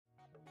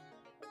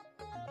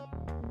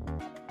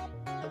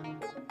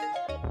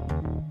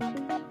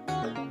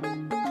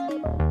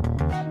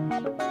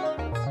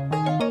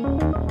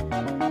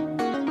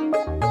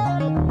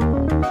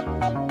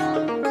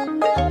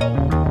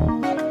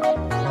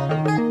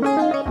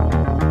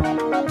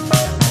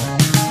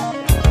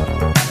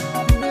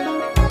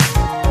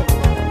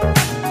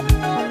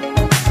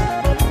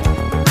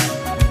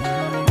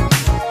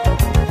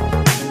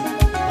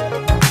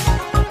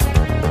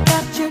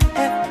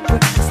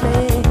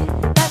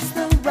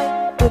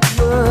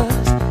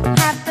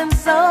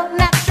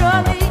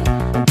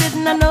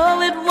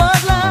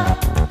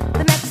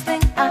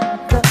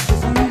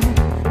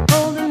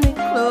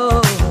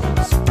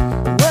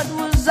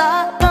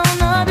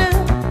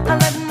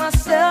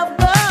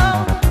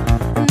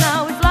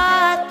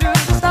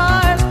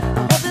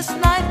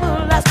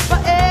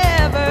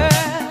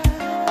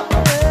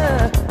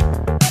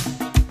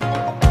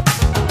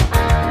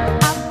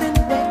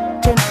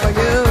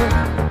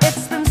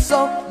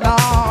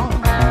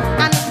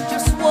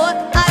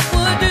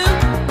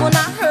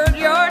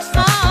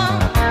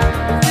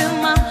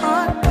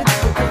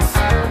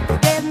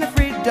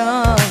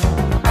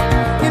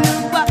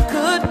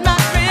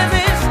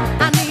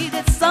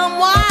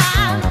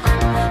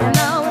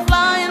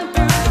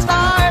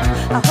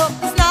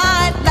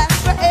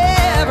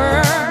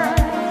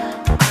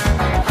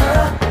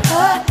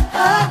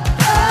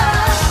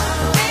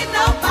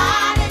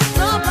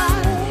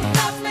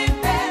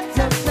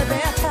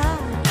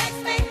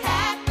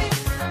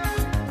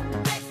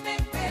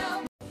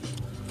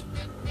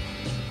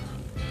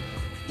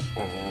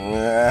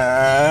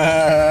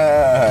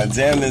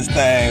Damn this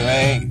thing,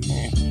 man.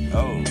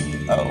 Oh,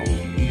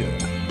 yeah.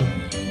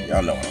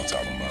 Y'all know what I'm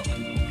talking about.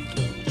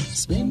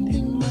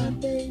 Spending my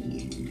day.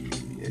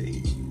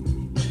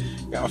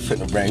 Y'all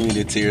finna bring me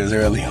to tears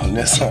early on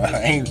this one.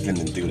 I ain't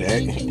finna do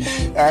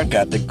that. I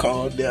got the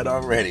call dead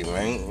already,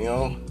 man. You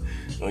know,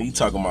 when you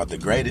talking about the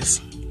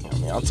greatest, I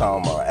mean, I'm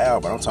talking about Al,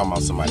 but I'm talking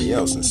about somebody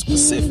else in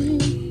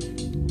specific.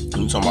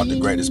 I'm talking about the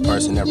greatest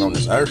person ever on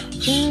this earth.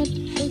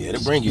 Yeah,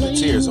 it'll bring you to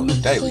tears on the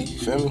daily, you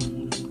feel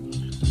me?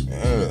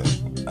 Yeah,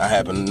 I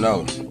happen to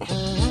know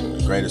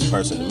the greatest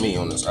person to me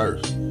on this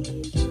earth. You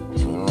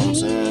know what I'm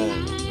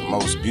saying? The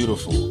most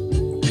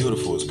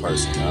beautifulest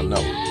person I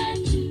know.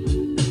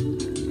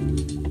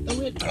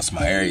 That's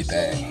my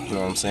everything, you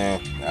know what I'm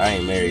saying? I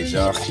ain't married,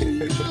 y'all.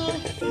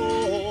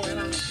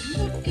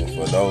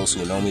 For those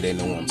who know me, they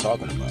know what I'm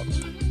talking about.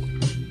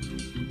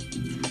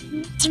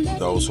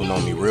 Those who know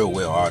me real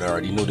well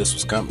already knew this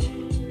was coming.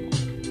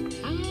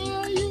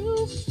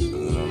 You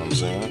know what I'm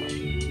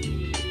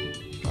saying?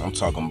 I'm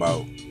talking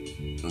about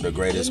the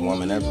greatest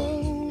woman ever.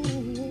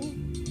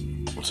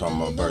 I'm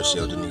talking about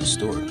Bershel Denise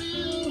Stewart.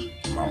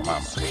 My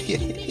mama.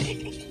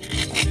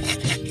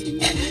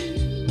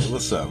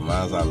 What's up,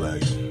 Miles? I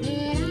love you.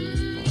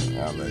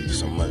 I love you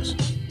so much.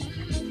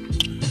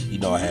 You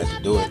know I had to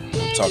do it.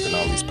 I'm talking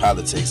all these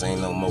politics.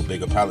 Ain't no more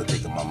bigger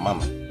politic than my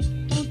mama. You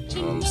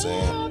know what I'm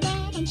saying?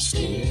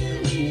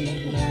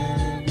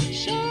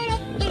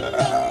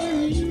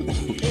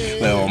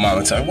 Little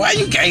mama tell me, why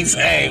you can't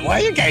sing? Why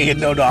you can't hit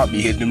no note? I'll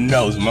be hitting them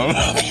notes, mama.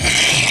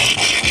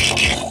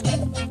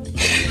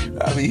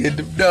 I'll be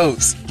hitting them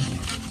notes.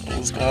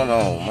 What's going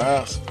on,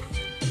 Miles?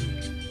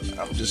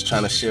 I'm just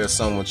trying to share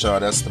something with y'all.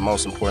 That's the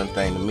most important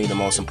thing to me, the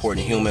most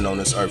important human on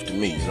this earth to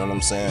me. You know what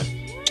I'm saying?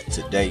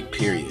 To date,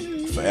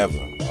 period. Forever.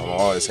 I'll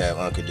always have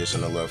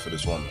unconditional love for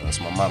this woman.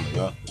 That's my mama,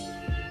 y'all.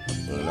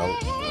 You know,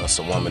 that's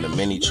a woman of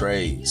many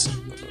trades,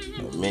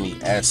 many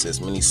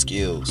assets, many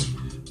skills.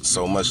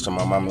 So much to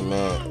my mama,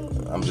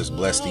 man. I'm just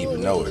blessed to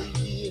even know her.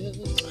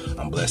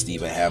 I'm blessed to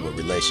even have a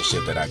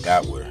relationship that I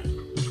got with her.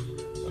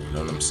 You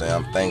know what I'm saying?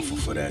 I'm thankful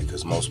for that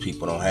because most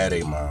people don't have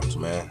their moms,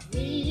 man.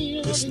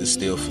 This is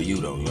still for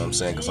you, though. You know what I'm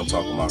saying? Because I'm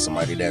talking about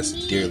somebody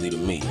that's dearly to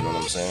me. You know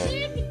what I'm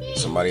saying?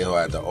 Somebody who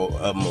I had the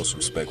utmost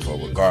respect for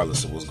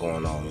regardless of what's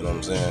going on. You know what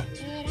I'm saying?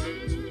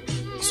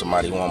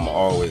 Somebody who I'm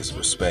always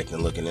respect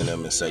and looking at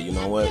them and say, you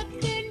know what?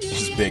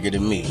 He's bigger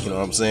than me. You know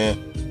what I'm saying?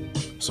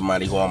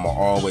 Somebody who I'm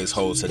always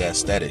hold to that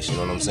status. You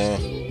know what I'm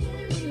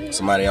saying?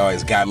 Somebody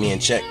always got me in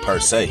check, per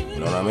se. You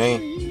know what I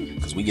mean?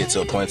 Because we get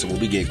to a point to where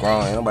we get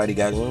grown. Ain't nobody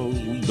got,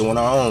 we doing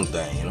our own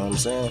thing. You know what I'm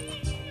saying?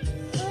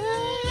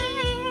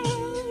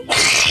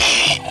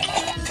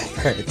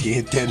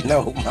 Hit that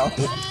note,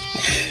 mama.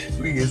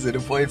 We get to the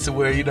point to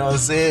where, you know what I'm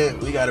saying,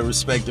 we gotta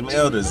respect them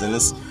elders, and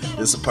this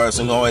a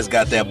person who always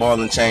got that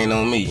ball and chain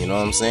on me, you know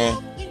what I'm saying?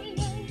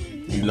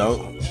 You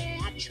know?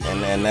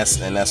 And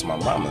that's my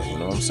mama, you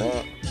know what I'm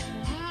saying?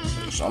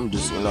 So I'm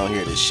just,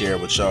 here to share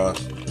with y'all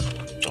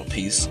a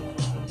piece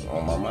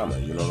on my mama,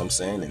 you know what I'm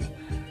saying? And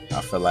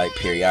I feel like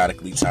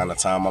periodically, time to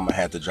time, I'm gonna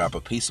have to drop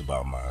a piece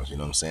about mine, you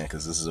know what I'm saying?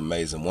 Because this is an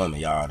amazing woman,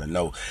 y'all ought to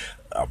know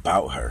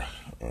about her.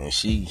 And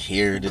she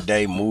here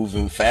today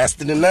moving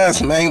faster than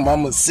us, man.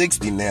 Mama's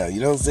 60 now,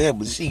 you know what I'm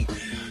saying?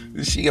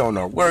 But she on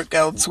her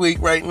workout tweak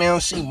right now.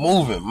 She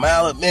moving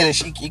mile a minute.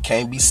 She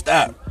can't be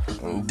stopped.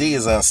 And D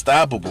is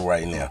unstoppable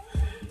right now.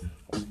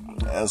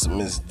 That's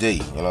Miss D, you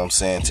know what I'm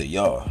saying, to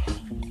y'all.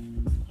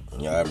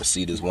 Y'all ever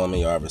see this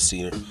woman? Y'all ever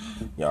see her?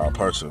 Y'all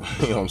personal,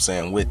 you know what I'm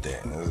saying, with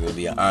that. It'll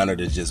be an honor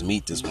to just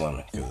meet this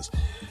woman because,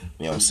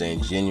 you know what I'm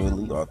saying,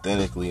 genuinely,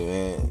 authentically,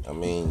 man, I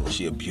mean,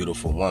 she a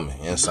beautiful woman,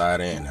 inside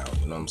and out,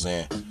 you know what I'm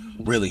saying?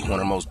 Really one of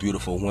the most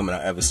beautiful women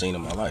I ever seen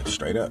in my life,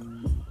 straight up.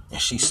 And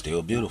she's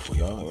still beautiful,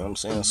 y'all, you know what I'm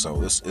saying?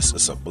 So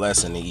it's a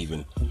blessing to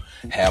even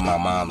have my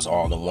mom's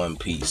all in one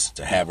piece,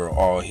 to have her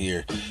all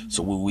here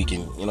so we can,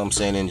 you know what I'm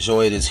saying,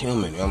 enjoy it as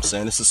human, you know what I'm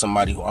saying? This is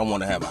somebody who I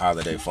want to have a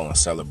holiday for and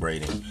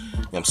celebrating, you know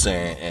what I'm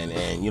saying?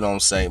 And you know what I'm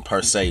saying,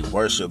 per se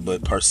worship,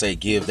 but per se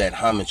give that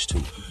homage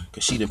to,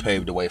 because she done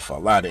paved the way for a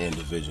lot of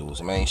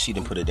individuals, man. She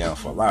done put it down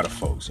for a lot of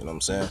folks, you know what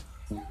I'm saying?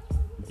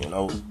 You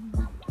know,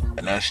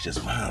 and that's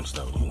just moms,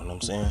 though, you know what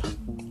I'm saying?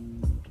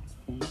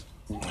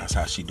 That's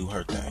how she do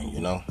her thing, you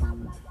know?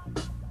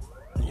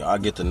 Y'all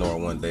get to know her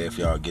one day if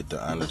y'all get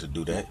the honor to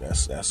do that.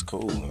 That's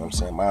cool, you know what I'm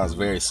saying? Mom's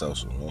very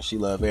social, man. She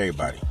love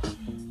everybody,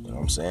 you know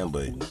what I'm saying?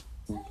 But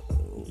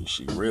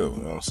she real,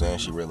 you know what I'm saying?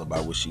 She real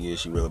about what she is.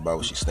 She real about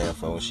what she stand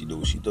for, and she do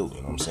what she do,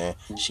 you know what I'm saying?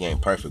 She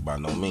ain't perfect by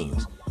no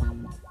means.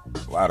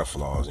 A lot of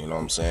flaws, you know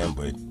what I'm saying?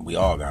 But we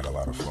all got a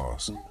lot of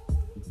flaws.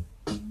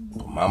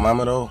 But my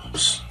mama, though, I'm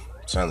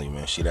telling you,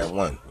 man, she that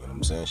one, you know what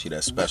I'm saying? She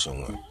that special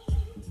one.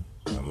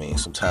 I mean,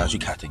 sometimes you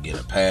got to get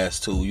a pass,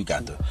 too. You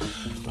got to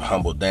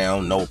humble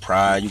down, no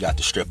pride. You got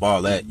to strip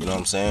all that, you know what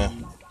I'm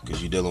saying?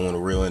 Because you're dealing with a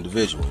real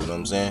individual, you know what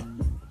I'm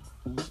saying?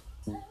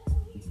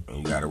 And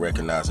you got to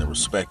recognize and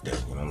respect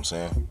that, you know what I'm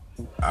saying?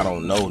 I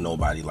don't know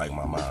nobody like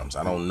my moms.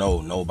 I don't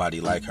know nobody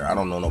like her. I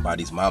don't know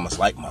nobody's mamas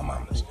like my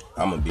mamas.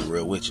 I'm going to be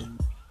real with you.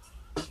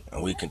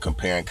 And we can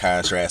compare and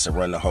contrast and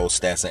run the whole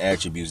stats and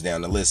attributes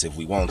down the list if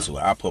we want to.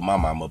 I put my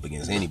mama up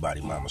against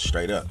anybody, mama,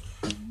 straight up.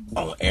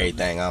 On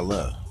everything I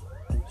love.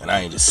 And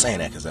I ain't just saying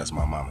that because that's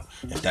my mama.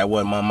 If that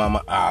wasn't my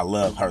mama, I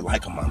love her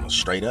like a mama,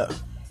 straight up.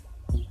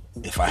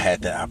 If I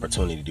had that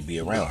opportunity to be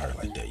around her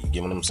like that. You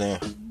get what I'm saying?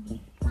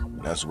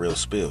 That's real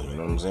spill, you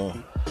know what I'm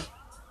saying?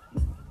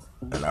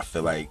 And I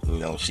feel like, you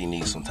know, she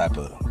needs some type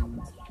of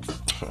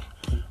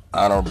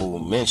honorable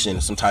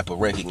mention, some type of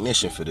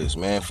recognition for this,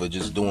 man, for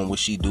just doing what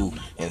she do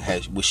and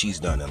what she's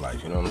done in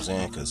life, you know what I'm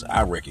saying? Because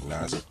I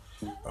recognize it.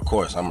 Of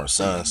course, I'm her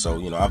son, so,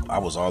 you know, I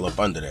was all up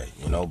under that,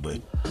 you know,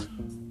 but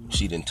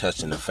she done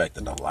touched and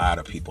affected a lot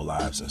of people's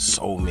lives in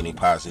so many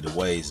positive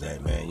ways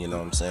that, man, you know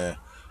what I'm saying?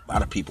 A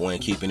lot of people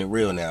ain't keeping it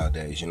real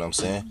nowadays, you know what I'm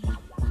saying?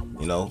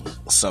 You know,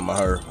 some of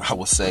her, I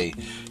would say,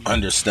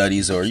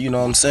 understudies or, you know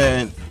what I'm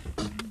saying,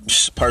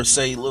 per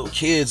se, little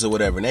kids or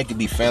whatever, and they could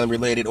be family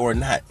related or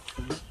not.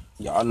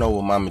 Y'all know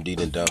what Mama D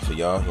done for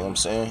y'all, you know what I'm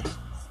saying?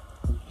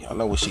 Y'all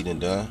know what she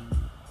done.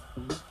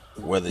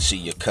 Whether she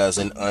your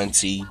cousin,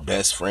 auntie,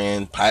 best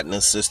friend, partner,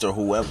 sister,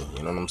 whoever,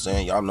 you know what I'm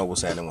saying? Y'all know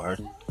what's happening with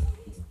her.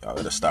 Y'all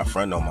better stop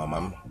fronting on my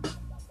mama,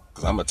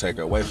 because I'm going to take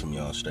her away from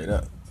y'all straight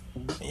up.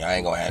 And y'all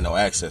ain't going to have no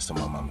access to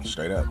my mama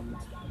straight up.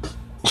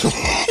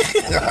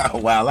 I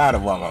wild out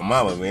about my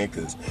mama, man,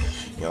 because,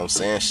 you know what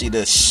I'm saying?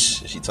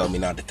 She told me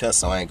not to cuss,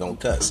 so I ain't going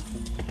to cuss.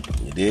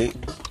 You dig?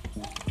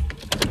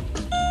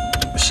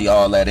 She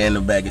all that in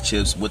the bag of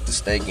chips with the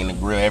steak and the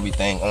grill,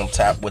 everything on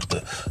top with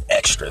the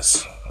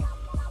extras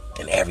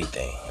and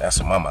everything. That's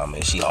what my mama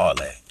is. She all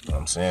that. You know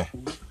what I'm saying?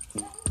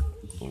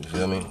 You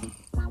feel me?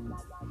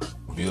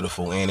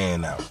 Beautiful in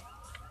and out.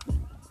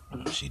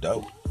 She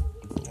dope.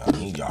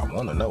 Y'all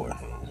want to know her.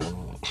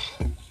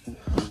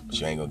 But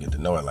you ain't going to get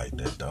to know her like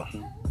that, though. You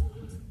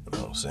know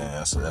what I'm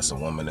saying? That's a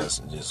woman that's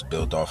just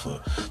built off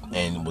of.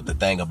 And what the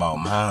thing about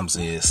moms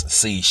is,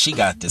 see, she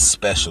got this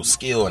special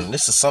skill, and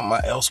this is something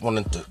I else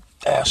wanted to.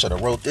 I should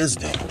have wrote this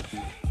down.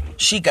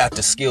 She got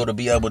the skill to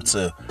be able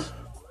to.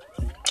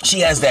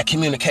 She has that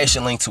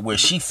communication link to where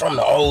she from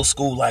the old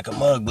school like a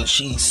mug, but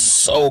she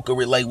so could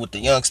relate with the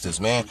youngsters,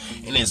 man.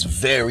 And there's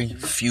very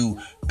few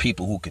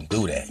people who can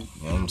do that. You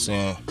know what I'm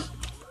saying?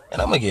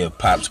 And I'm going to give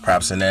Pops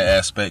props in that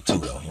aspect too,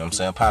 though. You know what I'm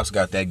saying? Pops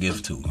got that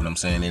gift too. You know what I'm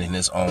saying? In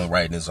his own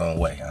right, in his own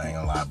way. I ain't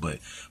going to lie. But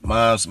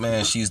Moms,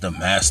 man, she's the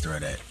master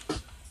of that.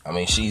 I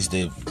mean, she's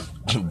the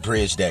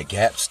bridge that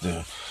gaps.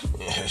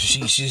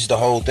 She's the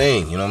whole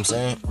thing. You know what I'm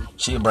saying?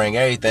 She'll bring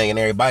everything and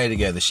everybody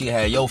together. She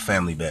had your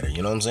family better.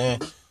 You know what I'm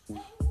saying?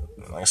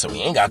 Like I said, we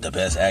ain't got the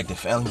best acting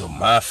family, but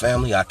my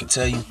family, I can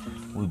tell you,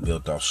 we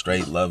built off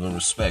straight love and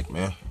respect,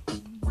 man.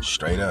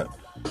 Straight up.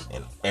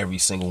 And every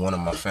single one of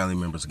my family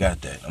members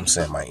got that. I'm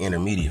saying my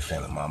intermediate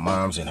family, my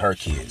mom's and her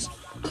kids.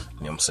 You know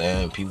what I'm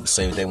saying? People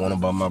say what they want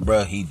about my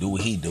brother. He do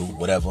what he do,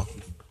 whatever.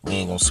 We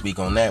ain't gonna speak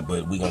on that,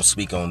 but we gonna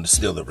speak on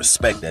still the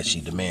respect that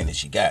she demanded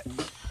she got.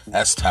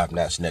 That's top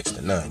notch, next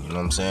to none. You know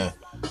what I'm saying?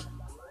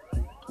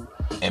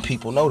 And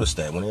people notice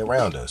that when they're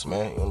around us,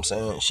 man. You know what I'm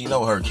saying? She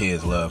know her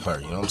kids love her.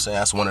 You know what I'm saying?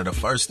 That's one of the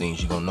first things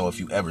you're gonna know if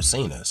you ever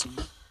seen us.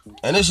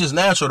 And it's just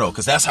natural though,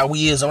 because that's how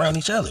we is around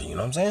each other. You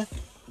know what I'm saying?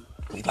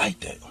 We like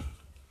that.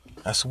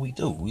 That's what we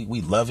do.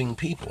 We loving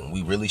people.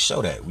 We really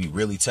show that. We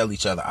really tell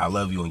each other I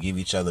love you and give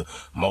each other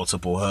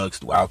multiple hugs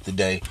throughout the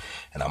day.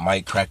 And I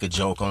might crack a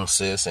joke on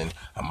sis, and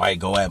I might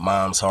go at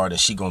Mom's hard, and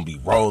she gonna be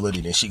rolling,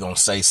 and then she gonna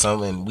say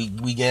something. We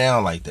get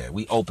down like that.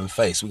 We open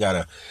face.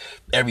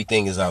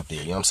 Everything is out there.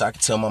 You know what I'm saying? I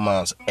can tell my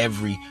moms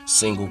every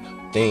single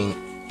thing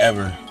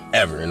ever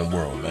in the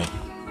world, man.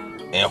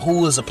 And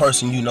who is a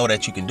person you know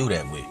that you can do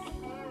that with? You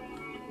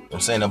know what I'm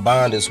saying? The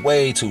bond is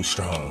way too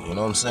strong. You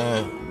know what I'm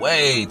saying?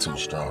 Way too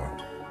strong.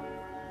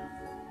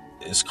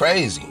 It's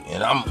crazy,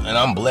 and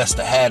I'm blessed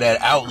to have that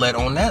outlet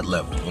on that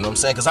level. You know what I'm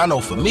saying? Because I know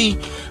for me,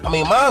 I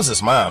mean, mom's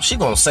is mom. She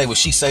gonna say what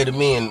she say to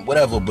me and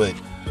whatever. But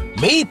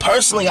me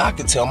personally, I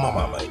can tell my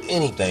mama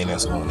anything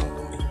that's going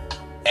on with me,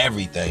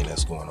 everything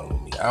that's going on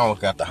with me. I don't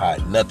got to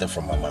hide nothing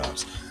from my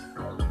moms.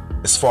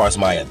 As far as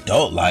my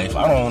adult life,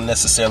 I don't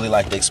necessarily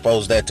like to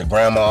expose that to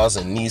grandmas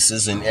and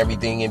nieces and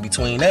everything in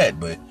between that.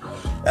 But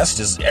that's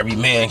just every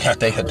man got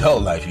their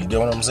adult life. You know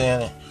what I'm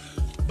saying?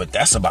 But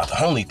that's about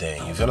the only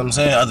thing, you feel what I'm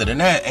saying? Other than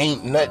that,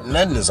 ain't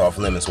nothing is off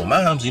limits with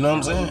moms, you know what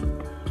I'm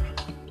saying?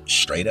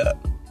 Straight up.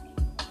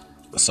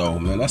 So,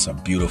 man, that's a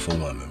beautiful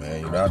woman, man.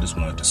 You know, I just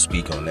wanted to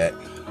speak on that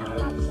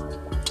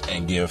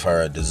and give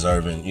her a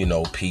deserving, you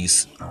know,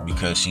 piece,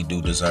 because she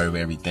do deserve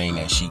everything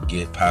that she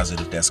get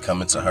positive that's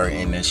coming to her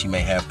and that she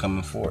may have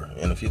coming for her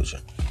in the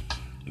future.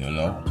 You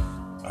know,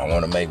 I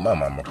want to make my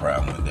mama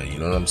proud one day, you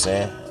know what I'm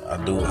saying? I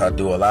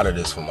do a lot of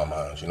this for my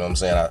moms, you know what I'm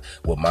saying?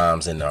 With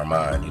moms in our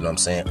mind, you know what I'm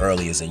saying?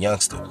 Early as a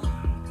youngster,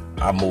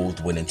 I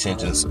moved with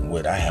intentions.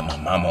 I had my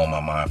mama on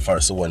my mind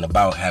first. It wasn't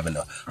about having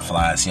the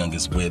flyest,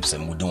 youngest whips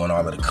and we're doing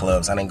all of the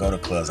clubs. I didn't go to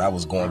clubs. I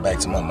was going back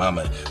to my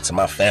mama, to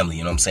my family,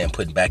 you know what I'm saying?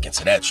 Putting back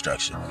into that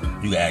structure.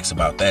 You can ask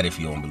about that if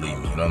you don't believe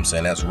me, you know what I'm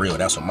saying? That's real.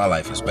 That's what my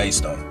life is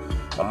based on.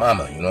 My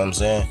mama, you know what I'm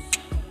saying?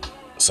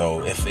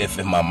 So if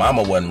my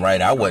mama wasn't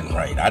right, I wasn't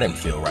right. I didn't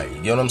feel right.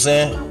 You know what I'm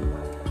saying?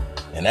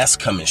 And that's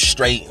coming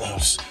straight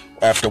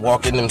after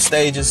walking them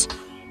stages.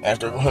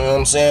 After, you know what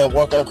I'm saying,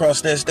 walking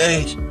across that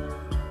stage.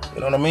 You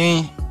know what I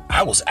mean?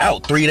 I was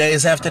out 3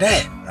 days after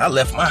that. I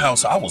left my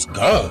house. I was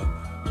gone.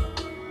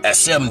 At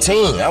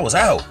 17, I was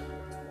out.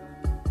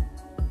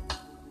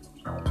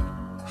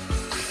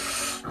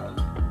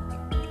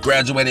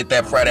 Graduated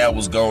that Friday. I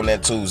was gone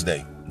that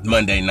Tuesday.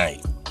 Monday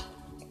night.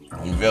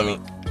 You feel me?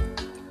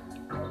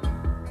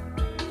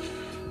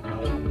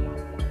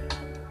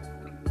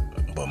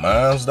 But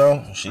Moms,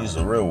 though, she's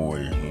a real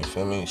warrior. You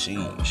feel me?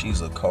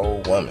 She's a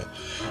cold woman.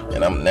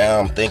 And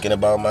I'm thinking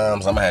about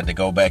Moms. I'm gonna have to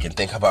go back and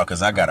think about,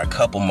 because I got a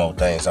couple more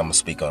things I'm gonna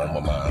speak on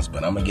with Moms.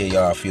 But I'm gonna give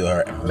y'all a few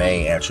of her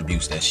main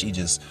attributes that she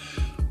just,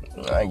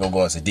 I ain't gonna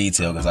go into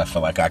detail because I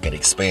feel like I could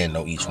expand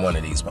on each one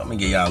of these. But I'm gonna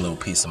give y'all a little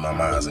piece of my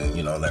Moms and,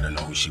 you know, let her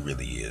know who she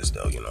really is,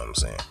 though. You know what I'm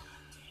saying?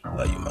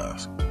 Love you,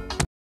 Moms.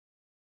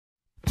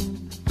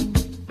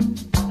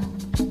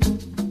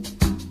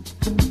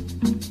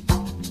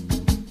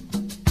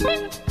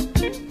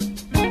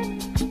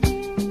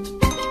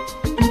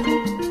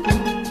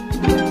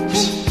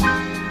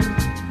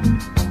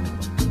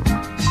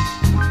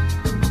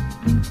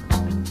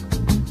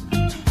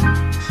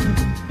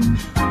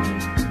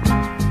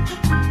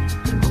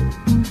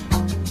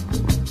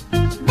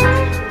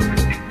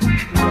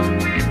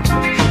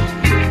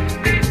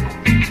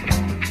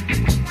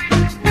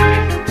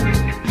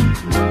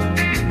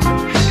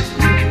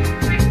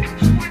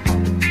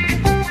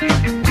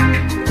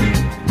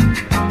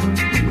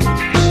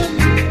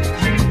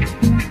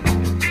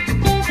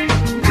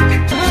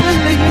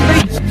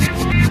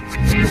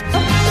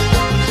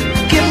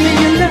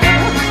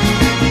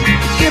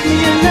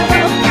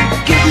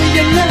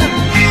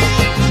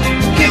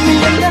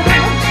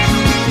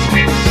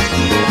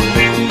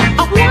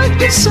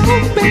 So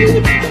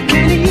baby,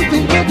 can't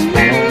even get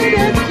mad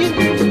at you.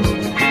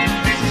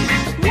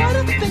 What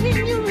a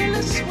thing, you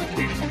really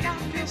sweet, and I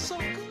feel so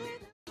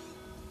good.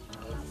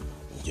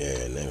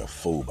 Yeah, nigga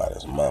fooled by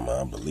his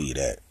mama, I believe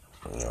that.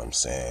 You know what I'm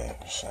saying?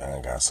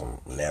 I got some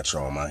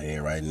natural on my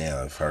head right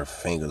now. If her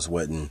fingers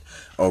wasn't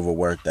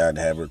overworked, I'd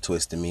have her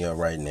twisting me up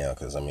right now.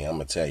 Because, I mean, I'm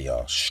going to tell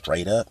y'all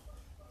straight up,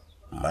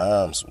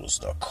 Moms was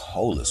the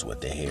coldest with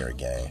the hair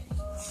game.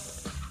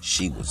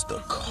 She was the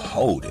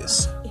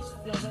coldest.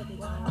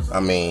 I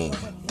mean,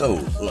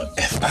 dude, look,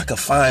 if I could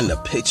find the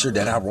picture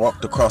that I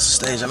walked across the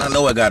stage, and I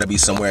know it got to be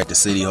somewhere at the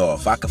City Hall.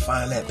 If I could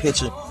find that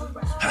picture,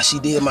 how she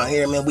did my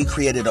hair, man, we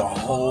created a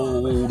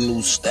whole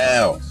new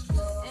style.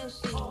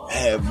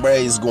 Had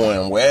braids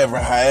going wherever,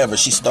 however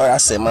she started. I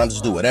said, Mom,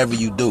 just do whatever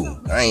you do.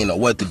 I ain't know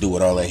what to do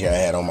with all that hair I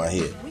had on my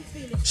head.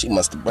 She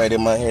must have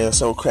braided my hair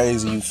so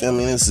crazy, you feel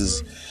me? This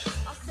is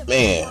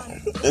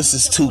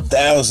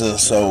 2000,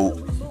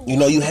 so... You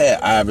know, you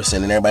had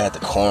Iverson and everybody had the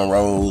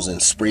cornrows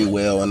and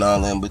Spreewell and all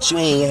them, but you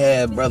ain't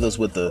had brothers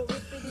with the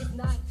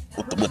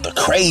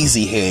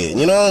crazy head.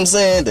 You know what I'm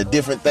saying? The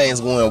different things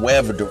going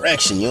wherever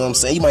direction. You know what I'm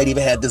saying? You might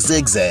even have the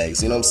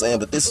zigzags. You know what I'm saying?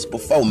 But this is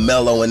before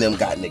Mello and them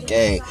got in the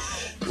game.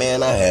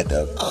 Man, I had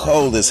the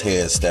coldest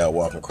hairstyle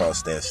walking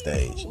across that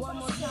stage.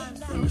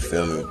 You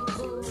feel me?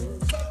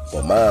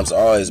 But Mom's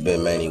always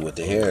been manny with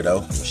the hair,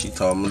 though. She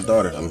taught my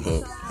daughter,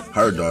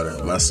 her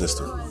daughter, my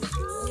sister,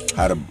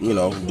 how to, you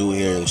know, do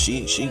hair, and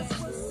she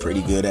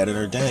pretty good at it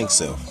her dang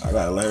self. I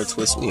gotta let her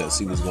twist me up,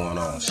 see what's going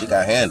on. She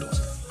got handles.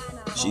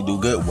 She do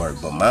good work.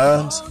 But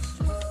Moms,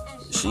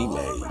 she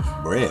made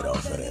bread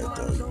off of that,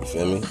 though. You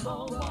feel me?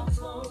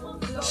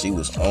 She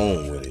was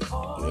on with it.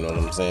 You know what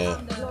I'm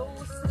saying?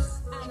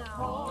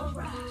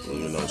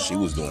 You know, she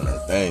was doing her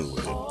thing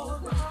with it.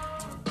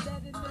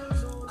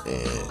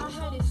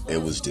 And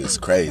it was just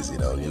crazy,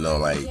 though. You know,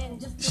 like,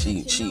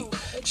 she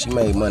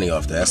made money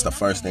off that. That's the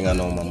first thing I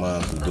know my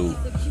mom could do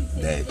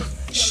that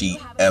she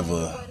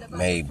ever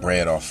made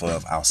bread off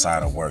of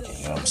outside of working.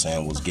 You know what I'm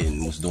saying? Was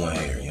doing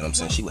hair. You know what I'm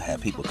saying? She would have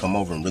people come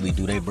over and really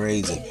do their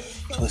braids and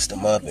twist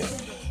them up and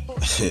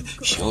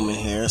human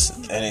hair,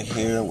 synthetic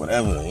hair,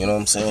 whatever. You know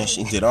what I'm saying?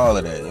 She did all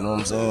of that. You know what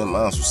I'm saying?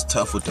 Moms was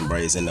tough with them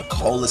braids. And the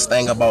coolest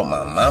thing about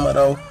my mama,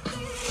 though,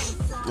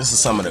 this is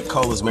some of the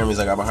coolest memories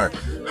I got about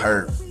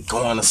her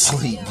going to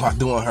sleep while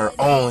doing her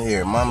own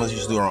hair. Mamas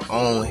used to do her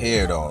own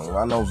hair, though.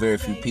 I know very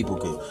few people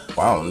could, well,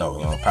 I don't know,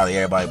 you know, probably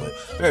everybody, but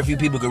very few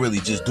people could really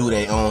just do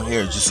their own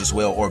hair just as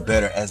well or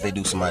better as they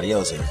do somebody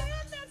else's hair.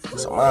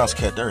 So Moms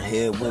kept her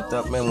head whipped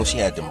up, man. When she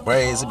had them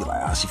braids, it'd be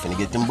like, she finna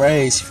get them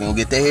braids. She finna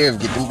get the hair,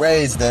 get them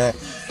braids done.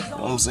 You know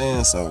what I'm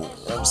saying? So, you know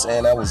what I'm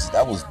saying? That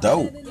was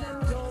dope.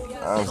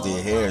 Moms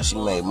did hair. She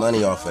made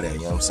money off of that, you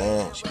know what I'm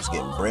saying? She was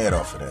getting bread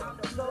off of that.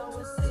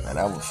 And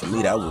for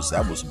me, that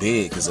was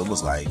big, because it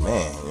was like,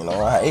 man, you know,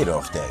 I ate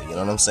off that. You know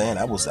what I'm saying?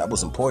 That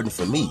was important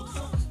for me.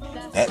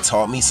 That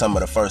taught me some of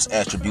the first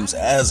attributes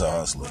as a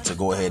hustler to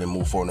go ahead and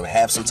move forward and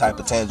have some type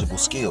of tangible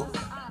skill,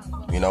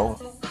 you know.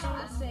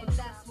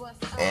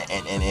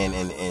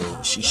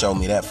 And she showed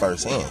me that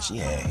firsthand. She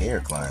had hair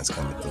clients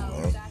coming through,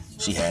 man.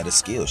 She had a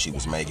skill. She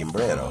was making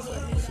bread off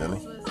of it. You feel me?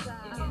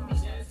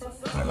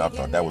 And I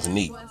thought that was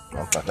neat.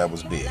 I thought that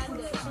was big.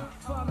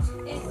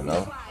 You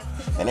know.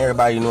 And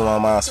everybody knew my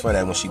mom's for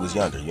that when she was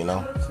younger, you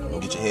know.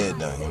 get your hair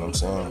done. You know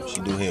what I'm saying?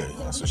 She do hair.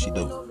 That's what she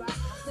do.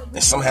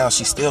 And somehow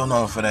she's still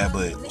known for that,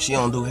 but she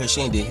don't do hair.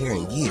 She ain't did hair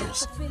in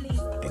years.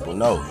 People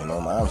know, you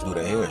know, moms do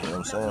their hair. You know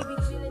what I'm saying?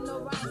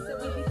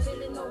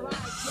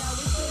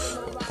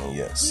 And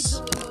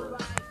yes,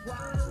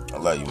 I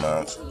love you,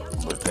 moms.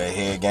 But that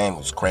hair game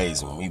was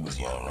crazy when we was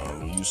young,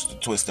 man. We used to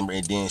twist them,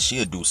 and then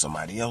she'll do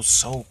somebody else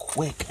so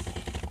quick.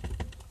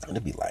 And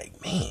it'd be like,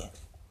 man.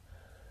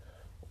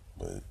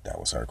 But that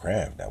was her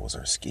craft. That was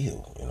her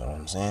skill. You know what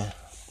I'm saying?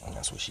 And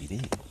that's what she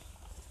did.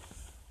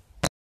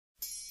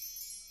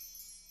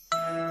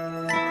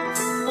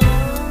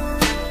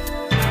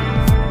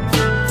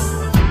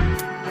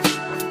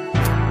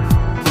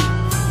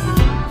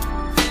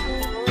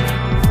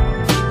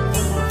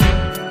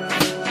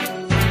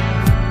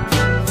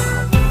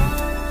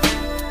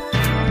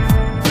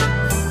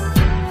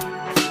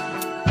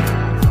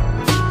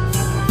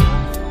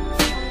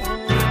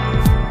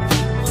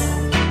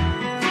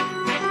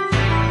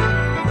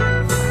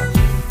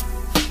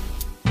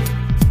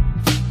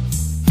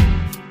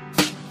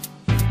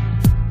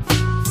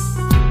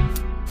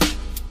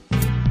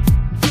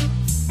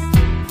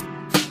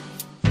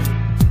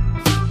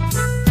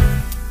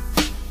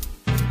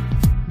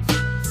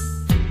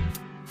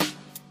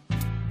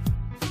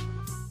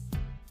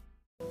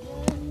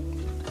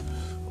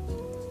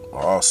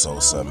 Also,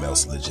 something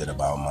else legit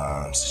about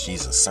moms,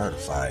 she's a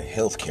certified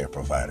healthcare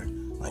provider,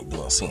 like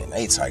doing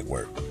CNA type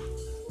work.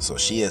 So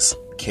she has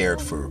cared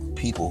for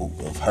people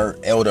who of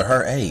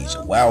her age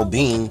while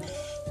being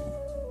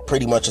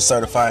pretty much a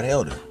certified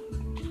elder.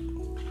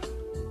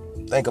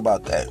 Think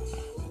about that.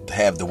 To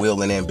have the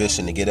will and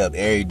ambition to get up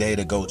every day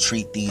to go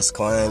treat these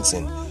clients,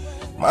 and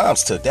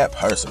moms took that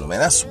personal, man.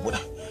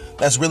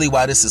 That's really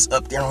why this is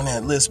up there on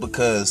that list,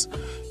 because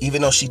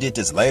even though she did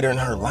this later in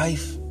her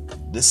life,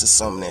 this is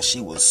something that she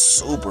was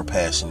super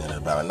passionate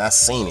about, and I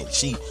seen it.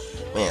 She,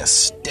 man,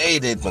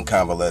 stayed at the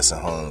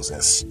convalescent homes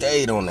and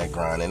stayed on that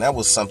grind, and that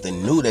was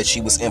something new that she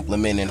was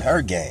implementing in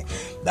her game.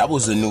 That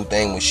was a new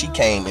thing when she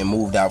came and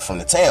moved out from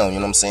the town, you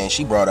know what I'm saying?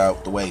 She brought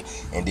out the way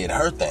and did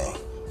her thing.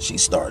 She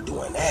started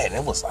doing that, and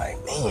it was like,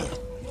 man,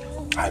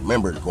 I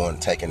remember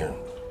taking her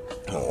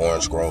to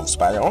Orange Grove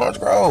spot,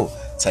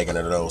 taking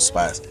her to those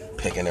spots,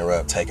 picking her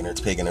up,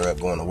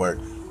 going to work.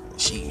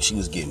 She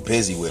was getting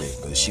busy with it,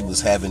 but she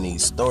was having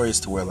these stories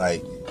to where,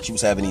 like, she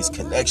was having these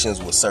connections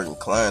with certain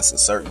clients and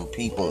certain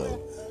people,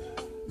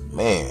 and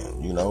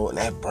man, you know, and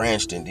that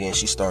branched, and then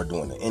she started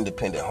doing the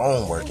independent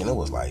homework, and it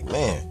was like,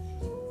 man,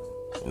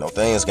 you know,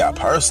 things got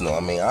personal.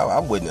 I mean, I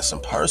witnessed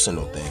some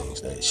personal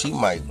things that she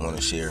might want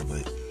to share,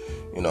 but,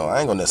 you know, I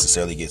ain't gonna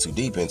necessarily get too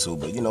deep into,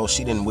 but, you know,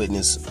 she didn't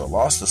witness the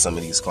loss of some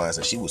of these clients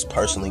that she was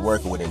personally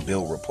working with and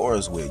build rapport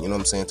with, you know what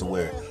I'm saying, to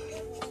where,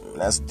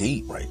 that's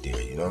deep right there,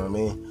 you know what I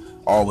mean?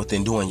 All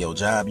within doing your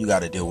job, you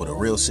got to deal with a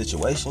real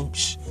situation.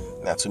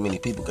 Not too many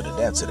people could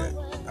adapt to that.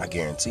 I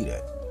guarantee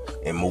that.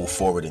 And move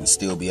forward and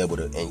still be able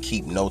to, and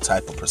keep no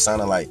type of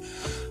persona. Like,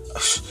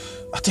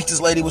 I think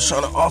this lady was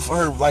trying to offer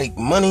her, like,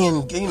 money,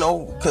 and, you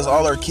know, because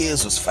all her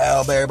kids was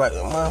foul by everybody.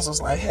 My mom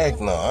was like, heck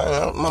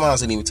no. My mom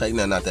didn't even take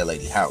nothing out that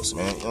lady's house,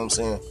 man. You know what I'm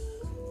saying?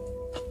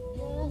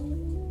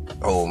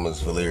 Oh,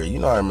 Miss Valeria, you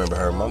know I remember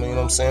her, mama, you know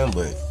what I'm saying?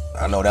 But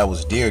I know that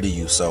was dear to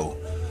you, so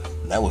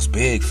that was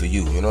big for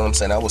you, you know what I'm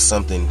saying? That was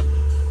something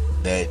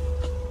that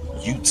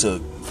you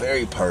took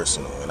very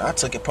personal, and I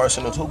took it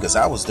personal too, because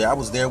I was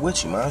there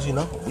with you, man. You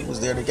know, we was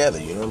there together,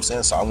 you know what I'm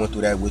saying? So I went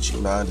through that with you,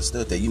 and I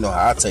understood that. You know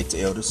how I take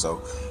the elders,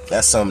 so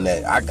that's something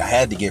that I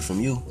had to get from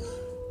you,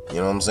 you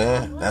know what I'm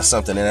saying? That's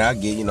something that I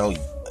get, you know,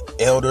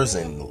 elders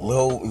and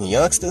little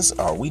youngsters,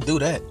 we do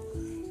that.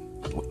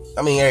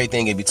 I mean,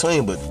 everything in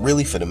between, but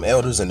really for them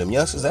elders and them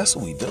youngsters, that's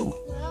what we do.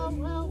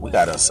 We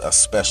got a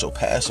special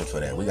passion for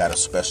that. We got a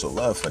special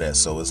love for that.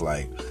 So it's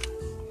like,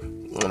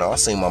 you know, I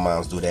seen my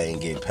moms do that and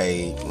get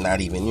paid,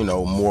 not even, you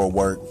know, more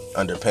work,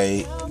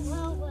 underpaid,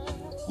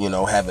 you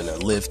know, having to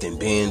lift and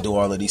bend, do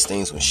all of these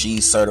things when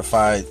she's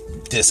certified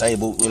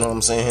disabled, you know what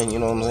I'm saying? You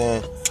know what I'm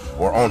saying?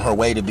 Or on her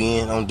way to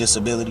being on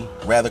disability,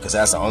 rather, because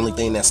that's the only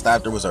thing that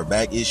stopped her was her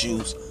back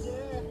issues.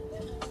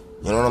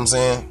 You know what I'm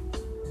saying?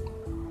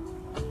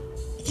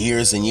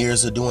 Years and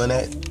years of doing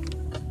that.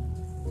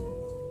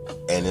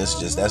 And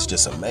that's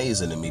just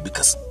amazing to me,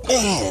 because,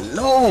 man,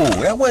 no,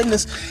 that wasn't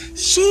this.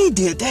 She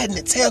did that in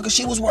the town because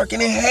she was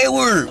working in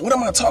Hayward. What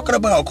am I talking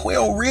about?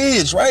 Quail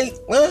Ridge, right,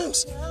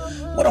 Lance?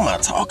 What am I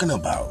talking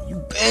about? You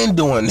been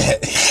doing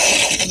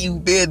that. You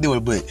been doing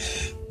it,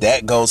 but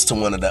that goes to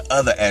one of the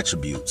other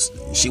attributes.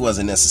 She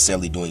wasn't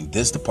necessarily doing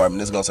this department.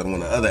 This goes to one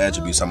of the other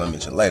attributes I'm going to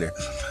mention later.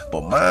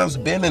 But mom's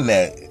been in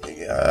that.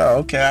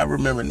 Okay, I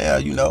remember now,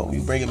 you know,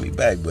 you bringing me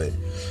back, but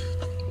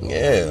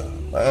yeah.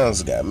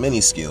 Mom's got many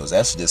skills.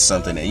 That's just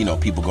something that, you know,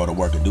 people go to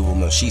work to do.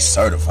 Well, she's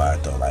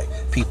certified, though. Like,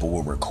 people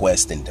will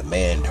request and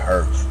demand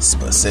her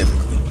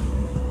specifically.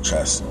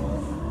 Trust me.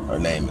 Her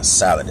name is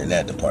solid in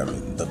that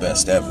department. The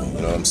best ever.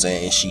 You know what I'm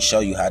saying? And she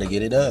show you how to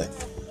get it done.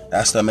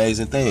 That's the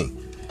amazing thing.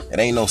 It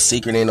ain't no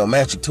secret, ain't no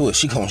magic to it.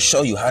 She gonna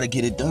show you how to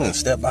get it done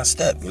step by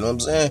step. You know what I'm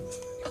saying?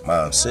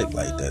 Mom's sick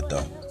like that,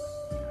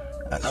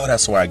 though. I know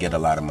that's where I get a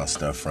lot of my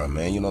stuff from,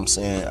 man. You know what I'm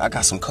saying? I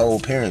got some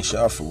cold parents,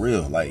 y'all, for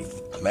real. Like,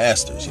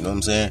 masters, you know what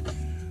I'm saying?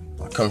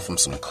 I come from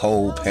some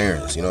cold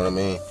parents, you know what I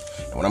mean?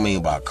 And what I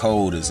mean by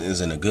cold is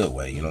in a good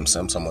way, you know what I'm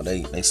saying? I'm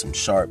talking about they some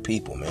sharp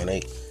people, man.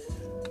 They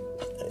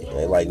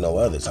like no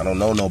others. I don't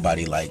know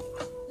nobody like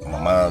my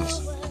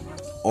mom's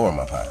or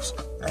my pops.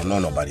 I don't know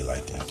nobody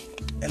like them.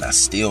 And I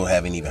still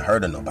haven't even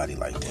heard of nobody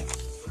like them.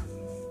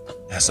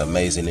 That's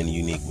amazing and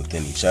unique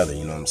within each other,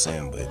 you know what I'm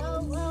saying?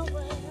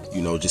 But,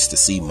 you know, just to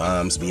see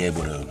moms be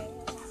able to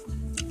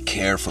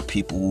care for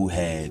people who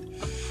had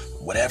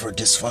whatever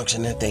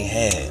dysfunction that they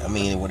had. I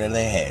mean, whatever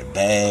they had,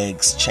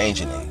 bags,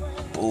 changing their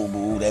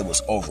boo-boo, they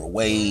was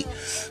overweight,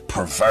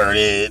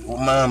 perverted. Well,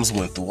 moms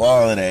went through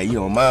all of that. You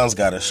know, mom's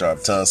got a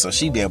sharp tongue, so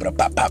she be able to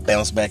pop,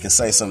 bounce back and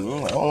say something.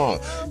 You're like, hold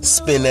on,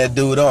 spin that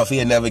dude off.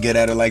 He'll never get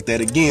at her like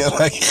that again.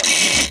 Like,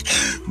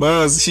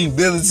 mom's, she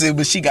militant,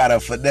 but she got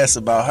a finesse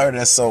about her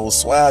that's so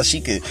suave.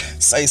 She could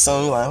say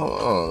something like,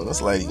 hold on.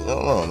 It's like,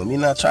 hold on, let me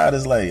not try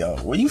this lady.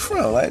 Where you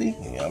from, lady?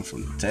 Yeah, I'm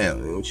from the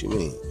town. Man. What you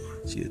mean?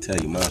 She'll tell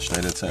you, mom,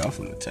 straight up tell you, I'm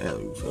from the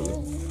town. You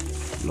feel me?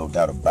 No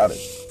doubt about it.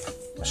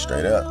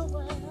 Straight up.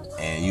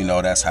 And, you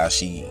know, that's how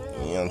she, you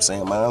know what I'm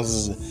saying? Mom's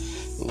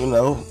is, you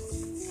know,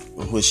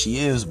 what she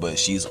is, but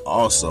she's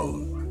also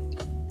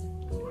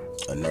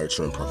a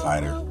nurturing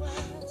provider,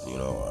 you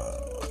know,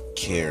 a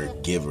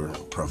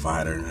caregiver,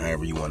 provider,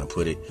 however you want to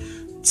put it,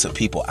 to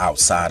people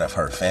outside of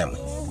her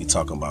family. We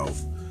talking about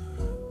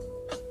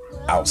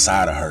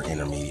outside of her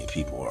intermediate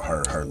people or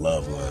her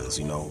loved ones,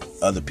 you know.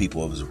 Other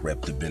people have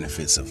reaped the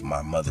benefits of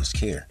my mother's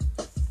care.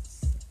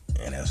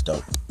 And that's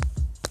dope.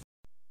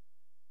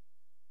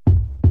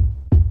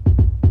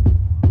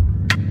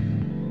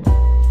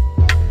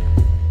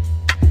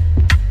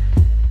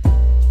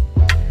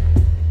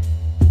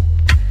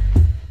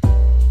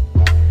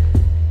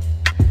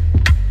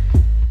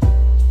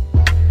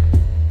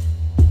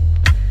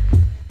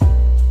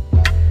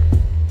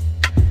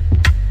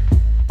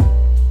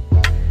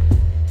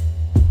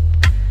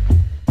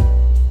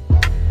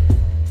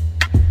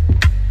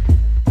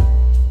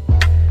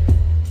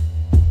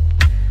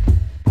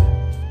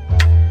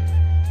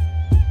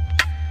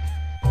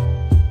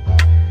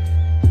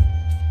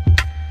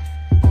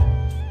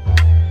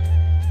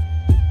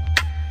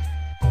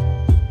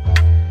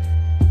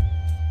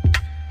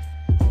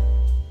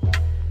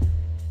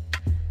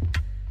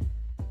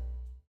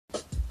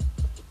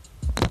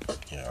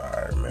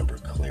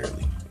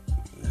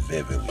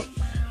 Vividly.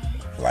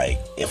 Like,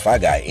 if I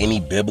got any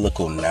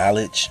biblical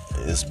knowledge,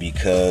 it's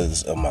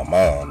because of my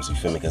mom's, you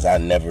feel me? Because I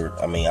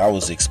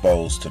was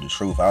exposed to the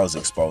truth. I was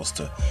exposed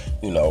to,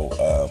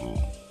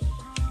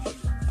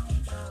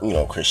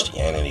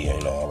 Christianity, you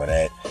know, all of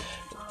that.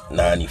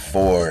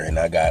 94, and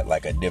I got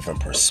like a different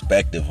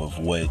perspective of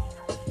what,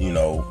 you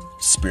know,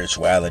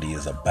 spirituality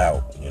is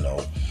about, you know,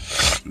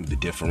 to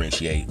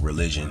differentiate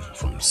religion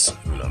from,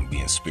 you know,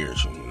 being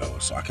spiritual, you know.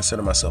 So I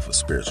consider myself a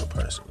spiritual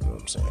person, you know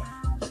what I'm saying?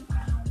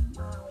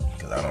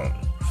 I don't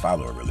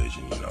follow a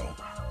religion, you know.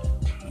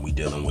 We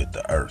dealing with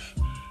the earth.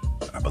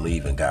 I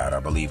believe in God. I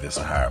believe it's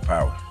a higher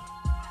power.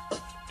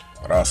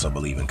 But I also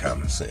believe in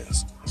common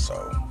sense.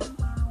 So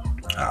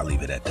I'll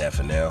leave it at that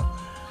for now.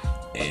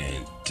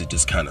 And to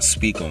just kind of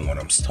speak on what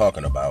I'm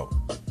talking about,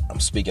 I'm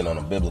speaking on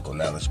a biblical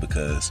knowledge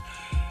because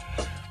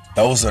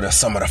those are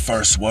some of the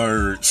first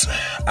words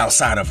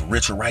outside of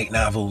Richard Wright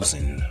novels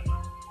and,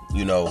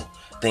 you know,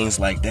 things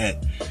like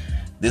that.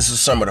 This is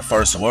some of the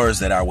first words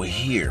that I would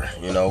hear,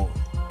 you know.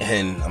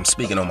 And I'm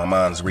speaking on my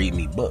mom's read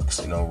me books,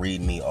 you know,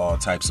 read me all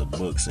types of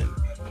books and,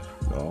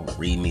 you know,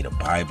 read me the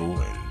Bible.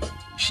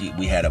 And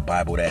we had a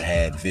Bible that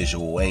had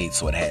visual aids,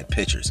 so it had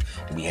pictures.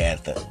 And we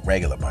had the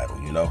regular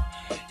Bible, you know,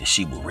 and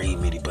she would read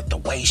me. But the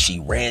way she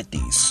read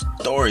these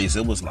stories,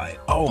 it was like,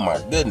 oh my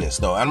goodness,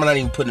 though. I'm not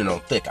even putting it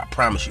on thick, I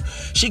promise you.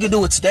 She could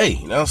do it today,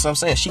 you know what I'm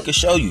saying? She could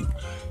show you.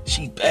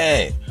 She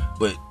bad,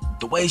 but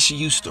the way she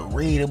used to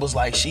read, it was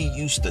like she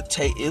used to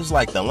it was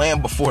like the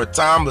Land Before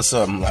Time or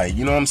something, like,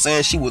 you know what I'm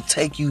saying? She would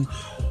take you,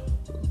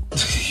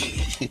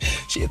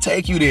 she'd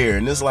take you there,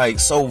 and it's like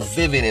so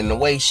vivid, and the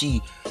way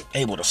she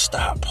able to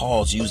stop,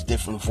 pause, use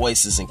different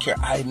voices and care.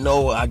 I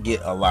know I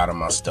get a lot of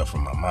my stuff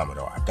from my mama,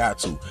 though. I got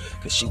to,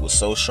 because she was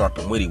so sharp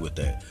and witty with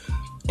that.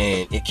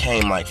 And it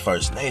came like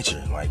first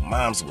nature. Like,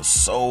 mom's was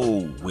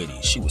so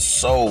witty. She was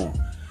so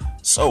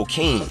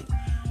keen.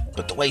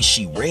 But the way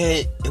she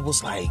read, it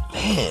was like,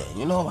 man,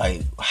 you know,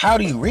 like, how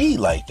do you read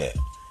like that?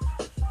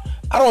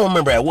 I don't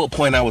remember at what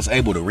point I was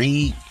able to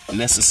read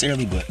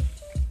necessarily, but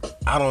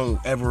I don't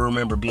ever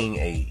remember being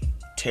a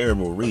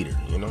terrible reader,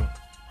 you know?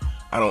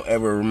 I don't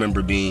ever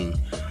remember being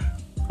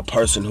a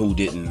person who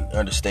didn't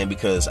understand,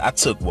 because I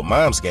took what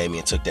mom's gave me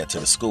and took that to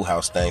the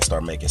schoolhouse thing,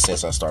 started making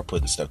sense. I started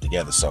putting stuff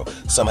together. So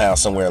somehow,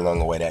 somewhere along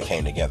the way, that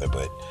came together.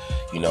 But,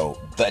 you know,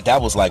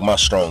 that was like my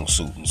strong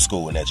suit in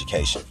school and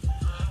education.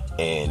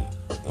 And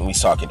we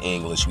talking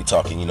English, we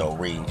talking, you know,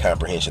 reading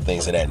comprehension,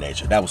 things of that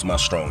nature. That was my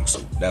strong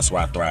suit. That's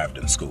why I thrived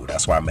in school.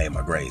 That's why I made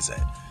my grades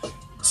at.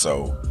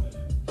 So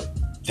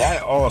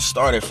that all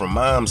started from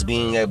moms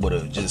being able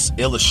to just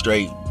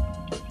illustrate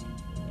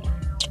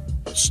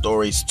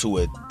stories to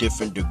a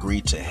different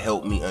degree to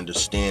help me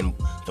understand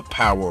the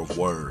power of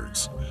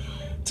words,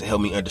 to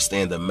help me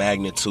understand the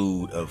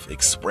magnitude of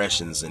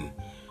expressions and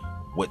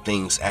what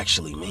things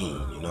actually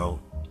mean, you know.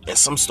 And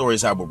some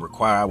stories I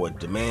would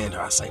demand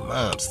her. I say,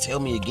 Moms, tell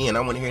me again. I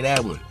want to hear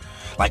that one.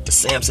 Like the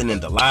Samson and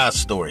Delilah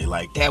story.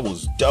 Like, that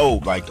was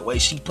dope. Like, the way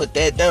she put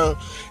that down,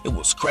 it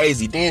was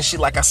crazy. Then she,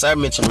 like I said, I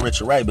mentioned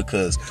Richard Wright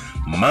because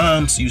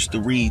Moms used to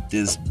read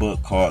this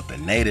book called The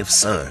Native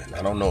Son.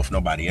 I don't know if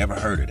nobody ever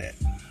heard of that,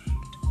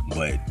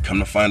 but come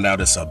to find out,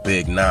 it's a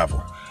big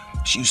novel.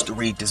 She used to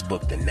read this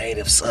book, The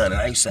Native Son,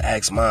 and I used to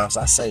ask Moms,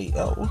 I say,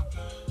 oh,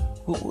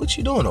 what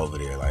you doing over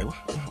there? Like,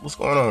 what's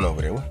going on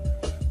over there?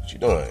 What you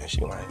doing? And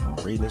she like, I'm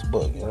reading this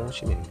book. You know what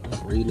she mean?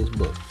 I'm reading this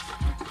book.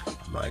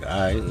 I'm like, all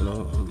right, you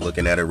know, I'm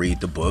looking at her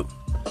read the book,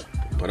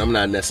 but I'm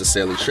not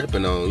necessarily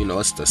tripping on, you know,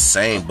 it's the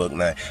same book.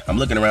 Now, I'm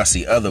looking around,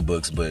 see other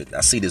books, but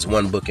I see this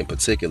one book in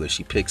particular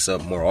she picks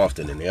up more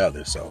often than the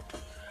other. So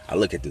I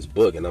look at this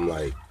book and I'm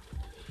like,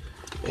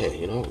 man,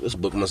 you know, this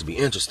book must be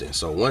interesting.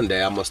 So one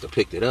day I must have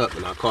picked it up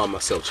and I called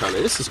myself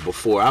this is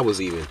before I was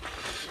even,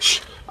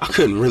 I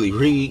couldn't really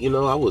read, you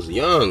know, I was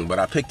young, but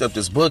I picked up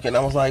this book and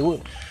I was like,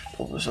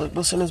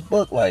 what's in this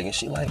book like? And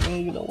she like,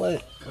 man, you know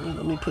what?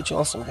 Let me put you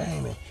on some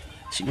game. And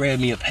she read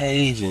me a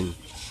page and,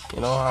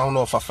 you know, I don't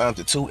know if I found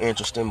it too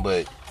interesting,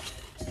 but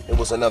it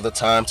was another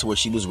time to where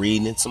she was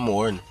reading it some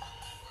more and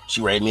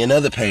she read me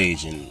another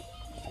page and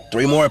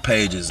 3 more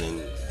pages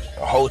and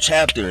a whole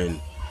chapter.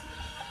 And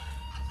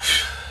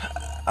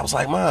I was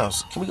like,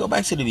 Moms, can we go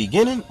back to the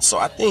beginning? So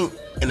I think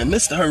in the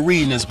midst of her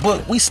reading this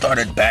book, we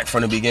started back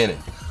from the beginning.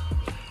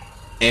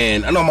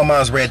 And I know my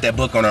mom's read that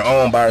book on her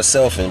own by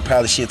herself, and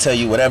probably she'll tell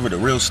you whatever the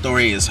real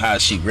story is, how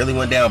she really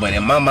went down. But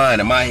in my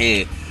mind, in my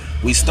head,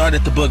 we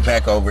started the book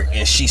back over,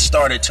 and she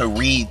started to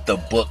read the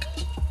book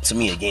to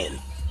me again.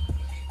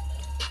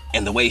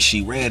 And the way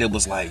she read, it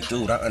was like,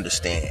 dude, I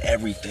understand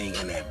everything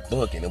in that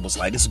book. And it was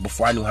like, this is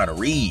before I knew how to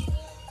read.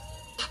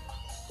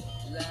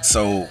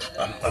 So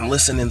I'm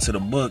listening to the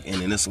book,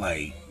 and then it's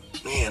like,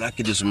 man, I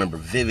could just remember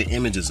vivid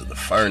images of the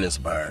furnace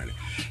burn.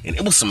 And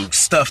it was some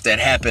stuff that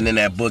happened in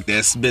that book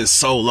that's been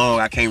so long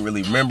I can't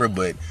really remember,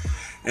 but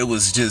it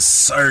was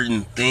just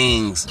certain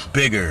things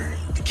bigger,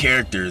 the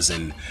characters,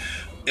 and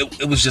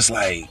it was just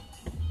like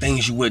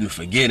things you wouldn't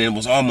forget. And it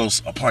was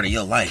almost a part of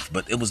your life,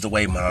 but it was the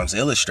way Moms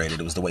illustrated.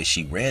 It was the way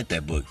she read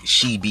that book.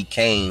 She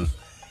became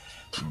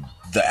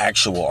the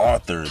actual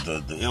author,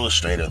 the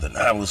illustrator, the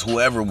novelist,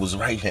 whoever was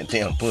writing that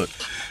damn book.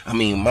 I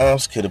mean,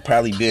 Moms could have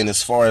probably been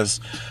as far as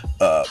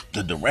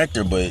the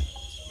director, but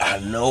I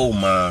know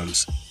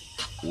Moms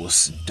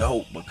was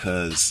dope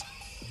because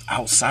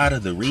outside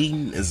of the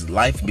reading, as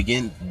life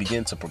began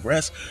to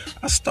progress,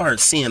 I started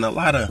seeing a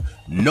lot of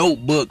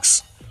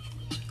notebooks.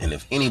 And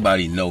if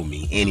anybody know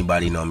me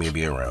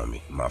be around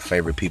me. My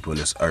favorite people in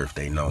this earth,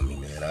 they know me,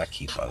 man. I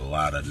keep a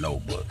lot of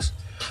notebooks.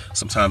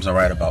 Sometimes I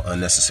write about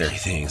unnecessary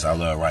things. I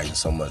love writing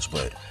so much,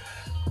 but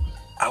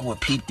I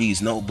would peep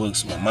these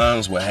notebooks my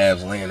moms would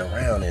have laying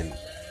around, and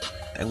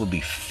they would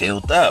be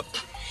filled up.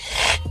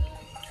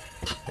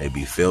 They'd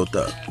be filled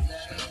up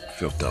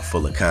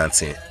full of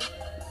content.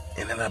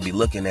 And then I'd be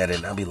looking at it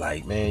and I'd be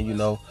like, man, you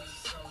know,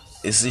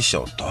 is this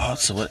your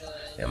thoughts or what?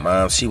 And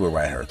Mom, she would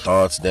write her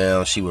thoughts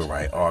down. She would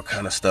write all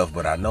kind of stuff.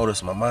 But I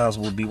noticed my moms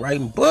would be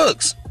writing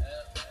books.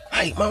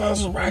 Like, my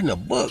mom's was writing a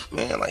book,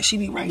 man. Like, she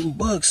be writing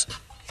books.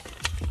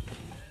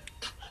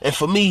 And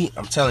for me,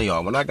 I'm telling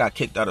y'all, when I got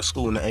kicked out of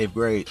school in the 8th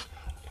grade,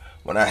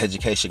 when our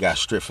education got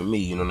stripped from me,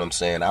 you know what I'm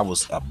saying? I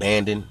was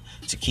abandoned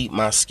to keep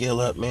my skill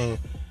up, man.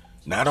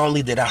 Not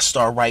only did I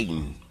start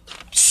writing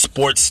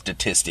sports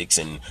statistics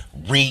and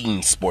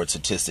reading sports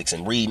statistics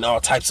and reading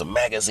all types of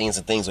magazines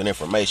and things with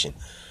information,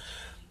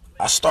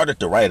 I started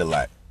to write a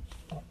lot.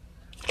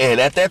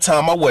 And at that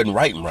time, I wasn't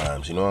writing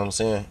rhymes, you know what I'm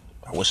saying?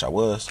 I wish I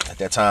was. At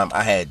that time,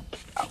 I had,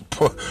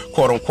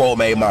 quote unquote,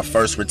 made my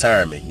first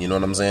retirement, you know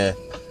what I'm saying?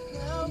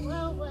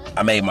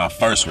 I made my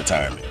first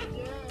retirement.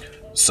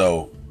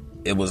 So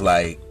it was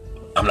like,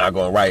 I'm not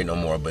going to write no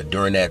more. But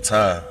during that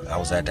time, I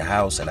was at the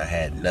house and I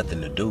had nothing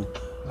to do.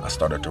 I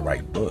started to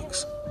write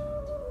books.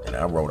 And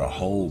I wrote a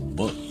whole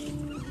book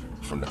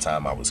from the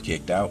time I was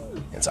kicked out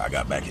until I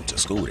got back into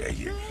school that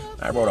year.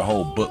 I wrote a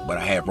whole book, but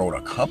I had wrote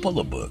a couple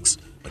of books,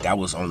 but that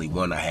was only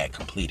one I had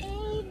completed.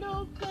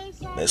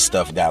 That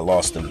stuff got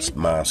lost in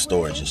my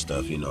storage and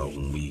stuff, you know,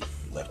 when we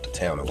left the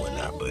town or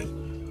whatnot. But,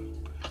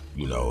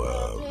 you know,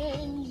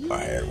 I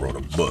had wrote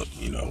a book,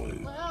 you know,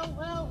 and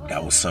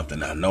that was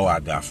something I know I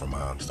got from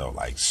Mom, though,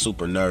 like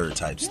super nerd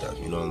type stuff,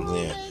 you know what I'm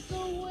saying?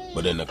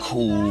 But in a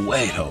cool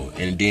way, though.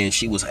 And then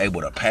she was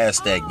able to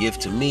pass that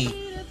gift to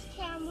me.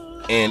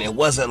 And it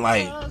wasn't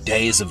like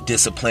days of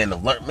discipline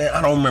of learn. Man,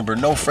 I don't remember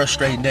no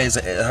frustrating days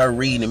of her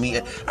reading to me.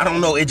 I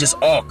don't know. It just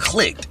all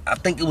clicked. I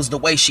think it was the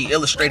way she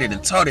illustrated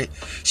and taught it.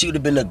 She would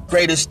have been the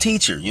greatest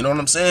teacher. You know what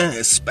I'm saying?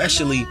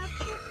 Especially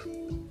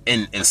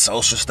in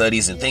social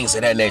studies and things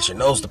of that nature. In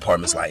those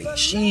departments, like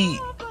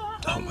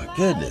oh my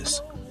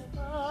goodness.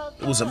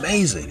 It was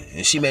amazing.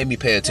 And she made me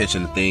pay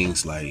attention to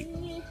things like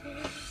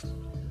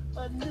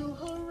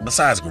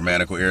besides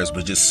grammatical errors,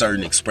 but just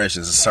certain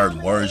expressions and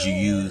certain words you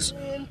use.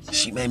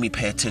 She made me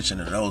pay attention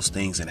to those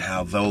things and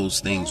how those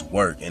things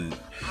work. And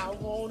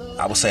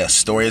I would say a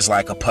story is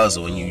like a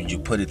puzzle, and you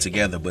put it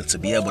together, but to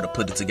be able to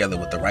put it together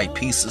with the right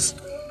pieces,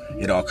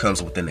 it all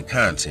comes within the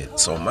content.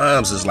 So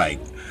Moms is like,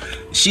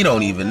 she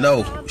don't even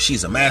know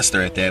she's a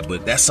master at that,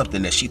 but that's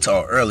something that she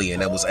taught early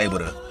and that was able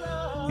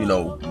to, you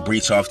know,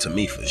 breach off to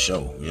me for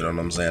sure. You know what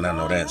I'm saying? I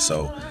know that.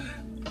 So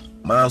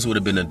Moms would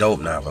have been a dope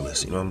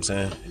novelist, you know what I'm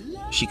saying?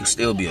 She could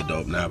still be a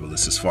dope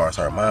novelist as far as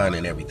her mind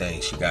and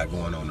everything she got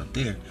going on up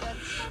there.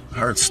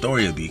 Her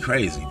story would be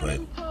crazy,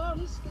 but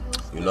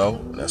you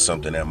know, that's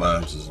something that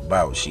Moms is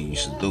about. She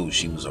used to do.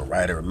 She was a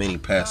writer of many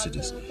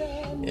passages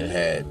and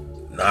had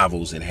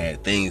novels and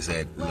had things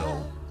that, you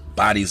know,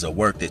 bodies of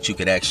work that you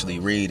could actually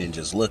read and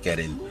just look at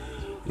it. And,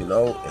 you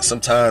know, and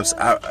sometimes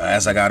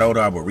as I got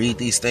older, I would read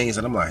these things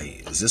and I'm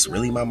like, is this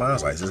really my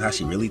mom's? Like, is this how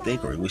she really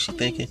think, or was she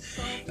thinking?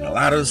 And a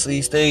lot of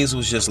these things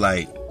was just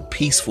like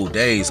peaceful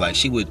days. Like,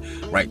 she would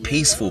write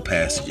peaceful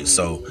passages.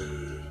 So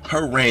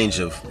her range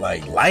of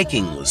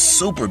liking was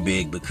super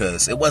big,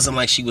 because it wasn't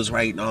like she was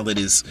writing all of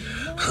this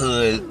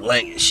hood.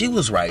 Like, she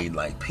was writing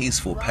like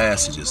peaceful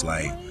passages,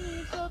 like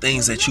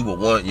things that you would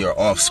want your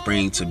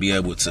offspring to be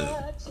able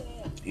to,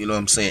 you know what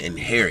I'm saying,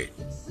 inherit.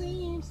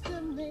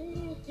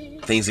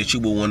 Things that you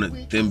would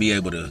want them be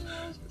able to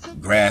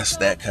grasp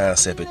that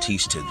concept and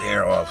teach to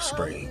their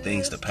offspring.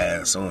 Things to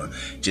pass on.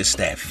 Just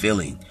that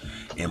feeling.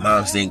 And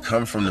Moms didn't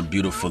come from the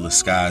beautifulest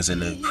skies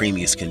and the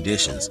creamiest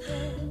conditions,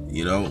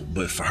 you know,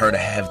 but for her to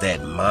have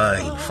that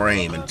mind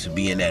frame and to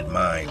be in that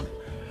mind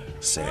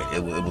set,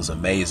 it was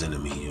amazing to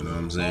me, you know what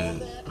I'm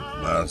saying?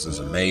 Moms is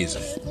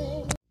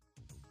amazing.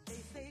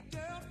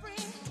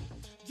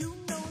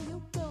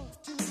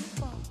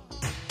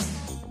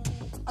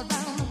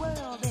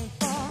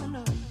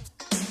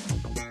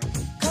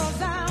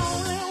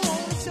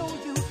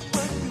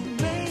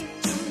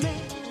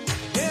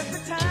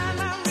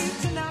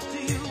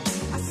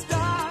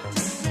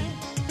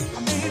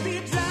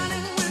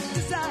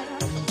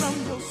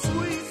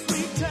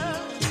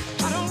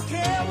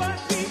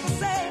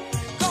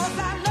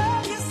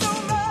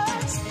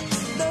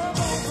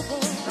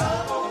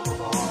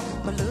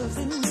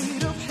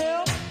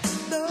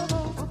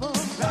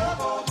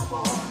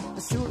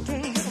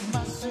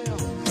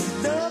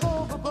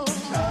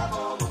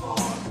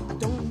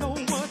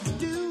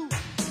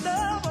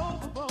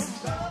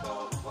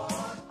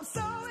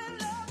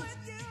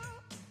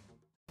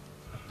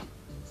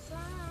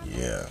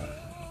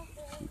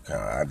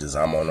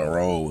 I'm on the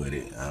road with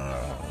it. You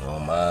know,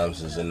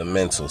 Moms is in the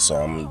mental, so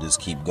I'm gonna just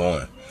keep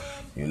going.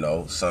 You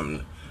know,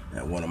 something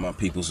that one of my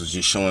peoples was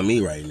just showing me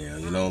right now.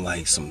 You know,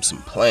 like some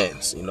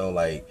plants. You know,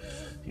 like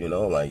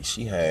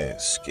she had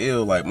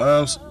skill. Like,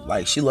 Moms,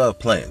 like, she loved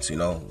plants. You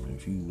know,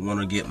 if you want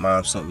to get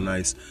Mom something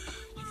nice,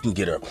 you can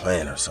get her a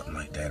plant or something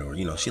like that, or,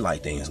 you know, she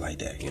like things like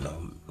that. You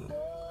know,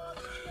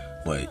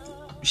 but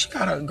she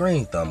got a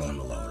green thumb on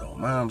the low though.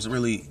 Moms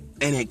really,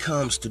 and it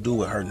comes to do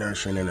with her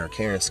nurturing and her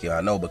caring skill.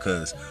 I know,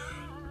 because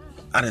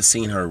I done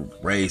seen her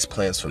raise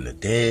plants from the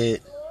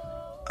dead.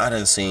 I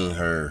done seen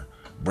her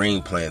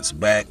bring plants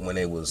back when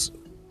they was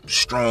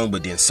strong,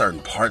 but then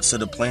certain parts of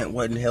the plant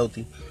wasn't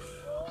healthy.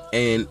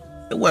 And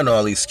it wasn't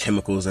all these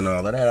chemicals and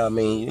all of that. I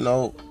mean, you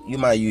know, you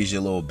might use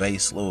your little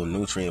base, little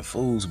nutrient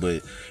foods,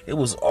 but it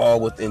was all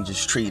within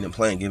just treating the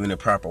plant, giving it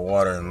proper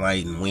water and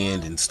light and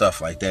wind and stuff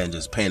like that, and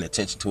just paying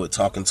attention to it,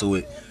 talking to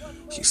it.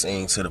 She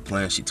sang to the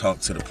plants, she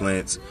talked to the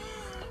plants.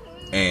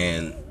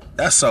 And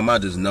that's something I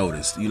just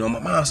noticed. You know, my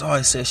mom's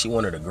always said she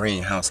wanted a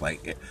green house.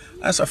 Like,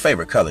 that's her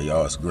favorite color,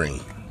 y'all, is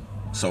green.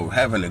 So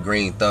having a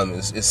green thumb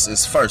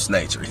is first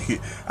nature.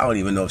 I don't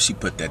even know if she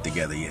put that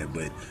together yet,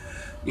 but,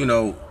 you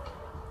know,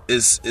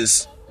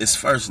 it's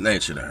first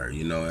nature to her,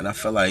 you know. And I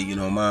feel like, you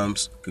know,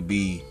 Moms could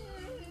be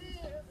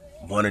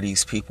one of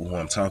these people who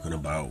I'm talking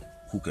about,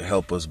 who could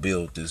help us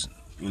build this,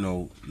 you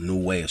know, new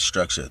way of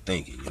structure of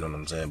thinking. You know what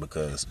I'm saying?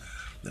 Because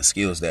the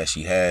skills that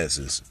she has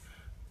is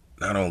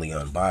not only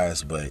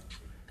unbiased, but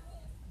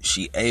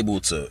she able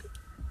to,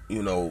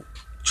 you know,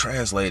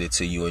 translate it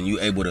to you, and you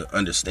able to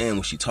understand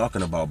what she's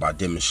talking about by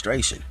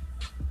demonstration.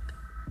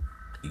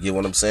 You get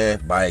what I'm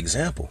saying? By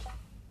example.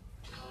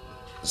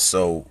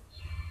 So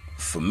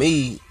for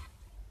me,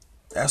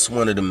 that's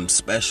one of them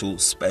special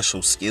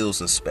skills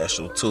and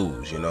special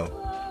tools, you know.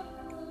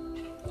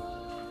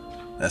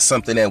 That's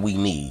something that we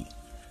need.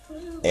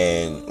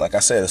 And like I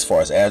said, as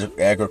far as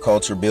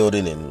agriculture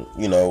building and,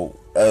 you know,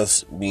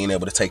 us being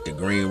able to take the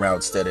green route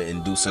instead of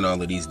inducing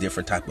all of these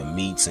different type of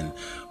meats and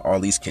all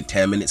these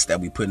contaminants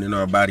that we put in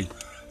our body,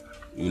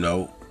 you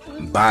know,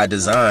 by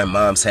design,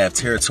 Moms have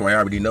territory. I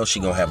already know she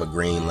gonna have a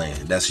green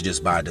land. That's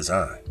just by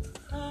design.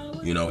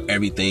 You know,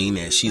 everything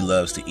that she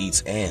loves to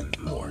eat and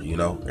more, you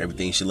know,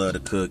 everything she love to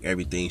cook,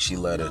 everything she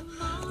love to,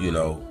 you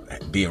know,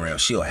 be around,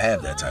 she'll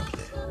have that type of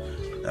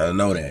thing. I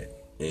know that.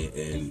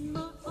 And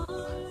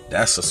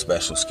that's a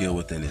special skill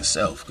within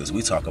itself, because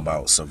we talk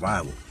about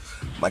survival.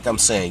 Like I'm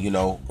saying, you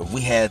know, if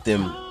we had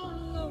them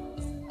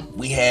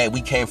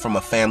we came from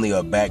a family or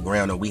a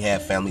background, and we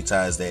had family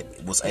ties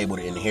that was able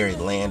to inherit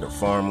land or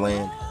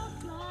farmland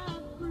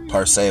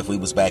per se. If we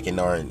was back in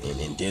our in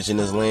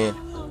indigenous land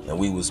and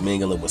we was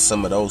mingling with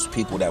some of those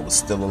people that was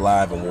still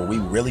alive and where we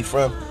really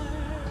from,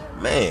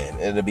 man,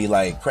 it'd be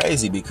like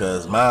crazy,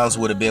 because moms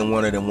would have been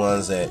one of the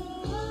ones that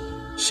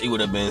she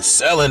would have been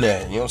selling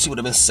that, you know, she would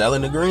have been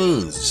selling the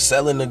greens,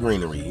 selling the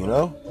greenery, you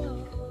know,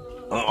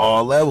 on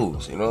all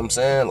levels, you know what I'm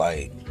saying?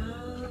 Like,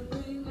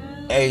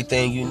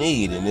 everything you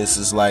need. And this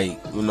is like,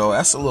 you know,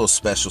 that's a little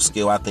special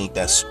skill. I think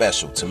that's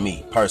special to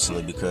me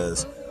personally,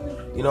 because,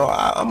 you know,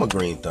 I'm a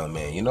green thumb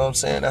man, you know what I'm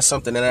saying? That's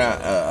something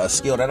that a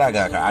skill that I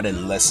got. I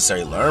didn't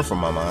necessarily learn from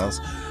my moms,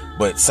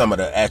 but some of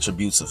the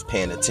attributes of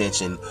paying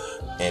attention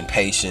and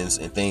patience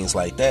and things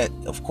like that,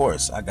 of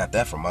course, I got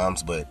that from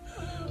moms. But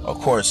of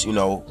course, you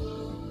know,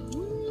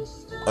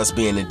 us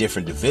being in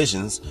different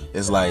divisions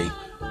is like,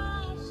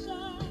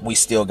 we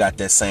still got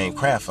that same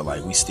craft of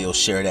like, we still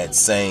share that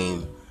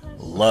same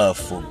love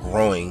for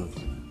growing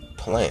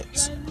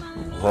plants,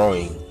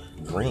 growing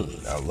green.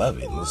 I love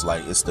it. It's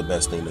like, it's the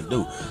best thing to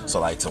do.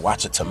 So like, to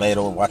watch a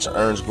tomato, watch an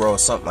orange grow or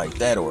something like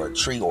that, or a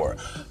tree, or,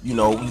 you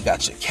know, you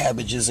got your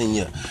cabbages in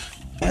your,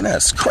 man,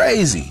 that's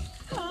crazy.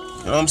 You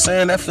know what I'm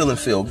saying? That feeling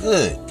feel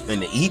good.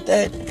 And to eat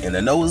that and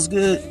to know it's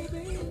good,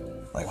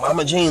 like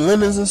Mama Jane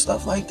lemons and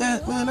stuff like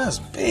that, man, that's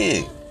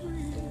big.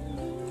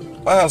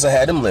 My house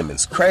had them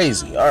lemons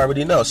crazy. I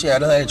already know. She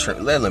had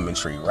that lemon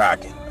tree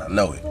rocking. I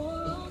know it.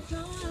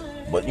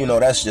 But, you know,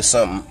 that's just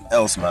something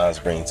else moms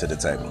bring to the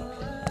table.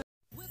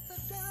 With a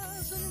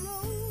dozen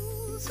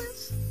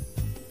roses,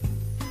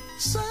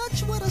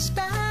 such would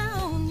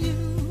astound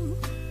you.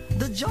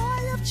 The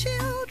joy of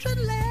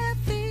children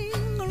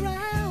laughing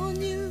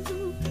around you.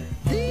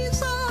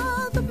 These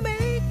are the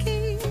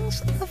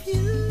makings of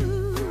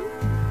you.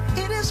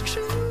 It is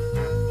true,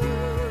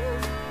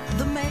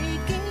 the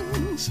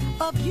makings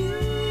of you.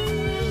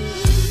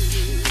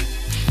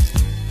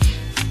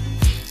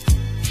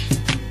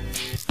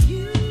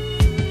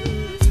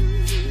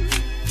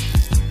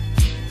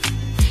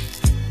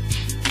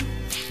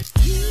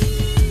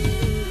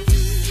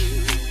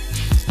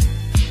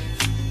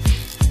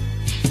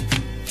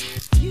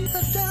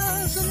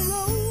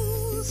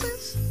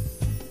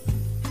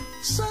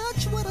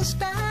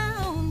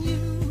 Astound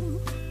you,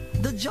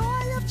 the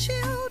joy of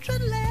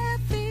children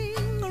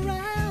laughing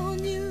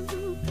around you.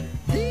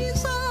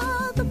 These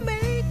are the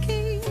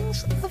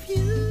makings of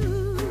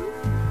you.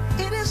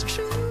 It is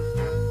true,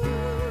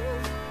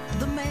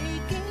 the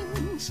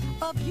makings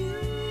of you.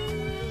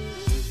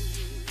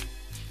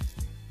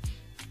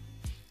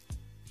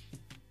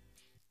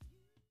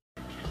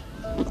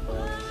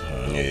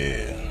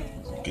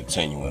 Yeah,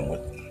 continuing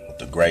with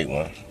the great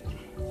one,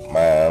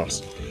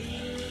 moms.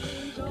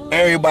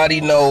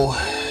 Everybody know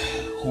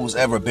who's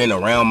ever been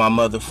around my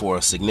mother for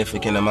a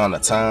significant amount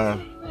of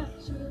time,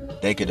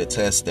 they could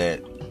attest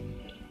that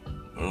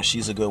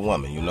she's a good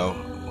woman, you know.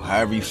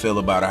 However you feel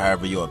about her,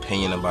 however your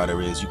opinion about her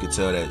is, you could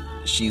tell that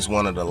she's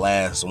one of the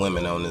last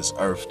women on this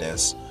earth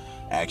that's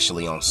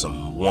actually on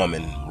some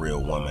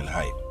real woman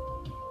hype.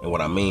 And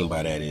what I mean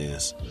by that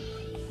is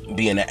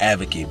being an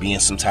advocate, being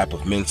some type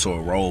of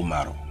mentor, role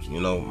model.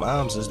 You know,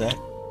 moms is that.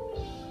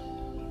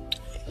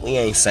 We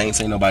ain't saints,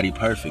 ain't nobody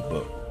perfect,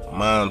 but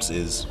moms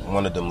is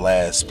one of them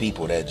last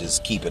people that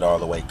just keep it all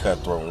the way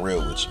cutthroat and real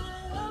with you,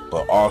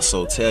 but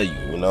also tell you,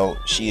 you know,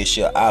 she is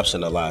your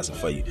optionalizer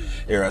for you.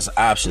 There is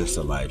options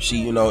to life. She,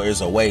 you know,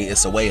 it's a way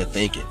of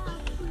thinking.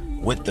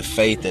 With the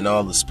faith and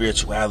all the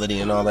spirituality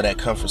and all of that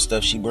comfort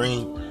stuff she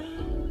bring,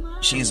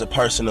 she's a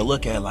person to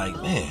look at like,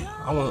 man,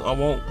 I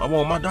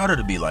want my daughter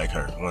to be like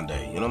her one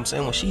day. You know what I'm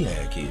saying? When she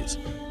had kids,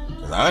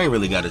 'cause I ain't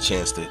really got a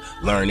chance to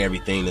learn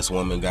everything this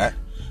woman got,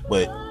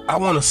 but I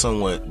want to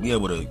somewhat be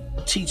able to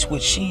teach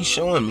what she's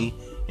showing me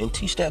and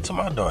teach that to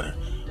my daughter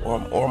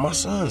or my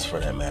sons for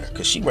that matter,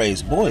 because she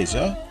raised boys,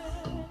 y'all.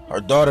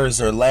 Her daughter is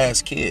her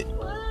last kid,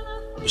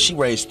 but she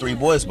raised 3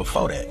 boys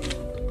before that,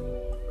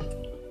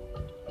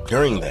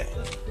 during that.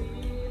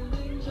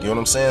 You know what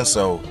I'm saying?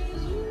 So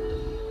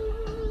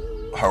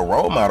her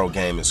role model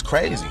game is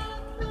crazy.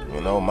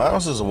 You know,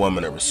 Miles is a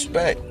woman of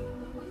respect.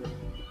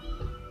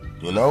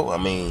 You know, I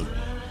mean,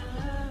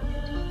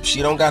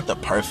 she don't got the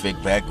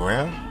perfect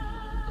background.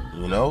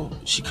 You know,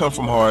 she come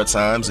from hard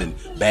times and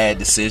bad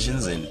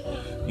decisions and,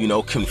 you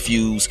know,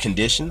 confused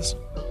conditions.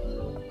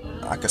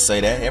 I could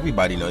say that.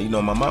 Everybody know. You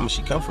know, my mama,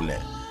 she come from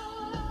that.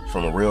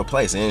 From a real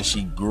place. And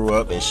she grew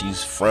up and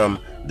she's from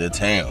the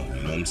town.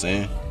 You know what I'm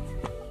saying?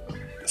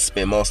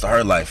 Spent most of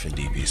her life in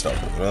DB Stone.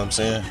 You know what I'm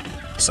saying?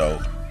 So,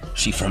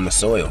 she from the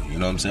soil. You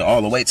know what I'm saying?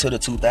 All the way to the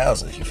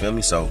 2000s. You feel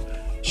me? So,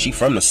 she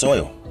from the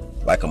soil.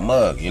 Like a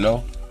mug, you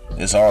know?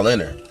 It's all in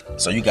her.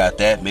 So you got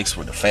that mixed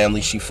with the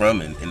family she from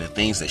and the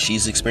things that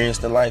she's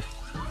experienced in life.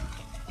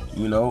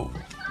 You know,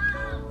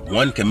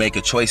 one can make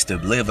a choice to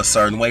live a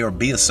certain way or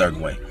be a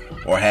certain way,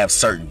 or have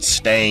certain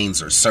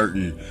stains or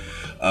certain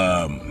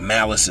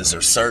malices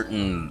or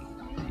certain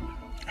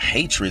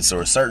hatreds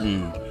or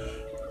certain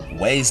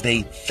ways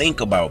they think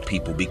about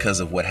people because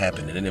of what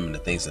happened to them and the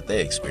things that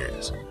they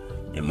experience.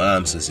 And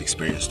moms has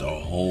experienced a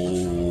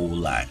whole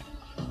lot,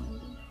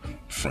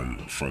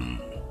 from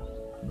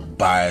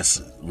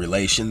biased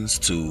relations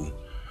to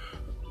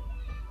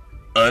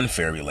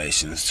unfair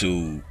relations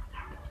to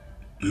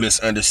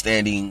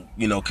misunderstanding,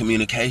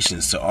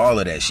 communications, to all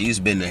of that. She's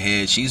been the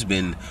head, she's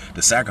been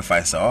the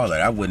sacrifice to all of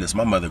that. I witnessed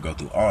my mother go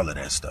through all of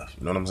that stuff,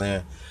 you know what I'm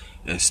saying?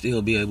 And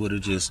still be able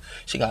to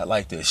she got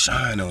like this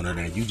shine on her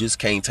that you just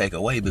can't take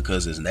away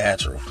because it's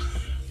natural.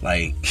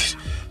 Like,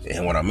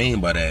 and what I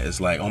mean by that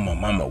is like on my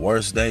mama's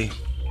worst day,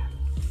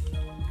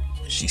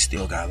 she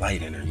still got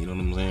light in her, you know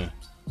what I'm saying?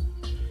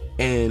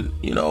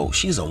 And,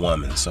 she's a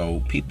woman,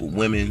 so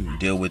women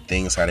deal with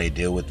things how they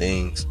deal with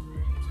things.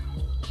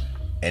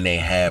 And they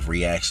have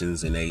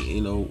reactions, and they,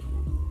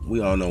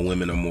 we all know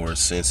women are more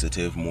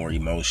sensitive, more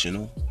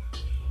emotional.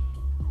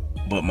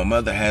 But my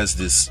mother has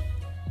this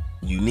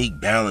unique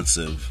balance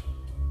of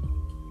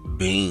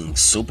being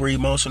super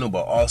emotional,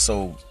 but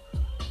also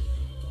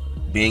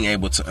being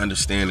able to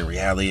understand the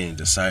reality and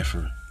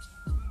decipher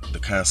the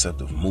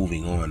concept of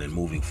moving on and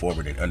moving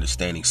forward and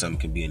understanding something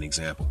can be an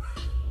example.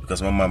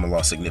 Because my mama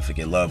lost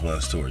significant loved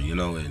ones to her,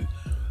 and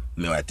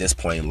at this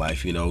point in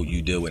life,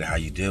 you deal with it how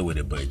you deal with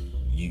it, but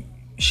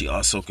she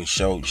also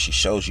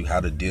shows you how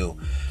to deal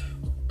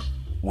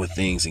with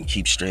things and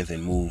keep strength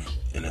and move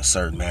in a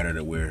certain manner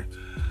to where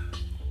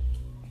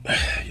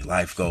your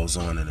life goes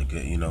on and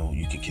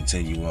you can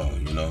continue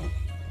on,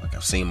 like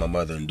I've seen my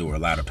mother endure a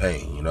lot of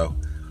pain,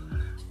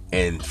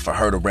 and for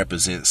her to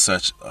represent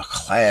such a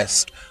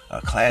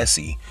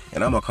classy,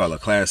 and I'm gonna call her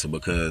classy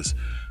because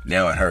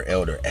now at her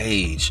elder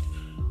age,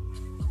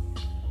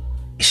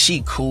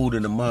 she cool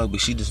in the mug, but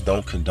she just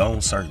don't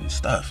condone certain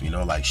stuff,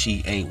 like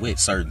she ain't with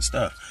certain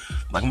stuff.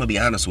 Like, I'm gonna be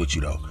honest with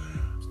you though,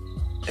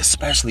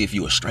 especially if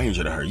you a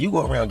stranger to her, you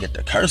go around get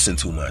the cursing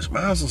too much,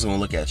 mom's just gonna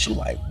look at you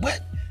like,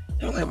 what?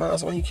 You're like,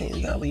 mom's, you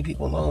gotta leave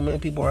people alone, man.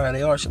 People are how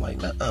they are. She's like,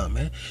 nah,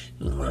 man,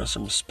 you learn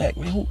some respect,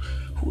 man.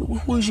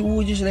 Who is you? Who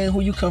is your name?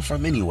 Who you come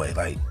from anyway?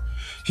 Like,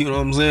 you know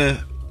what I'm saying?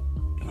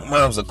 My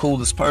mom's the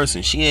coolest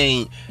person. She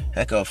ain't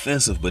hecka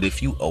offensive, but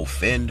if you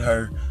offend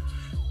her,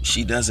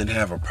 she doesn't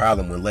have a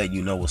problem with letting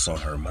you know what's on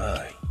her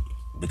mind,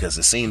 because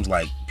it seems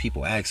like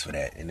people ask for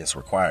that and it's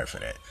required for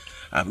that.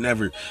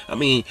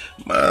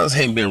 Mom's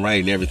ain't been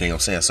right in everything I'm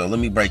saying, so let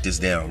me break this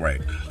down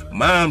right.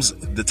 Mom's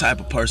the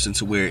type of person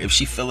to where if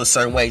she feel a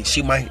certain way,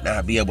 she might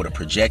not be able to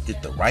project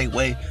it the right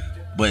way,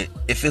 but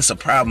if it's a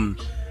problem,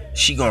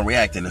 she gonna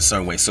react in a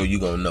certain way, so you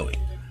gonna know it.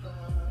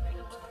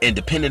 And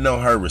depending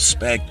on her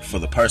respect for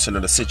the person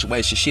or the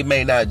situation, she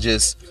may not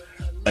just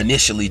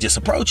initially just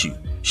approach you.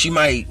 She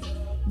might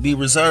be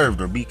reserved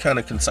or be kind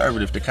of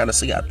conservative to kind of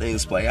see how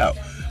things play out.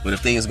 But if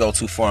things go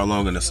too far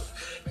along in this,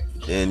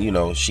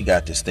 then she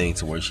got this thing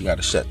to where she got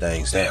to shut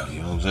things down.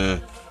 You know what I'm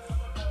saying?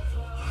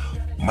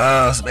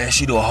 Moms, man,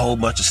 she do a whole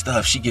bunch of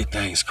stuff. She get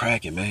things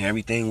cracking, man.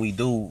 Everything we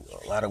do,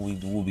 a lot of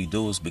what we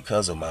do is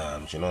because of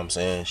moms. You know what I'm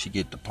saying? She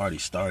get the party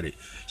started.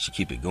 She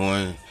keep it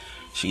going.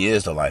 She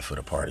is the life of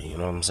the party. You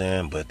know what I'm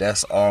saying? But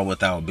that's all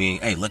without being,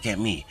 hey, look at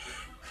me.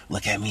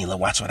 Look at me. Look,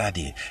 watch what I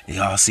did.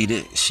 Y'all see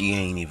that? She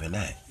ain't even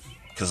that.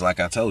 Because like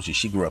I told you,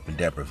 she grew up in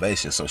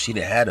deprivation, so she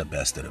didn't have the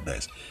best of the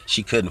best.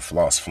 She couldn't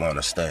floss, flaunt,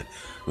 or stunt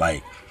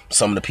like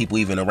some of the people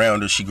even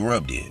around her she grew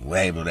up did. Were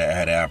able to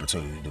have the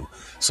opportunity to do.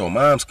 So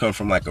moms come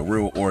from like a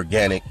real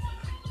organic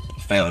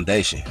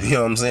foundation. You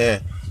know what I'm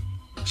saying?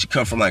 She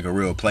come from like a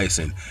real place,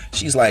 and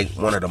she's like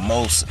one of the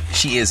most,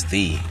 she is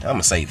the, I'm going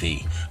to say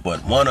the,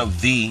 but one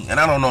of the, and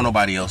I don't know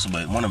nobody else,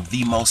 but one of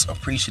the most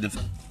appreciative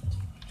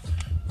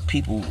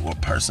people or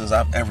persons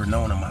I've ever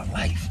known in my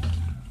life.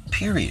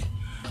 Period.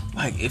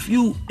 Like, if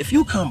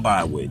you come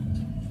by with,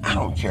 I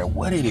don't care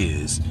what it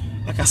is,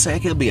 like I said,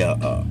 it could be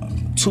a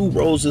 2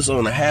 roses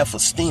on a half a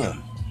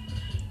stem,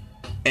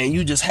 and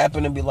you just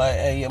happen to be like,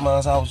 hey,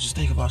 moms, I was just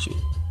thinking about you.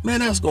 Man,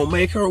 that's gonna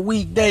make her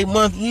week, day,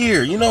 month,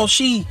 year.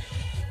 She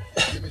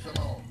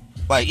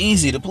like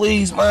easy to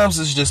please. Moms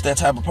is just that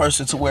type of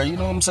person to where, you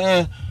know what I'm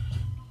saying?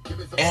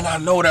 And I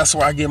know that's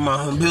where I get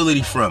my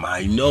humility from.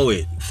 I know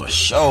it for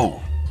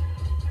sure.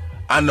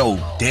 I know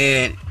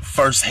dead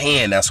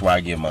firsthand that's where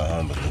I get my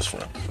humbleness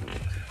from.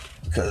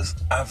 Because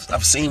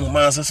I've seen my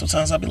moms, and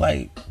sometimes I'll be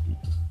like,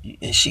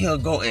 and she'll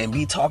go and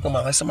be talking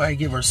about like somebody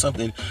give her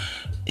something.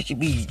 It could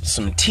be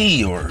some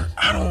tea, or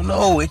I don't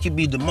know. It could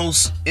be the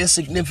most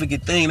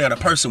insignificant thing that a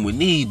person would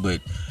need,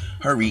 but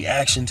her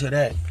reaction to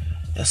that,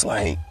 it's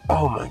like,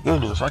 oh my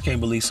goodness, I can't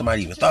believe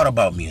somebody even thought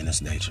about me in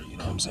this nature. You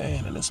know what I'm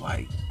saying? And it's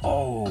like,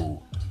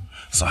 oh.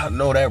 So I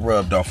know that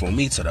rubbed off on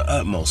me to the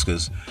utmost,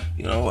 because,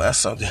 that's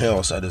something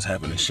else that just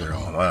happened to share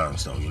on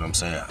moms, though. You know what I'm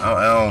saying?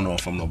 I don't know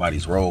if I'm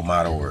nobody's role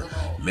model or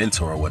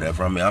mentor or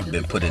whatever. I mean, I've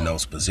been put in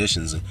those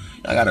positions, and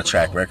I got a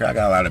track record. I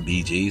got a lot of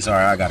BGs. All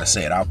right, I got to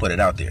say it. I'll put it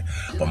out there.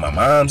 But my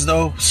mom's,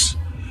 though,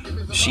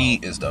 she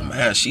is the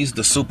man. She's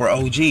the super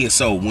OG. And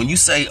so when you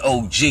say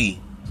OG,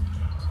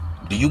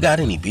 do you got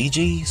any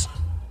BGs?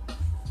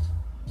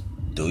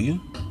 Do you?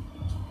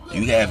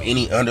 Do you have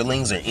any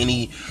underlings or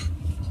any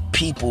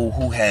people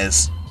who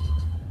has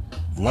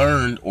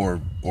learned or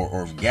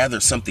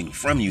gathered something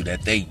from you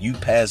that you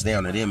pass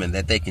down to them and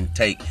that they can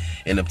take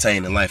and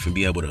obtain in life and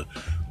be able to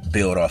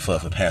build off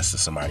of and pass to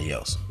somebody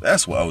else.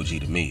 That's what OG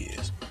to me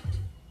is.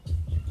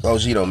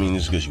 OG don't mean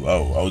just because you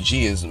old. OG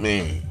is,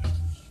 man,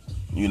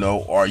 you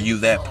know, are you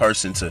that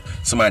person to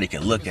somebody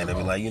can look at it and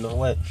be like, you know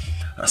what?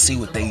 I see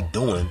what they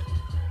doing.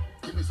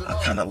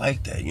 I kind of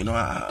like that. You know,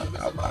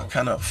 I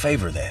kind of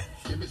favor that.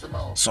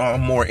 So I'm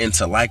more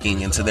into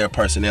liking into their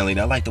personality.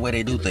 I like the way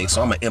they do things.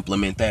 So I'm going to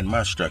implement that in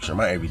my structure,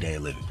 my everyday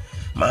living.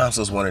 Mom's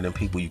was one of them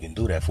people you can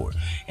do that for.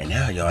 And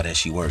now, y'all, that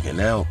she working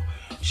out,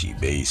 she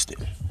based it.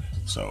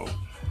 So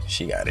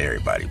she got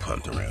everybody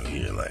pumped around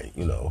here. Like,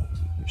 you know,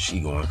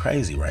 she going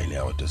crazy right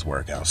now with this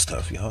workout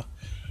stuff, y'all.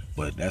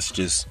 But that's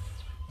just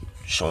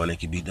showing it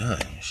can be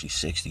done. She's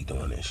 60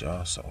 doing this,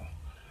 y'all. So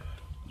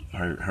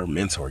her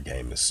mentor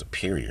game is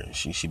superior.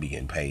 She should be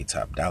getting paid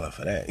top dollar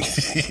for that.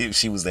 If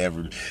she was to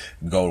ever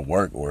go to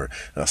work or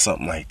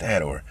something like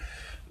that. Or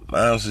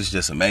Mom's is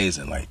just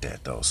amazing like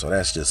that, though. So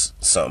that's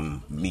just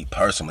something, me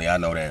personally, I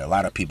know that a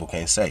lot of people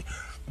can't say.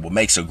 What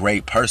makes a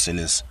great person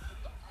is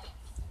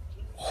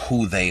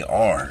who they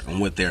are and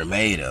what they're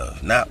made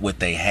of, not what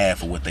they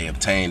have or what they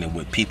obtain and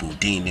what people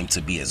deem them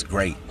to be as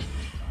great.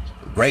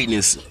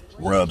 Greatness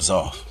rubs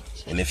off.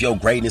 And if your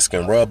greatness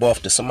can rub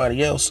off to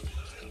somebody else,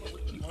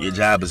 your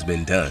job has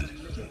been done.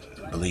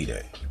 Believe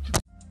that.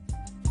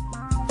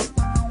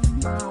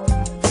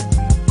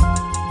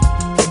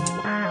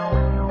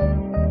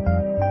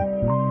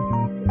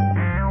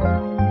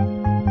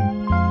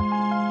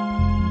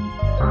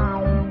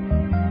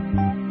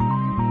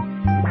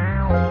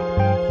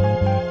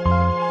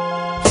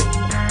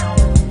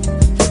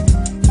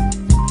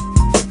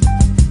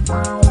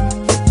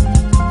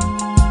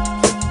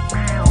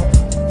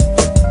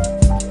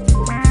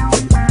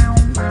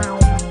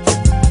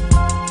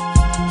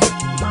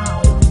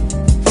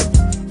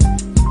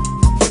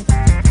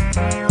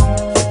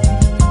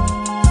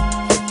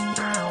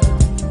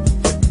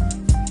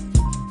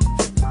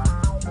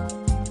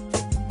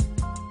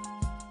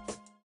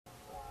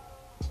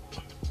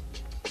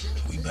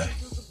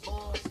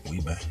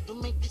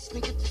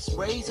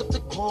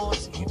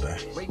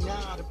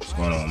 What's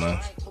going on, man?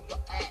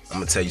 I'm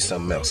gonna tell you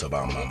something else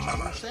about my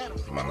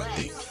Mama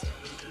D.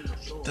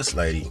 This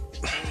lady,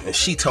 and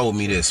she told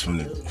me this from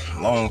a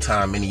long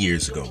time, many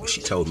years ago, but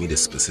she told me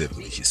this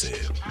specifically. She said,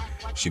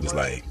 she was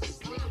like,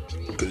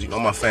 because, you know,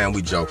 my fam,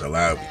 we joke a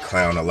lot, we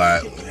clown a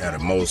lot, we had the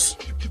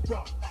most,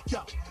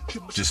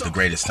 just the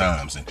greatest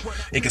times, and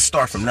it can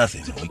start from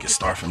nothing. We can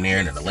start from there,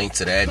 and then a link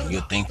to that, and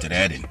you'll think to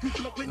that, and,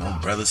 you know,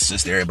 brothers,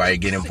 sisters, everybody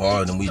get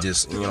involved, and we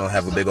just, you know,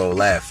 have a big old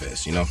laugh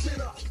fest, you know.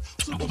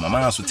 But my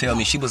mom would tell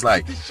me, she was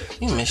like,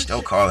 you missed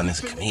your calling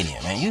as a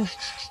comedian, man. You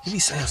be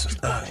saying some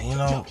stuff, you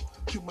know.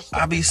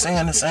 I be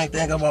saying the same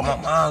thing about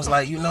my mom's,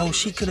 like, you know,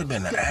 she could have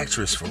been an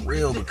actress for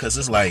real, because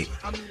it's like,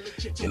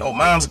 you know,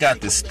 mom's got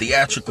this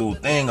theatrical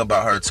thing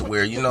about her to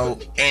where, you know,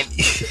 and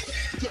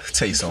I'll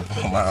tell you something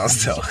about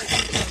mom's though.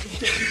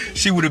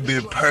 She would have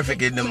been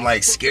perfect in them,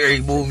 like,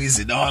 scary movies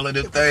and all of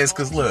them things,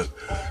 because look,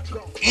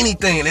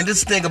 anything, and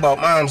this thing about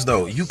moms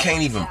though, you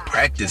can't even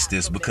practice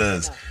this,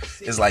 because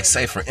it's like,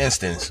 say for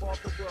instance,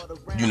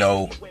 you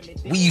know,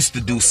 we used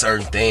to do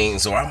certain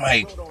things, or I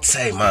might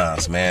say,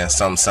 moms, man,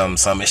 something,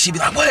 and she'd be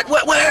like,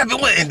 what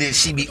happened, what? And then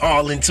she'd be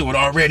all into it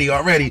already,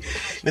 and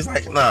it's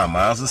like, nah,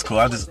 moms, it's cool,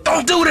 I just,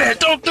 don't do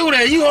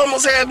that, you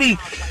almost had me.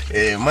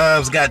 And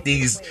moms got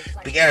these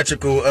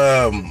theatrical,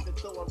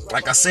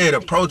 like I said,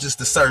 approaches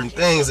to certain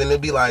things, and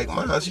it'd be like,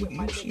 moms,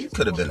 you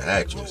could have been an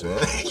actress, man.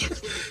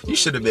 You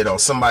should have been on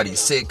somebody's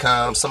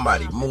sitcom,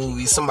 somebody's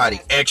movie,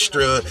 somebody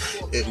extra,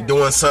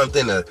 doing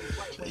something,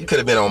 you could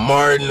have been on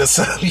Martin or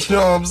something, you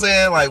know what I'm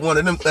saying? Like one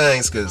of them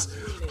things, because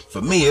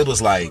for me, it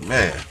was like,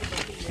 man,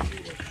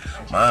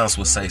 moms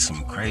would say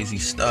some crazy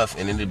stuff,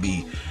 and it'd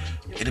be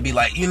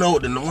like, you know,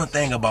 the one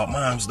thing about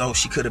moms, though,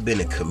 she could have been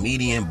a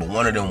comedian, but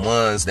one of them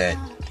ones that,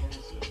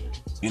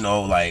 you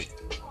know, like,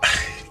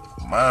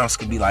 moms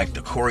could be like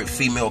the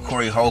female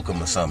Corey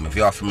Holcomb or something, if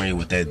y'all familiar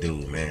with that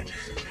dude, man.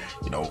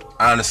 You know,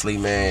 honestly,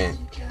 man,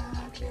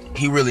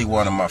 he really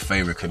one of my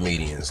favorite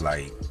comedians,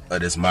 like,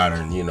 of this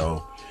modern, you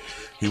know,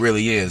 he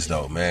really is,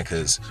 though, man,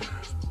 because,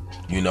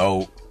 you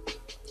know,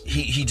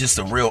 he just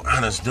a real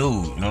honest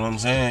dude, you know what I'm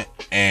saying?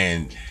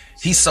 And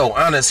he's so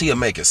honest, he'll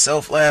make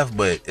himself laugh,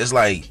 but it's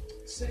like,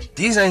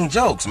 these ain't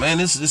jokes, man.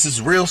 This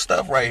is real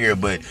stuff right here,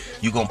 but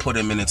you gonna put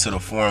him into the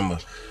form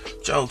of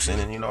jokes,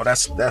 and you know,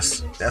 that's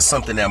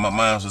something that my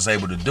mom was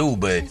able to do,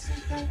 but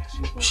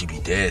she be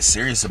dead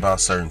serious about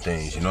certain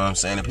things, you know what I'm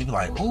saying? And people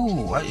like,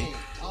 ooh,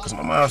 because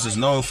my mom's is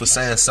known for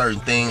saying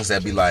certain things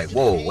that be like,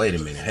 whoa, wait a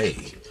minute, hey,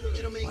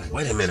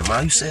 wait a minute,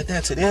 mom, you said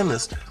that to them?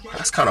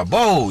 That's kind of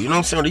bold, you know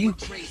what I'm saying?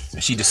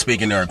 And she just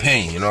speaking their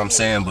opinion, you know what I'm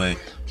saying? But,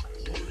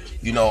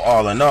 you know,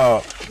 all in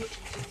all,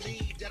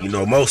 you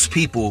know, most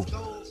people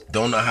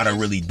don't know how to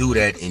really do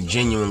that and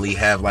genuinely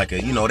have like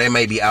a, you know, they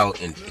may be out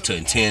to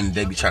intend,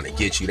 they be trying to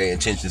get you, their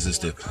intentions is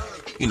to,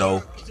 you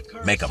know,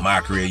 make a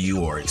mockery of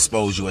you or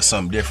expose you as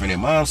something different.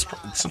 And moms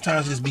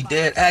sometimes just be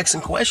dead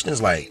asking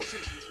questions like,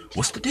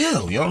 what's the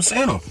deal? You know what I'm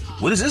saying? Or,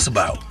 what is this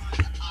about?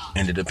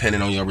 And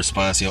depending on your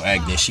response, your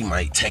act, then she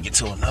might take it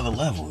to another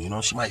level. You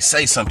know, she might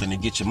say something to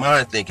get your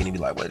mind thinking and be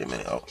like, wait a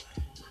minute, oh,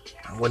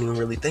 I wasn't even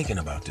really thinking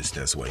about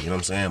this way. You know what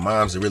I'm saying?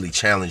 Moms that really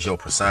challenge your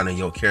persona and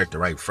your character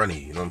right in front of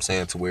you. You know what I'm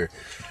saying? To where,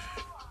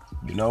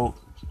 you know,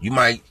 you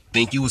might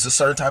think you was a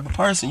certain type of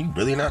person. You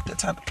really not that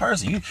type of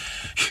person. You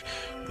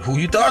who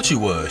you thought you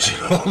was. You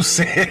know what I'm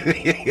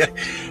saying?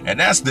 And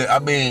that's I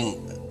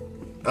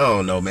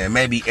don't know, man.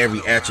 Maybe every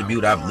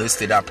attribute I've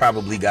listed, I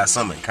probably got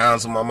some in common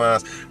with my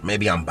moms.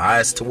 Maybe I'm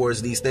biased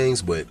towards these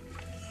things, but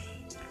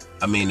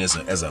I mean, as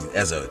a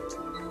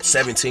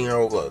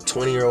 17-year-old,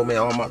 20-year-old man,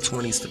 all my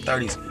 20s to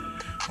 30s,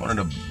 one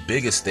of the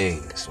biggest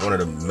things, one of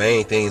the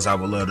main things I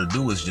would love to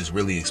do is just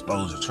really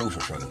expose the truth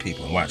in front of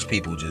people and watch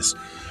people just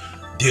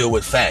deal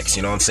with facts,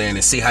 you know what I'm saying,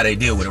 and see how they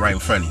deal with it right in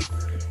front of you. You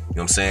know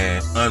what I'm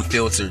saying?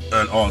 Unfiltered,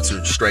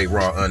 unaltered, straight,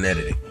 raw,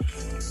 unedited.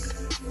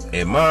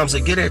 And moms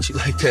that get at you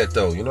like that,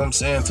 though, you know what I'm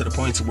saying? To the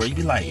point to where you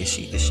be like, is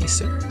she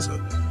serious? Or,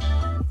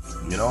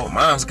 you know,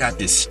 mom's got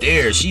this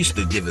stare. She used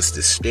to give us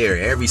this stare.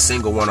 Every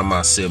single one of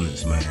my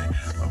siblings, man,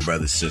 my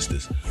brothers,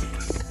 sisters,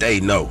 they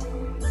know.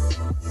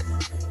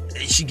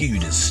 She give you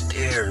this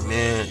stare,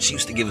 man. She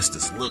used to give us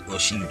this look when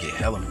she would get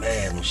hella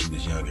mad when she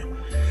was younger.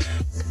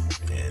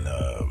 And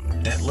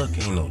that look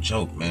ain't no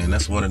joke, man.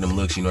 That's one of them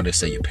looks, you know, they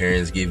say your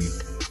parents give you.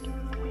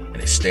 And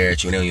they stare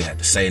at you, and then you have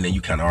to say it, and then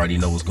you kind of already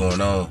know what's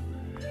going on.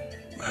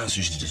 I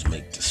used to just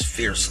make this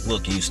fierce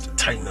look and used to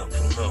tighten up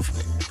enough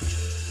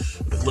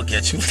and look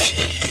at you.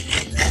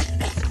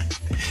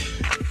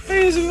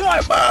 He used to be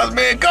like, Miles,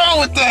 man, go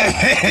with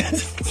that, man.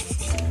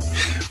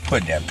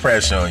 Put that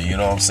pressure on you, you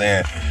know what I'm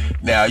saying?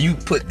 Now, you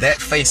put that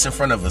face in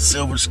front of a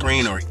silver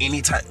screen or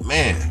any type,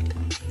 man.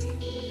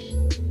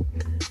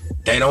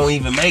 They don't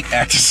even make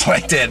actors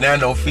like that. Now,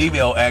 no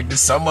female actors.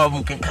 Some of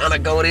them can kind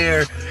of go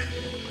there.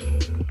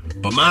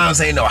 But moms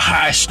ain't no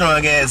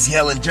high-strung ass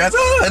yelling dress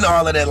and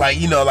all of that, like,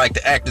 you know, like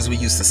the actors we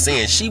used to see.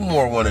 And she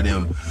more one of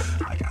them,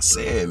 like I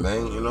said,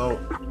 man, you know,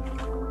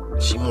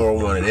 she more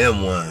one of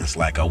them ones,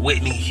 like a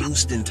Whitney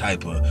Houston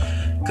type of,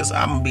 because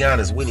I'm gonna be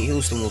honest, Whitney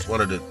Houston was one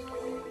of the,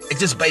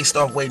 it's just based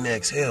off Waiting to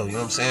Exhale, you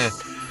know what I'm saying?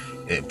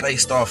 It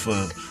based off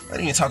of, I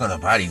ain't even talking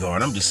about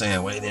Bodyguard, I'm just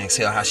saying Waiting to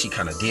Exhale, how she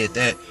kind of did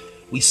that.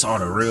 We saw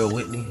the real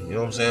Whitney, you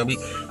know what I'm saying?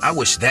 I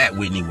wish that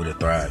Whitney would have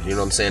thrived, you know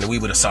what I'm saying? And we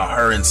would have saw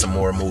her in some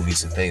more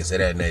movies and things of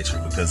that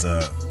nature because,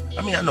 I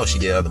mean, I know she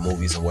did other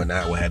movies and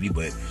whatnot, what have you,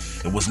 but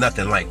it was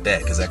nothing like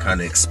that because that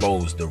kind of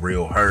exposed the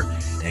real her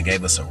and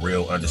gave us a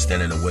real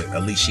understanding of what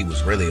at least she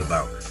was really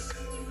about.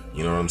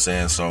 You know what I'm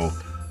saying? So,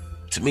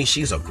 to me,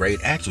 she's a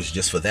great actress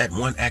just for that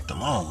one act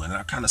alone. And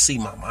I kind of see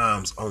my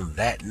mom's on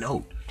that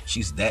note.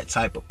 She's that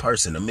type of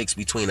person, a mix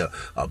between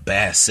a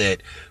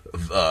Bassett,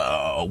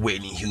 a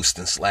Whitney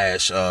Houston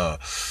slash,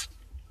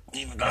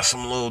 even got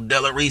some little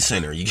Della Reese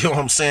in her. You get what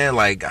I'm saying?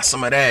 Like, got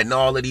some of that and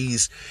all of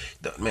these.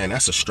 Man,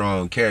 that's a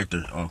strong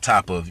character on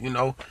top of, you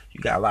know,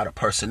 you got a lot of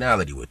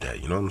personality with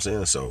that. You know what I'm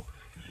saying? So,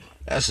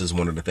 that's just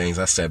one of the things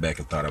I sat back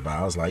and thought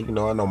about. I was like, you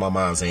know, I know my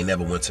mom's ain't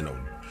never went to no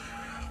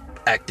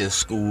acting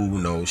school.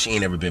 No, she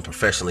ain't never been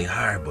professionally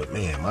hired. But,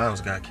 man,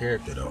 mom's got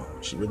character, though.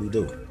 She really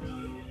do.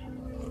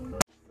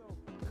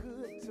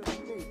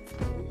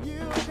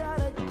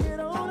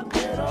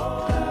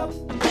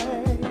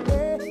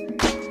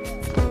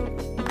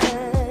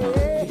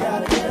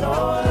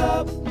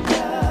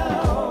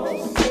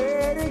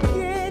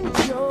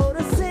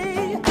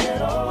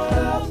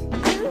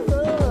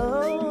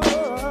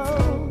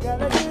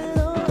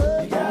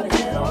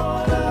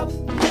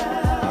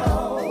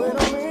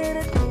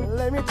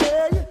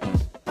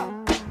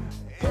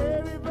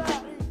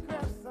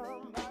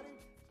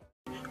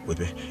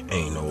 Whipping,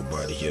 ain't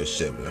nobody here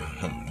shoveling.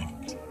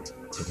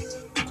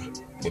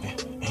 Whipping,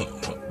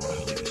 ain't nobody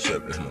here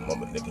shoveling. My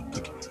mama nigga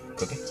cooking,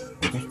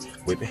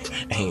 whipping,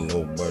 ain't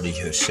nobody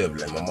here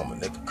shoveling. My mama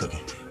nigga cooking,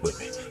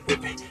 whipping,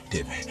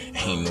 dipping.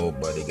 Ain't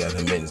nobody got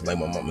her minutes like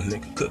my mama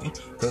nigga cooking,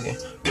 whipping,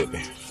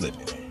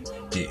 flipping.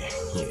 Yeah,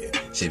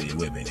 she be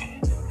whipping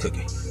it,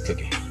 cooking,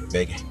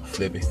 baking,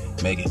 flipping,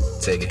 make it,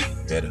 take it,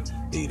 better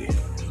eat it.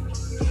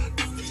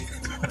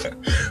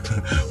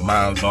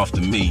 Mom's off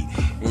to me.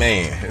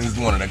 Man, this is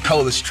one of the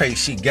coolest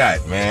traits she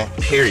got, man.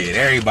 Period.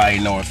 Everybody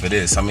know her for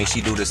this. I mean, she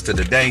do this to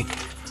the day.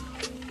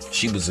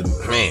 She was a,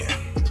 man,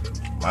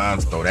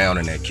 Mom's throw down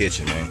in that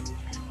kitchen, man.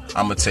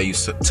 I'm going to tell you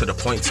to the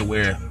point to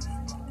where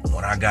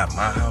when I got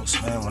my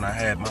house, man, when I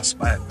had my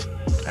spot,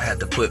 I had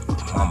to put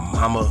my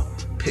mama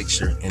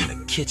picture in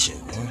the kitchen,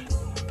 man.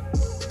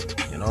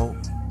 You know,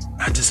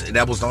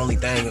 that was the only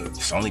thing,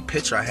 it's the only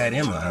picture I had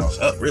in my house,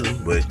 really,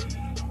 but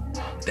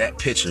that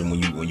picture,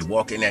 when you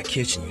walk in that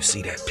kitchen, you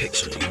see that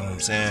picture, you know what I'm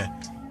saying?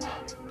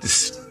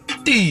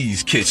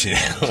 Steve's kitchen.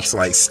 It's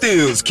like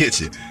Steve's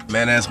kitchen.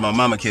 Man, that's my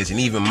mama kitchen.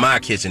 Even my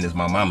kitchen is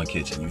my mama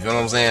kitchen. You feel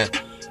what I'm saying?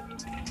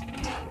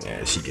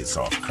 Yeah, she gets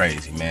off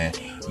crazy, man.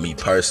 Me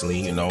personally,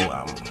 you know,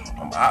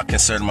 I'm I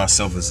consider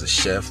myself as a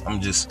chef.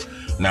 I'm just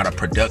not a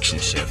production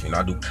chef.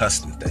 I do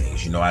custom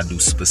things. I do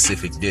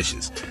specific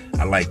dishes.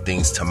 I like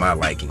things to my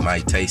liking, my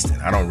tasting.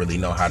 I don't really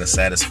know how to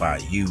satisfy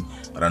you,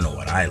 but I know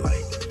what I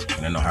like.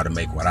 And I know how to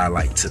make what I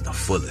like to the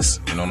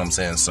fullest. You know what I'm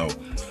saying? So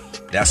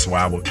that's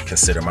why I would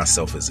consider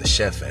myself as a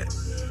chef at.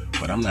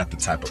 But I'm not the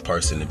type of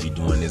person to be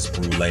doing this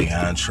brulee,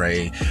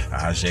 entree,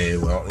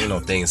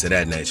 things of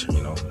that nature.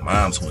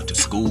 Moms went to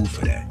school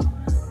for that.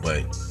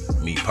 But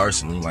me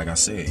personally, like I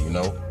said,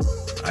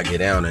 I get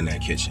down in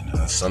that kitchen.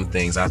 Some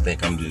things I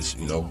think I'm just,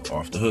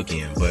 off the hook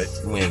in. But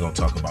we ain't gonna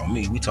talk about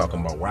me. We talking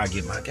about where I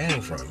get my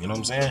game from. You know what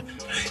I'm saying?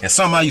 And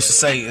something I used to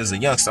say as a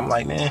youngster, I'm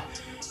like, man,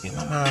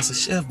 my mom's a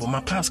chef, but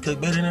my pops cook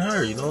better than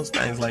her.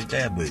 Things like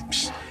that. But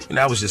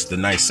that was just the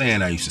nice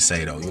saying I used to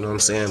say though. You know what I'm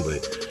saying?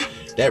 But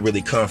that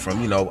really come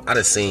from, I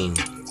done seen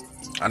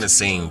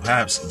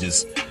pops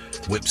just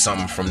whip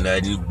something from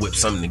nothing, whip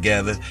something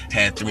together,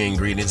 had 3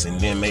 ingredients, and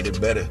then made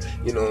it better.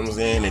 You know what I'm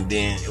saying? And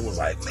then it was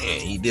like, man,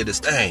 he did his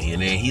thing.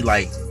 And then he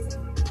liked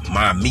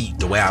my meat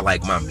the way I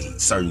like my meat.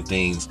 Certain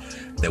things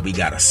that we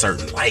got a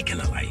certain liking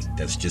to like.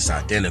 That's just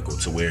identical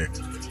to where,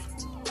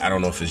 I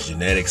don't know if it's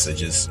genetics or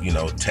just,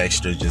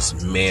 texture,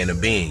 just man or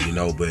being,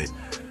 but,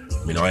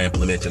 I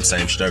implement them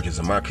same structures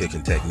in my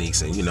cooking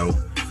techniques. And,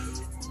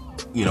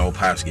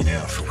 pops get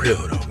down for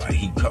real though. Like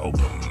he cold,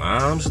 but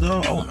moms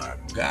though, oh my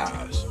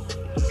gosh.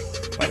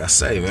 Like I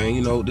say,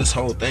 man, this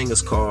whole thing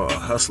is called a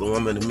hustler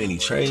woman of many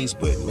trades,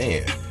 but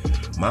man,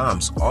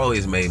 mom's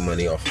always made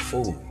money off of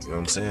food. You know what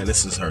I'm saying?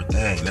 This is her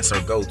thing. That's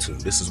her go-to.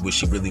 This is what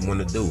she really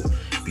want to do.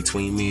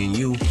 Between me and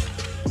you,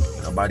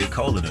 nobody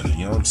colder than her.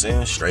 You know what I'm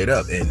saying? Straight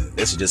up. And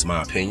this is just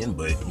my opinion,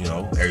 but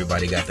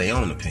everybody got their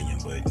own opinion.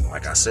 But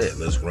like I said,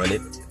 let's run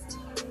it.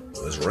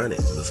 Let's run it.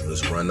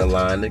 Let's run the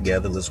line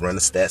together. Let's run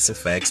the stats and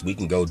facts. We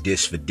can go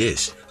dish for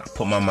dish. I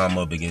put my mom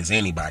up against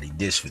anybody,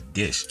 dish for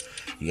dish.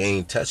 You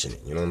ain't touching it.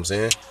 You know what I'm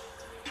saying?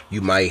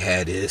 You might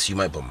have this. You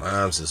might, but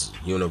mom's is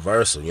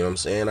universal. You know what I'm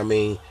saying? I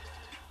mean,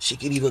 she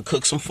could even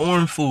cook some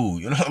foreign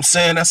food. You know what I'm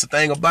saying? That's the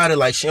thing about it.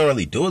 Like, she don't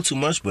really do it too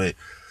much, but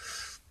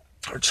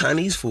her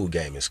Chinese food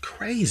game is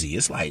crazy.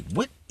 It's like,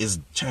 what is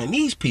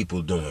Chinese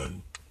people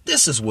doing?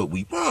 This is what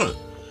we want.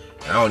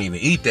 I don't even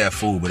eat that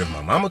food, but if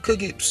my mama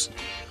cook it,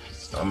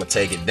 I'm gonna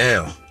take it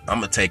down.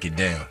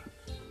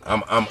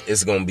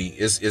 It's gonna be,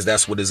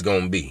 that's what it's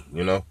gonna be,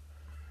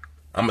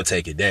 I'm gonna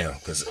take it down,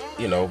 because,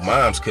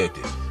 mom's cooked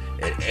it.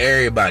 And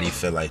everybody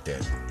feel like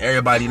that.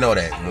 Everybody know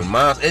that. When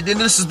moms, and then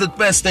this is the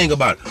best thing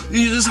about it.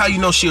 This is how you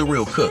know she a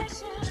real cook.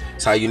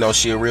 It's how you know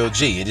she a real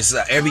G. And this is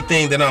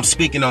everything that I'm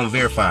speaking on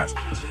verifies.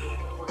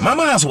 My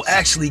moms will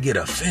actually get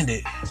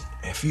offended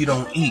if you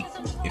don't eat,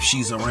 if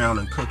she's around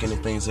and cooking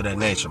and things of that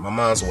nature. My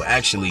moms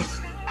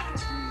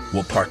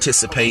will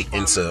participate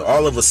into,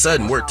 all of a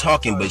sudden we're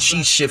talking, but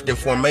she's shifting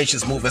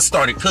formations, moving,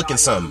 started cooking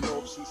something,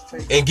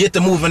 and get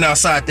the moving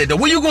outside there.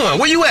 Where you going?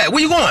 Where you at?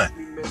 Where you going?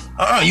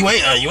 You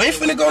ain't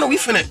finna go. No, we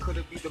finna.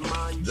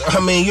 I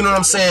mean, you know what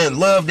I'm saying?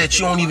 Love that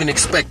you don't even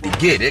expect to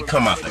get. It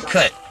come out the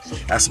cut.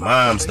 That's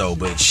moms though,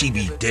 but she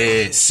be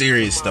dead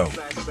serious though.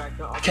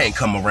 Can't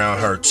come around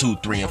her 2,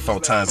 3, and 4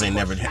 times. Ain't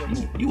never.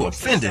 You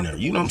offending her.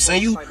 You know what I'm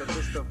saying?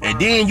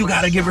 And then you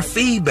gotta give her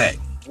feedback.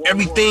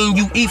 Everything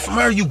you eat from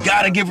her, you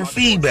gotta give her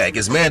feedback.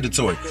 It's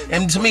mandatory.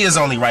 And to me, it's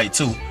only right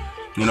too.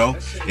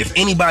 If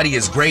anybody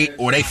is great,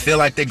 or they feel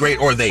like they're great,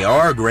 or they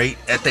are great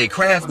at their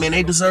craft, man,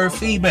 they deserve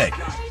feedback.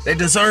 They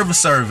deserve a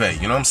survey.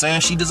 You know what I'm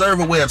saying? She deserve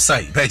a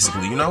website,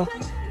 basically,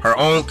 her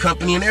own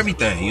company and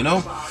everything,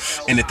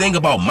 And the thing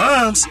about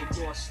moms,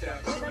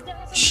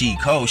 she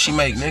cold. She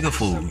make nigga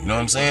food. You know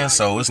what I'm saying?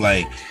 So it's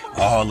like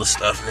all the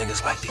stuff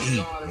niggas like to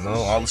eat.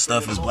 All the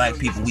stuff as black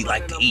people we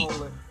like to eat.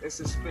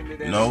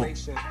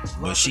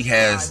 But she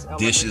has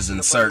dishes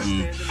and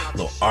certain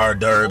little hors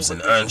d'oeuvres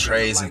and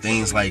entrees and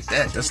things like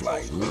that. That's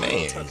like,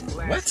 man,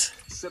 what?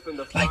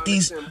 Like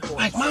these,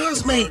 like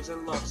mom's made.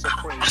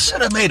 I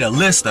should have made a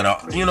list of,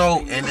 and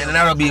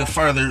that'll be a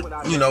further,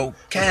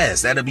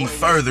 cast. That'll be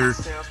further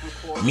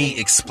me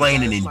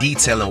explaining and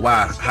detailing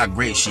how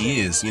great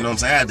she is. You know what I'm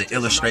saying? I had to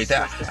illustrate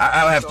that.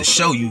 I'll have to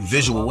show you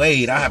visual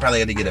aid. I probably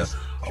had to get a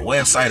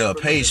website or a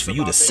page for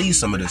you to see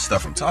some of this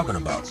stuff I'm talking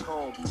about.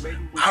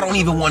 I don't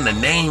even want to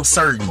name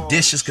certain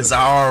dishes because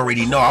I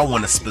already know I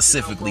want to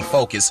specifically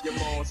focus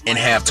and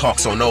have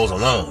talks on those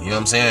alone. You know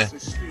what I'm saying?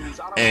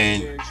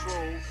 And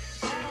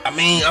I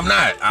mean,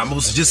 I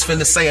was just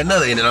finna say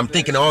another, and then I'm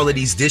thinking all of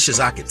these dishes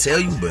I could tell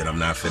you, but I'm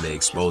not finna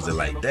expose it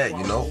like that,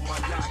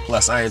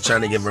 Plus, I ain't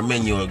trying to give her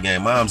menu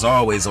again. Mom's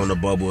always on the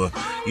bubble,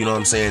 you know what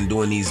I'm saying,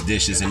 doing these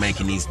dishes and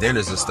making these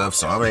dinners and stuff,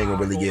 so I ain't gonna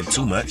really give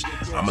too much.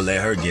 I'm gonna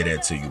let her get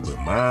that to you, but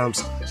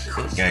mom's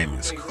cook game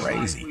is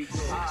crazy.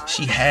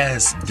 She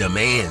has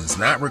demands,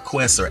 not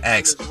requests or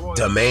acts.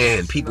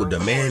 Demand. People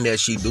demand that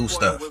she do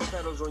stuff.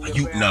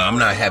 I'm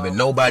not having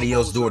nobody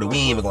else do it. We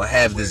ain't even gonna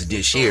have this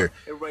dish here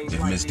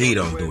if Miss D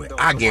don't do it.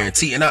 I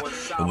guarantee. And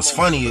what's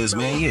funny is,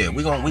 man, yeah,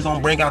 we gonna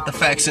bring out the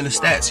facts and the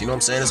stats. You know what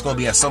I'm saying? It's gonna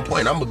be at some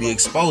point. I'm gonna be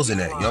exposing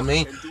that. You know what I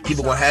mean?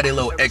 People gonna have their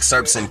little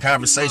excerpts and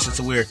conversations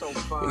to where,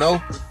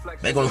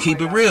 they gonna keep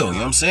it real, you know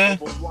what I'm saying?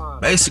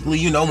 Basically,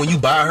 you know, when you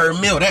buy her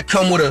meal, that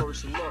come with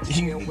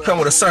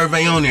a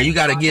survey on there. You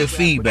gotta give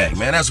feedback,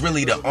 man. That's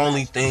really the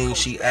only thing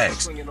she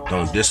asks.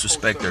 Don't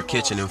disrespect her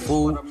kitchen and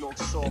food,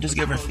 and just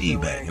give her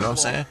feedback, you know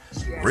what I'm saying?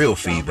 Real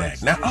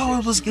feedback. Now, oh,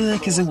 it was good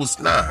because it was,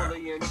 nah.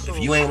 If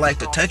you ain't like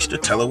the texture,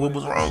 tell her what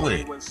was wrong with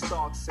it.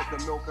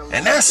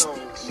 And I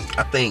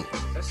think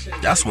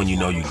that's when you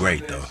know you're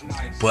great, though.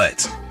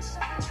 But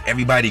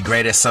everybody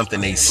great at something,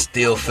 they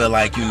still feel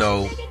like, you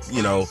know,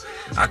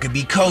 I could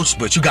be coached,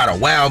 but you gotta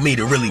wow me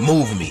to really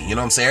move me. You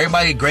know what I'm saying?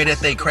 Everybody great at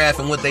their craft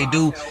and what they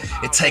do.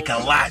 It take a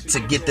lot to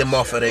get them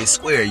off of their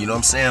square, you know what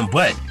I'm saying?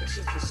 But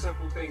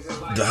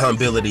the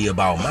humility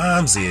about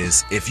moms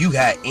is, if you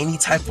got any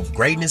type of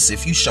greatness,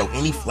 if you show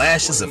any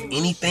flashes of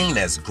anything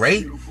that's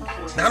great,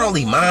 not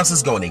only moms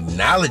is gonna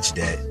acknowledge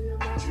that,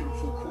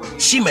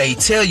 she may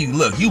tell you,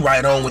 look, you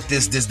right on with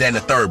this, that, and the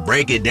third,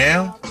 break it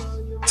down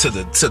to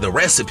the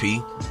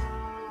recipe.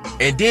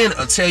 And then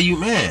I'll tell you,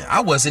 man,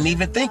 I wasn't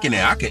even thinking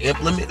that I could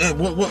implement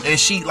it. And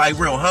she like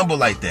real humble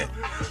like that.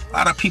 A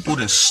lot of people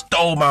done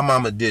stole my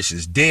mama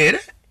dishes. Dead.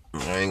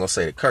 I ain't gonna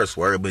say the curse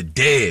word, but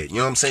dead. You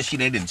know what I'm saying?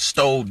 They didn't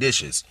stole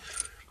dishes.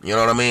 You know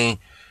what I mean?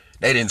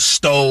 They didn't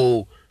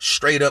stole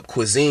straight up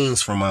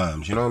cuisines from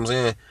moms. You know what I'm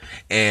saying?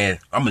 And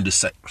I'm gonna just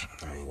say,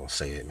 I ain't gonna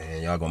say it,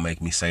 man. Y'all gonna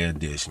make me say a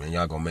dish, man.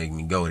 Y'all gonna make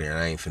me go there.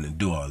 I ain't finna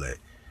do all that.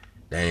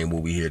 That ain't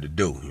what we here to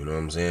do. You know what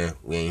I'm saying?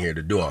 We ain't here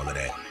to do all of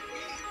that.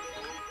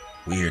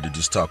 We here to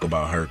just talk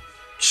about her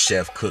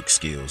chef cook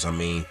skills. I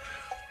mean,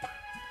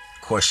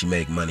 of course she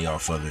make money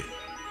off of it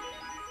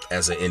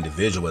as an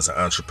individual, as an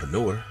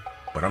entrepreneur.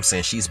 But I'm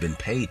saying she's been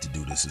paid to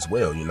do this as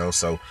well, you know.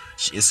 So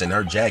it's in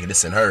her jacket,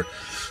 it's in her,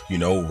 you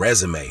know,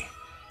 resume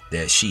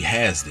that she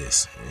has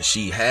this. And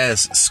she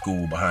has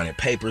school behind it,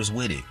 papers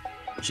with it.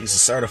 She's a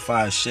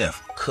certified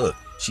chef, cook.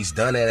 She's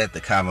done that at the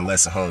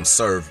convalescent home,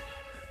 served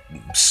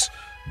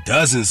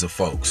dozens of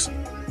folks. You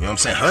know what I'm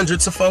saying?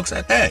 Hundreds of folks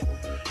at that.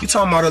 You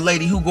talking about a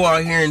lady who go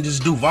out here and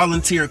just do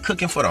volunteer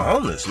cooking for the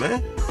homeless,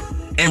 man.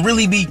 And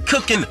really be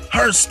cooking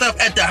her stuff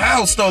at the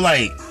house, though.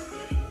 Like,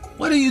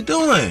 what are you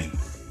doing?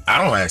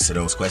 I don't answer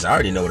those questions. I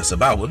already know what it's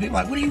about. But people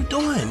like, what are you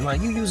doing?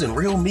 Like, you using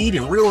real meat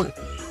and real... You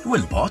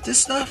wouldn't bought this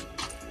stuff?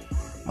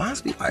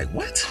 Moms be like,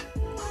 what?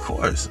 Of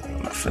course.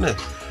 I'm not finna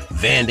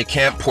Van de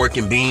Camp pork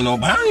and bean. I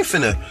ain't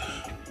finna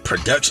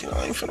production.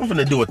 I'm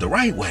finna do it the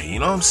right way. You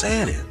know what I'm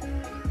saying? You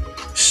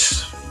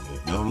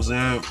know what I'm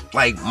saying?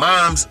 Like,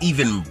 moms,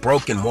 even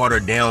broken,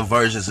 watered down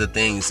versions of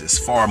things is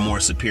far more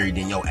superior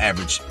than your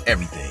average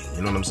everything.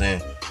 You know what I'm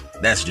saying?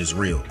 That's just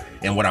real.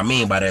 And what I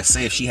mean by that,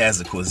 say if she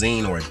has a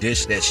cuisine or a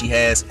dish that she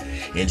has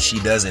and she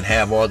doesn't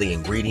have all the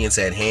ingredients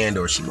at hand,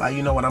 or she like,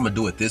 you know what, I'm gonna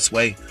do it this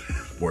way,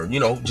 or, you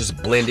know, just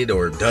blend it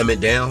or dumb it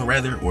down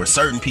rather, or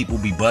certain people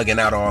be bugging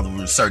out all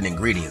the certain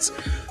ingredients.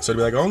 So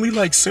they're like, I only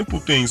like simple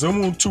things. I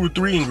want 2 or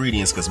 3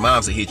 ingredients, because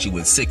moms will hit you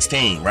with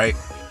 16, right?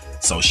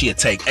 So she'll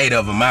take 8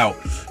 of them out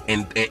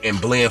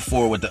and blend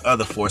 4 with the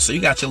other 4. So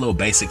you got your little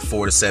basic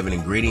 4 to 7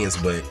 ingredients,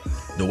 but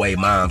the way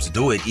moms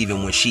do it,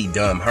 even when she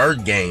dumb her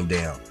game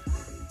down,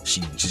 she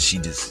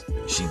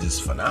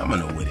just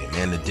phenomenal with it,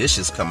 man. The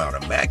dishes come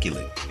out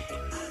immaculate.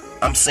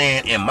 I'm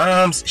saying, and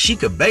moms, she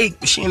could bake.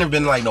 She ain't never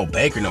been like no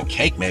baker, no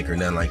cake maker,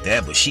 nothing like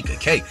that, but she could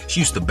cake.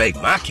 She used to bake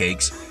my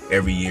cakes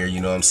every year,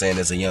 you know what I'm saying,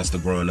 as a youngster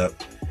growing up.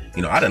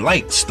 You know, I didn't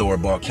like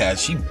store-bought cake.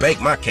 She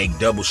baked my cake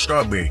double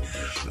strawberry.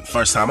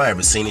 First time I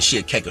ever seen it,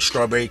 she'd cake a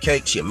strawberry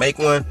cake. She'd make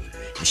one,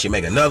 and she'd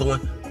make another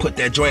one, put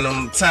that joint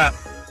on the top,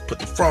 put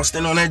the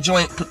frosting on that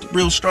joint, put the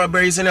real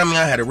strawberries in it. I mean,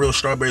 I had a real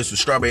strawberries with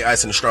strawberry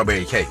ice and a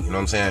strawberry cake. You know what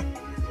I'm saying?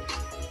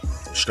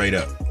 Straight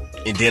up.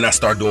 And then I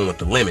started doing with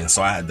the lemon.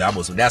 So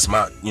that's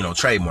my, you know,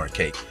 trademark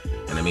cake.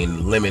 And I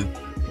mean, lemon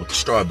with the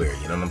strawberry.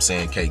 You know what I'm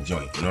saying? Cake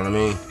joint. You know what I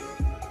mean?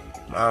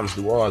 Moms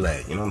do all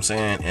that. You know what I'm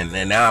saying?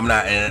 And now I'm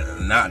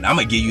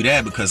gonna give you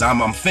that because I'm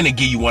finna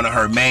give you one of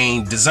her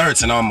main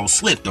desserts, and I almost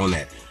slipped on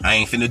that. I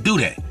ain't finna do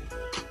that.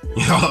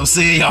 You know what I'm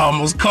saying? Y'all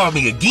almost caught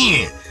me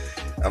again.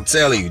 I'm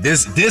telling you,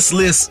 this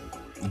list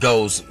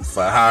goes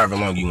for however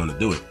long you want to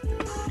do it.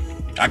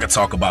 I could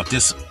talk about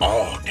this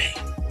all day,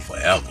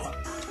 forever.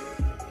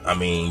 I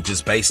mean,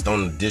 just based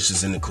on the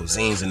dishes and the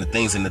cuisines and the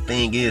things. And the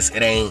thing is,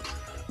 it ain't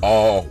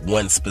all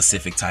one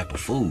specific type of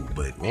food.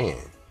 But, man,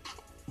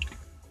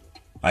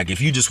 like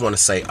if you just want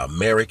to say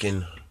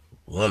American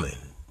woman,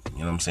 you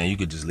know what I'm saying? You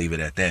could just leave it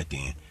at that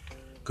then.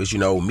 Because, you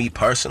know, me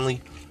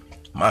personally,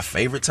 my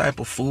favorite type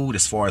of food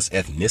as far as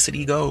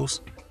ethnicity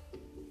goes,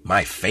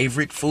 my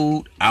favorite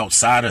food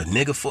outside of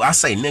nigga food, I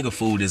say nigga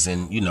food is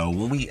in, you know,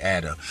 when we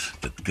add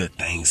the good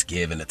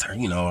Thanksgiving,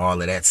 you know,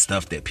 all of that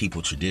stuff that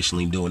people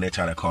traditionally do and they're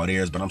trying to call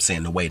theirs, but I'm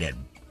saying the way that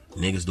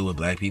niggas do it,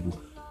 black people,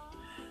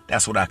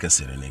 that's what I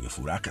consider nigga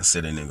food. I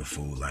consider nigga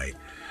food like,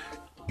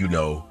 you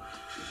know,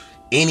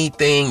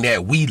 anything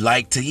that we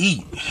like to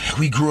eat.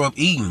 We grew up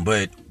eating,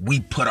 but we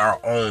put our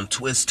own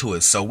twist to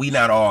it. So we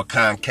not all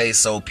con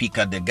queso,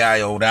 pica de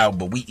gallo out,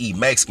 but we eat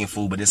Mexican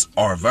food, but it's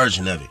our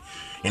version of it.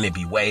 And it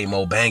be way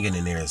more banging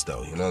than theirs,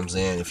 though. You know what I'm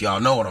saying? If y'all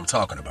know what I'm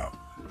talking about,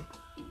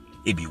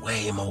 it be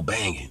way more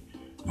banging.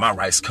 My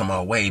rice come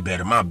out way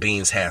better. My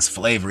beans has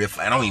flavor. If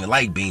I don't even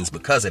like beans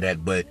because of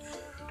that, but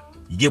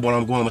you get what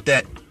I'm going with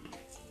that?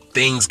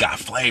 Things got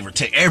flavor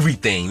to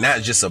everything,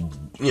 not just and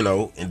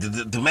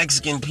the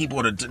Mexican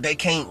people, they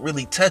can't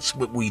really touch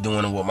what we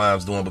doing and what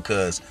mom's doing,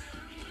 because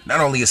not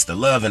only is the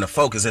love and the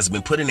focus that's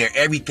been put in there,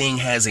 everything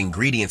has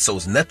ingredients, so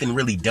it's nothing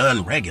really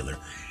done regular.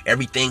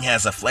 Everything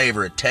has a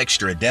flavor, a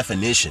texture, a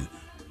definition.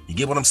 You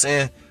get what I'm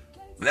saying?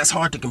 And that's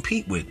hard to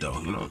compete with,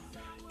 though.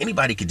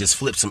 Anybody could just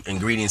flip some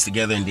ingredients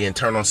together and then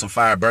turn on some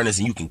fire burners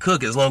and you can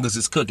cook. As long as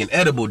it's cooking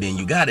edible, then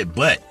you got it.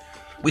 But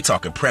we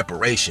talking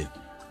preparation.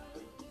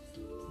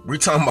 We're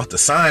talking about the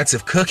science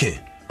of cooking.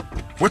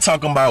 We're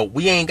talking about,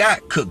 we ain't got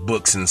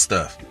cookbooks and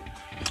stuff.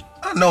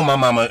 I know my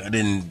mama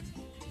didn't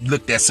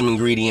looked at some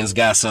ingredients,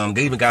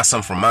 even got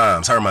some from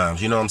her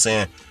moms, you know what I'm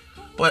saying?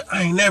 But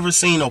I ain't never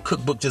seen no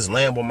cookbook just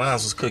land where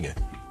moms was cooking.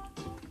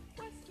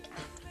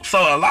 So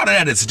a lot of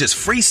that is just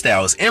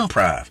freestyle, it's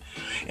improv.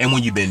 And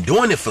when you've been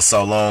doing it for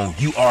so long,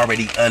 you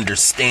already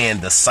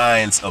understand the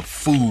science of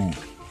food.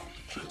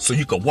 So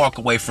you could walk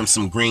away from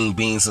some green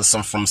beans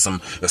or from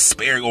some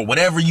asparagus or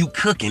whatever you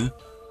cooking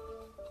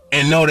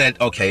and know that,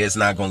 okay, it's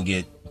not going to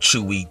get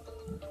chewy,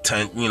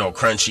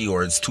 crunchy,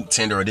 or it's too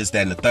tender, or this,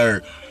 that, and the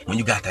third, when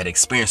you got that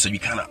experience. So you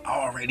kind of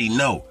already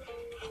know.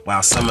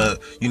 While some of,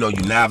 you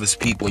novice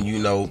people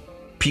and,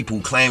 people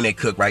who claim they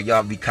cook, right,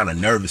 y'all be kind of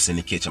nervous in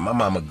the kitchen. My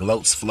mama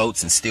gloats,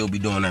 floats, and still be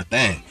doing her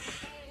thing.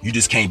 You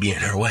just can't be in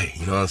her way.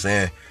 You know what I'm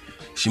saying?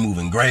 She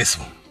moving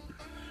graceful.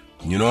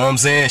 You know what I'm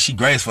saying? She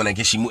graceful, and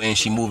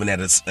she moving at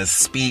a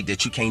speed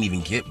that you can't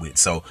even get with.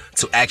 So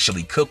to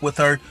actually cook with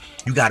her,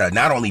 you got to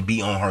not only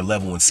be on her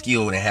level and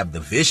skill and have the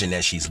vision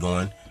that she's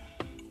going.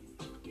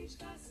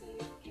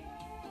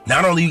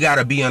 Not only you got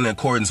to be in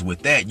accordance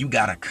with that, you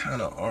got to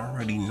kind of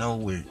already know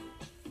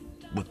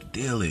what the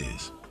deal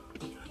is.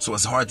 So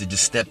it's hard to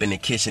just step in the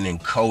kitchen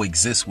and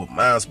coexist with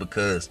moms,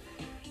 because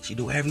she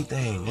do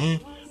everything, man.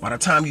 By the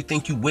time you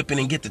think you whipping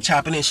and get the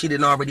chopping in, she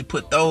didn't already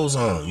put those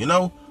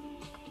on,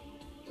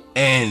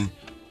 And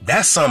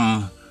that's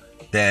something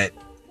that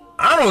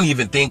I don't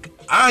even think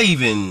I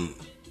even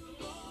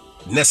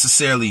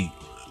necessarily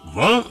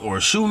want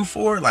or shooting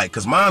for. Like,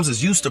 because moms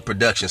is used to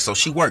production, so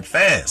she worked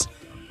fast.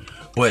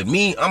 But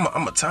me,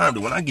 I'm a time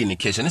that when I get in the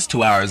kitchen, it's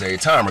 2 hours every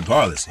time,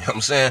 regardless. You know what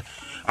I'm saying?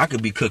 I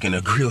could be cooking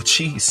a grilled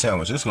cheese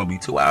sandwich. It's going to be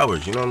 2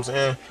 hours. You know what I'm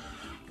saying?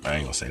 I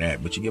ain't going to say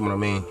that, but you get what I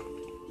mean?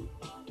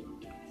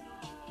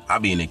 I'll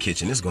be in the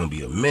kitchen. It's going to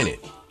be a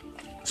minute.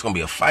 It's going to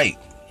be a fight,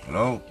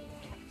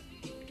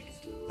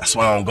 That's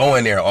why I don't go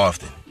in there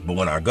often. But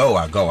when I go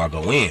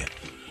in.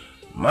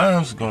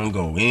 Mom's going to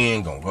go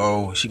in,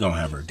 go. She going to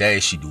have her day.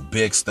 She do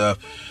big stuff.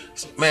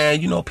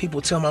 Man,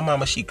 people tell my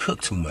mama she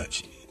cook too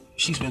much.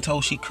 She's been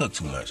told she cooked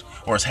too much,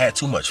 or has had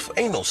too much.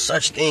 Ain't no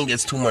such thing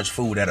as too much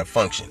food at a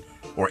function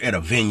or at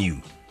a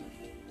venue.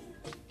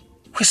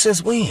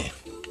 Since when?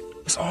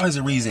 It's always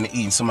a reason to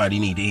eat and somebody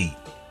need to eat.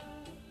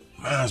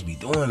 Moms be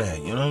doing that,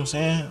 you know what I'm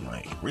saying?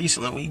 Like,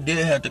 recently we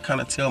did have to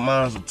kind of tell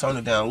moms to tone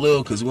it down a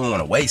little, because we don't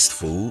want to waste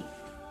food.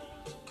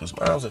 Because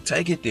moms will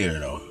take it there,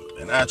 though.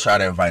 And I try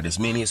to invite as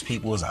many as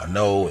people as I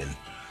know, and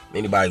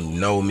anybody who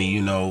know me,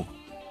 y'all,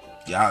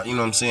 you know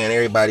what I'm saying?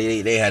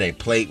 Everybody, they had a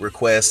plate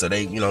request, so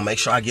they, make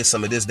sure I get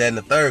some of this, that, and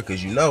the third,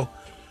 because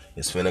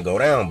it's finna go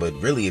down. But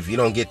really, if you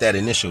don't get that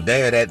initial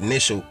day or that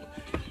initial,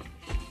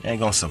 you ain't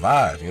gonna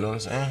survive, you know what I'm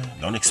saying?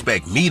 Don't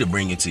expect me to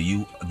bring it to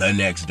you the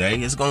next day.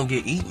 It's gonna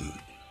get eaten.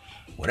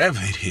 Whatever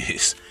it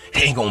is,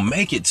 it ain't gonna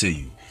make it to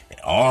you. And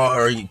all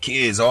her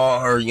kids,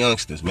 all her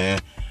youngsters, man,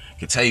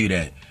 can tell you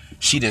that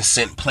she done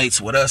sent plates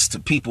with us to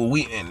people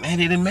and they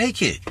didn't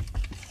make it.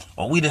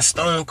 Or we done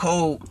stone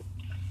cold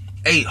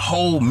ate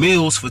whole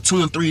meals for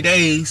 2 and 3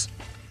 days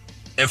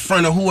in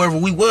front of whoever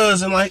we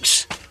was, and like,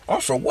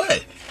 off for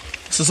what?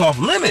 This is off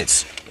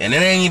limits. And it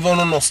ain't even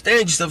on no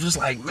stage stuff. It's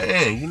like,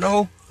 man,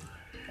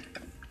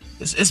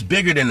 it's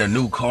bigger than a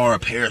new car, a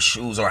pair of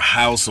shoes, or a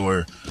house,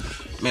 or,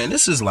 man,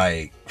 this is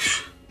like,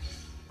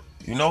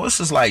 this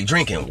is like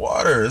drinking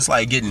water. It's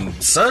like getting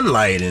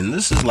sunlight, and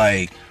this is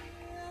like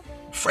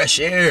fresh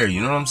air,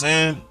 you know what I'm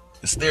saying?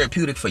 It's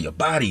therapeutic for your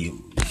body.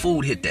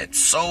 Food hit that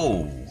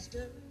soul.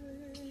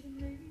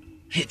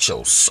 Hit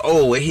your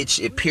soul.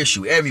 It pierce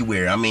you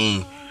everywhere. I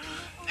mean,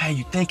 how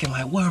you thinking,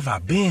 like, where have I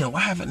been?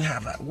 What have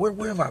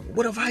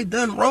I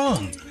done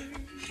wrong?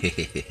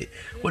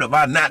 What have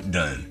I not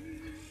done?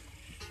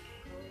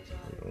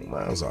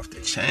 Mine's off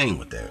the chain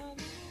with that.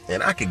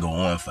 And I could go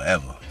on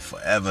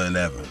forever and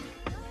ever.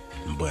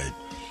 But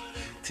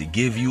to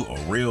give you a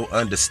real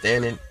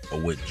understanding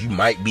of what you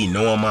might be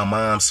knowing my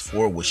mom's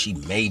for, what she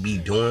may be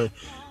doing,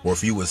 or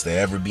if you was to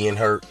ever be in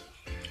her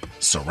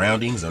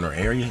surroundings in her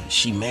area,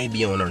 she may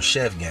be on her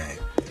chef game.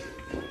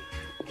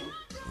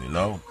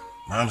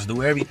 Moms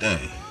do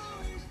everything.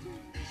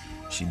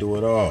 She do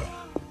it all.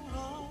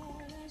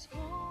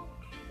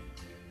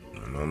 You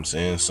know what I'm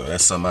saying? So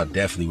that's something I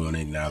definitely want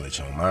to acknowledge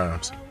on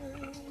moms.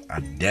 I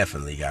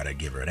definitely gotta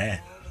give her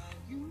that.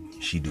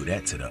 She do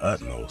that to the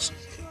utmost.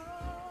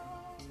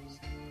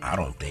 I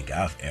don't think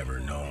I've ever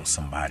known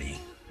somebody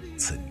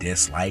to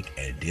dislike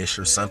a dish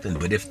or something,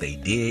 but if they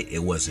did, it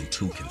wasn't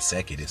too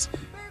consecutive.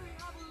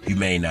 You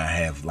may not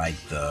have like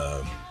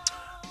the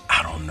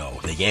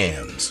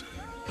yams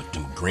with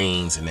them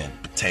greens and that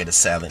potato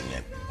salad and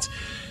that,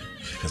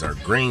 because our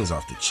greens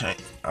off the chain.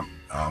 I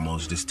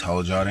almost just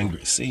told y'all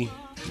that. See,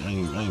 I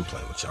ain't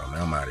playing with y'all,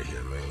 man. I'm out of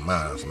here, man.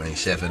 Miles, man,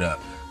 chef it up,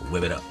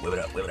 whip it up, whip it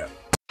up, whip it up.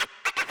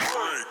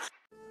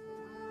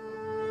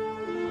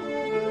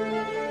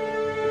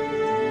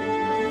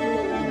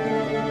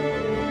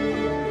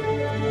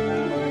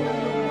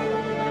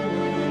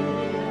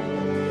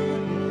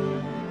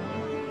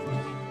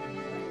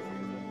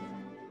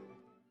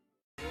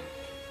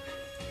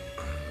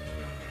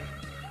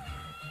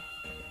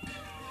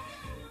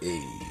 Hey,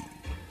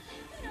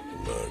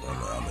 look,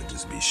 I'm gonna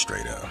just be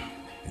straight up.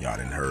 Y'all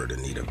done heard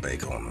Anita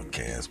Baker on the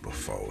cans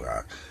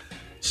before.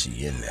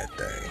 She in that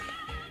thing.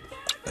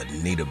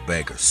 Anita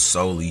Baker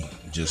solely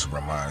just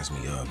reminds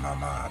me of my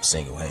mom,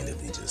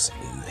 single-handedly, just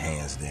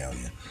hands down.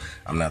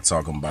 I'm not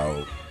talking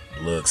about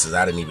looks, cause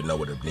I didn't even know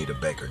what Anita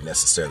Baker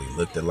necessarily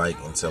looked like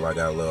until I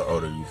got a little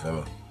older, you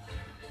feel me?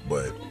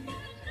 But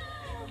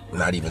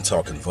not even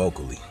talking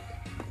vocally.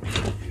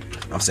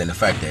 I'm saying the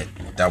fact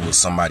that was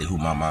somebody who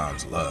my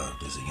mom's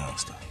loved as a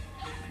youngster.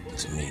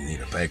 To me,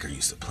 Anita Baker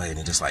used to play it,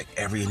 and just like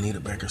every Anita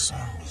Baker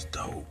song was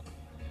dope.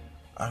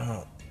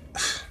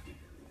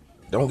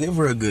 Don't give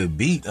her a good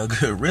beat, a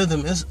good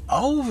rhythm, it's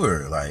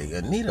over. Like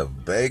Anita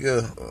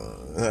Baker,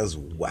 that's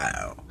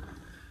wild.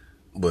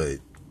 But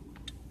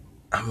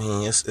I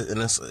mean, it's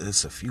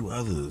a few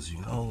others,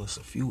 you know. It's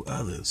a few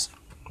others.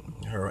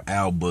 Her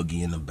Al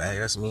Boogie in the back.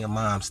 That's me and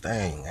Mom's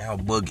thing. Al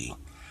Boogie.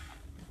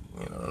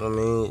 You know what I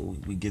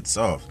mean? We get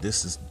soft.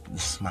 This is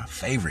my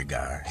favorite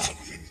guy.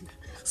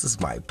 This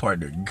is my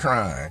partner in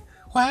crime.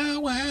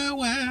 Wow, wow,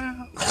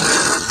 wow.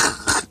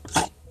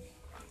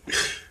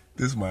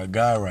 This is my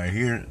guy right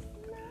here.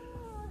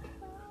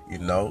 You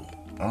know,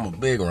 I'm a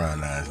big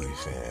Ron Isley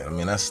fan. I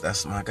mean,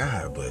 that's my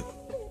guy, but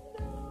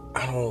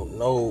I don't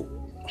know.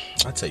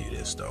 I'll tell you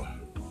this, though.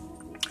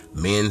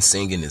 Men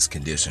singing is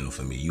conditional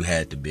for me. You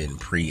had to be in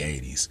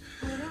pre-80s.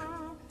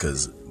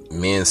 Because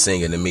men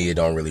singing, to me, it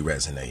don't really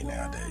resonate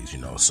nowadays, you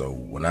know. So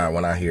when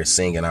I hear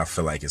singing, I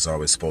feel like it's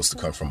always supposed to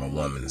come from a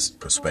woman's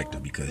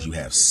perspective, because you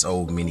have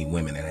so many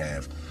women that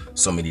have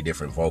so many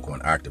different vocal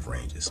and octave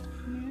ranges.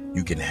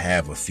 You can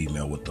have a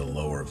female with the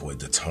lower voice,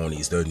 the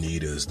Tonys, the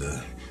Anitas,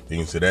 the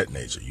things of that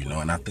nature, you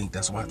know. And I think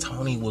that's why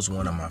Tony was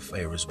one of my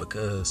favorites,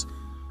 because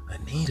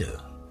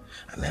Anita,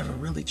 I never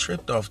really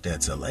tripped off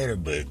that till later,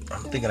 but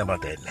I'm thinking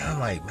about that now. I'm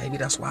like, maybe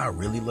that's why I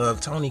really love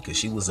Tony, because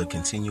she was a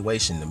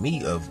continuation to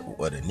me of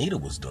what Anita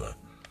was doing.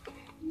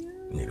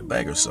 Anita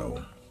Baker.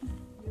 So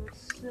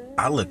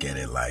I look at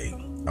it like,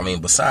 I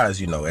mean,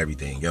 besides, you know,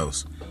 everything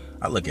else,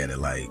 I look at it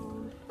like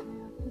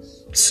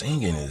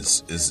singing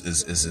is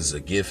a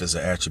gift, is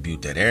an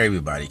attribute that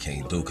everybody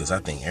can do, because I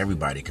think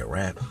everybody can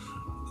rap.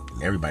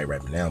 Everybody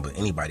rapping now, but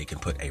anybody can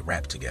put a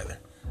rap together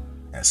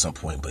at some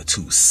point. But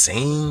to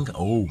sing,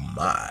 oh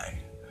my.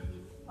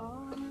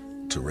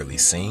 To really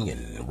sing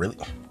and really...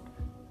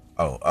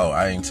 Oh,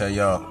 I didn't tell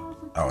y'all.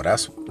 Oh,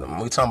 that's...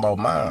 We talking about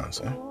Moms.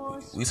 Huh?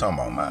 We talking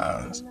about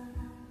Moms.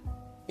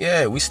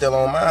 Yeah, we still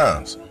on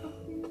Moms.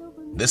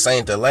 This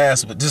ain't the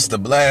last, but this is the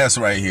blast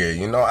right here.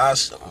 You know,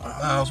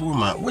 Moms,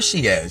 where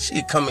she at?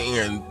 She come in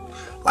here and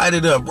light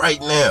it up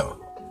right now.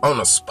 On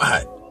the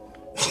spot.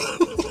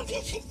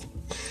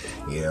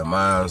 Yeah,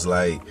 Moms,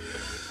 like...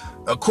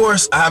 Of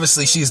course,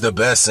 obviously, she's the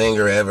best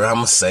singer ever. I'm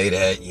gonna say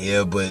that,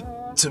 yeah,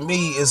 but to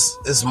me,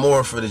 it's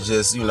more for the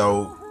just, you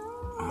know,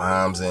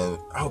 Moms and...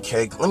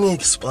 Okay, let me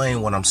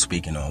explain what I'm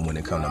speaking on when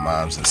it comes to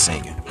Moms and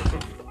singing.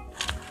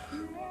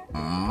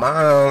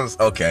 Moms,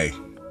 okay,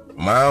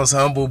 Moms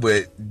humble,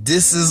 but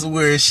this is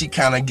where she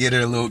kind of get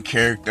her little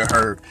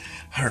character,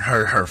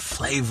 her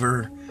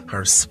flavor,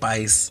 her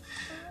spice.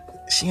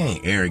 She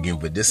ain't arrogant,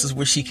 but this is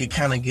where she could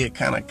kind of get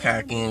kind of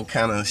cocky and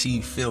kind of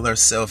she feel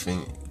herself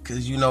in.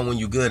 Because you know when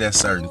you're good at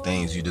certain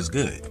things, you're just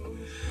good.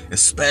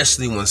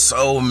 Especially when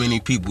so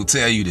many people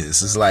tell you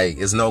this. It's like,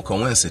 it's no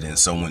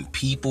coincidence. So when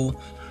people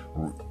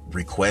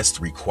request,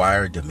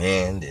 require,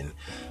 demand, and,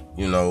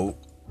 you know,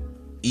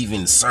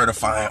 even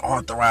certify,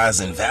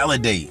 authorize, and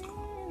validate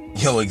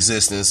your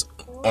existence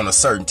on a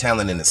certain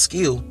talent and a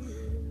skill,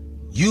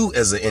 you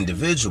as an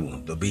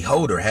individual, the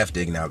beholder, have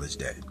to acknowledge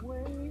that.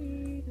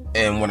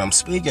 And what I'm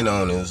speaking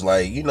on is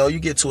like, you know, you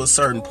get to a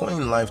certain point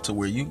in life to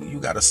where you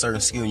got a certain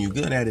skill and you're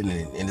good at it,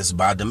 and it's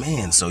by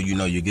demand, so you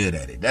know you're good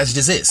at it. That's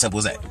just it, simple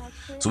as that.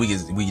 So we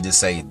can just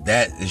say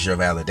that is your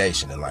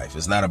validation in life.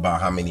 It's not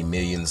about how many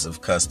millions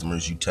of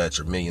customers you touch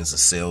or millions of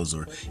sales,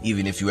 or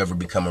even if you ever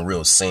become a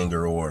real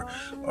singer or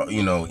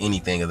you know,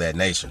 anything of that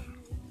nature.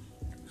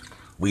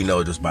 We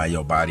know just by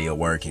your body of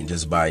work and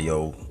just by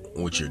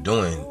what you're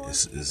doing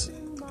is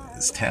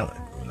talent.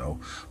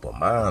 But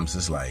Moms,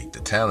 is like the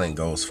talent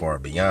goes far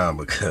beyond,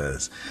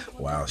 because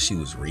while she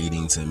was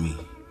reading to me,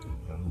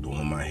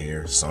 doing my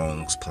hair,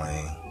 songs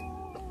playing,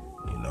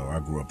 you know, I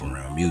grew up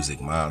around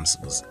music. Moms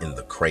was in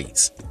the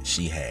crates.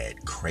 She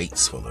had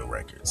crates full of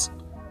records.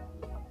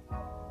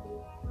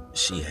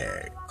 she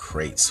had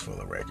crates full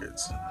of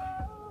records.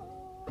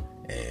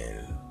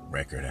 And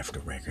record after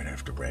record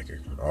after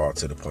record. All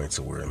to the point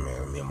to where,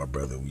 man, me and my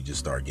brother, we just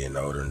start getting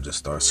older and just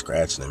start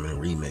scratching them and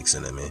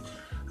remixing them. And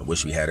I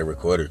wish we had a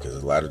recorder, because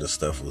a lot of the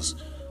stuff was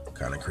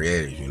kind of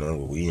creative, you know,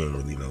 but we didn't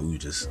really know.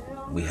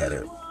 We had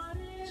a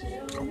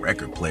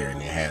record player,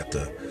 and it had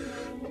to,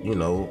 you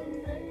know,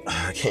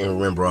 I can't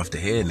remember off the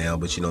head now,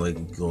 but, you know, it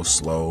could go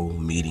slow,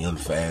 medium,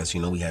 fast.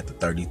 You know, we had the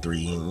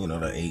 33 and, you know,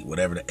 the 8,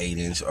 whatever, the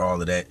 8-inch, all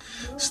of that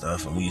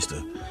stuff. And we used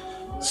to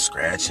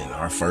scratch, and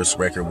our first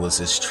record was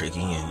this Tricky,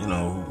 and, you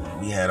know,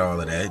 we had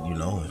all of that, you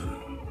know.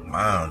 And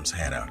Mom's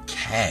had a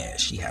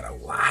cache. She had a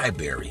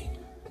library,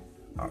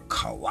 a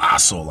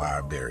colossal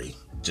library,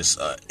 just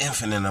an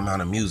infinite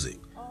amount of music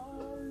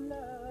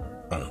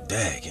on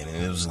deck. And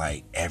it was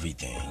like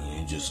everything.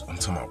 I'm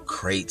talking about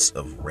crates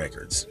of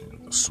records,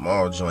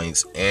 small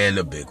joints and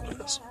the big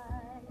ones.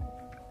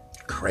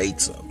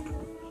 Crates of them.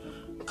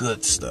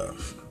 Good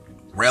stuff,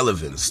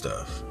 relevant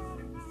stuff,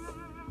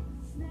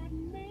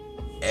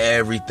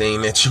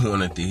 everything that you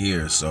wanted to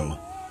hear. So,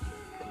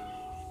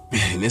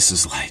 man, this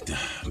is like the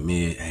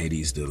mid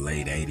 80s to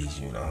late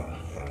 80s, you know.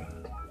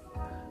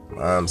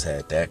 Mom's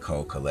had that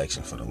cold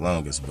collection for the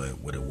longest, but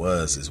what it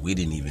was is we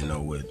didn't even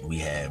know what we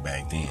had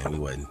back then. We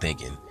wasn't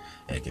thinking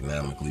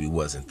economically. We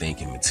wasn't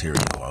thinking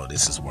material. Oh,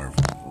 this is worth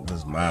it.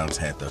 Because Mom's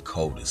had the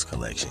coldest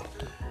collection.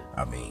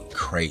 I mean,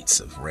 crates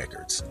of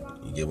records.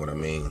 You get what I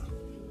mean?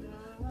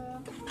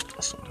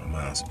 So my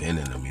mom's been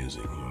in the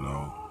music, you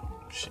know.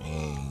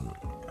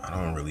 I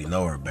don't really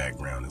know her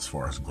background as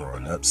far as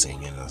growing up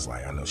singing. It's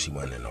like, I know she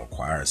wasn't in no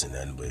choirs and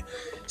nothing, but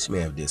she may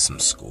have did some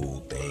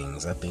school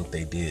things. I think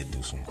they did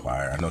do some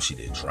choir. I know she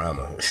did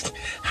drama.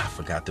 I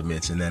forgot to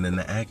mention that in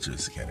the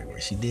actress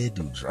category. She did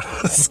do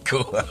drama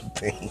school, I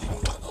think.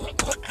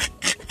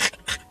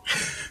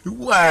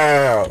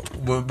 Wow.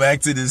 But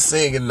back to the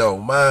singing though.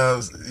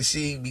 Mom's,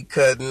 she be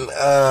cutting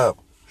up.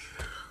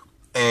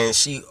 And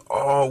she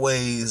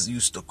always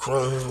used to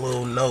croon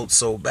little notes.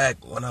 So back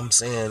when I'm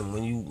saying,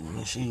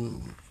 when she,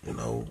 you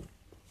know,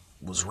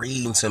 was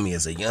reading to me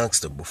as a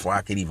youngster, before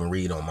I could even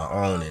read on my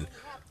own and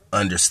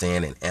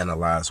understand and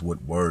analyze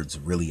what words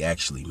really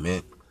actually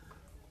meant,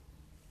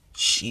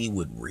 she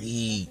would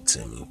read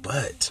to me.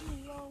 But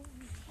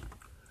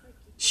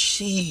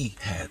she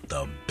had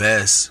the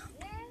best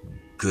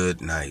good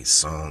night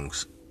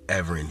songs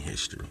ever in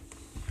history.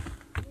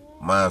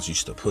 Moms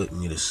used to put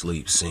me to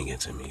sleep singing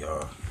to me,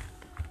 y'all.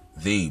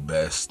 The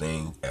best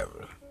thing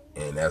ever.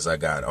 And as I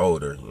got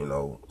older, you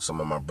know, some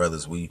of my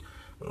brothers, we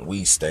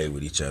stayed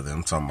with each other.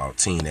 I'm talking about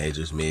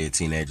teenagers,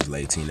 mid-teenagers,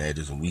 late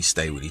teenagers, and we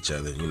stayed with each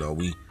other. You know,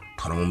 we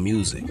put on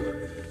music.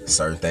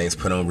 Certain things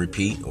put on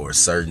repeat, or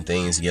certain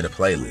things get a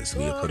playlist.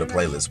 We put a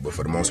playlist, but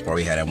for the most part,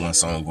 we had that one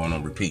song going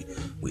on repeat.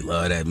 We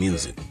love that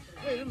music.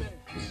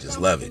 We just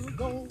love it.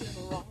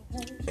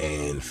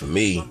 And for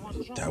me,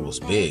 that was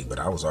big, but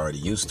I was already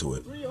used to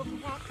it.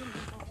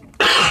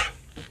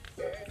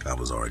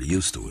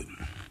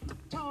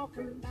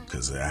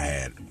 Because I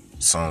had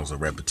songs of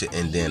repetition.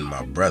 And then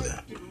my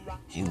brother,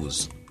 he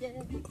was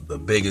the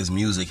biggest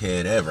music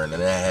head ever, and then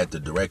that had to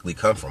directly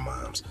come from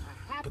Mom's.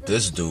 But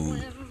this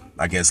dude,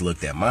 I guess,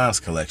 looked at Mom's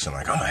collection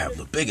like, I'm gonna have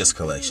the biggest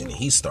collection, and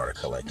he started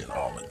collecting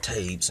all the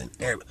tapes and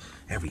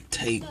every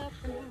tape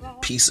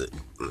piece of,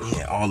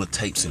 all the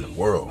tapes in the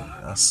world.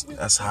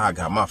 That's how I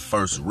got my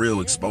first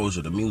real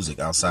exposure to music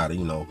outside of,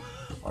 you know,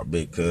 our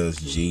big cuz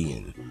G,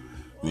 and,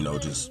 you know,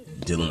 just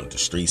dealing with the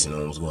streets and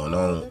what was going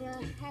on.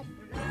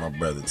 And my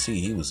brother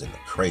T, he was in the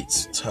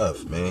crates,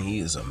 tough, man. He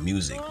is a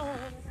music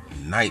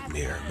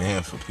nightmare,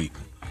 man, for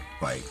people.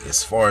 Like,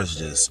 as far as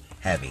just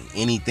having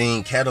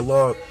anything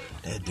cataloged,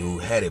 that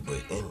dude had it.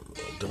 But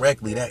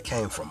directly that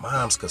came from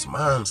Mom's, because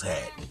Mom's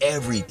had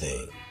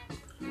everything.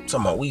 I'm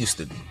talking about, we used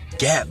to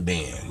Gap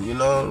Band, you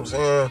know what I'm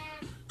saying?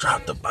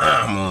 Drop the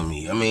bomb on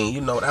me. I mean,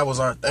 you know, that was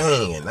our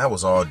thing, and that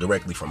was all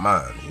directly from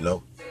Mom's, you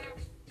know?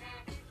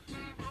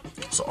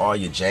 So all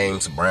your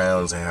James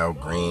Browns and Al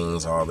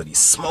Greens, all of these.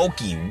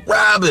 Smokey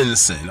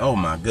Robinson. Oh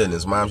my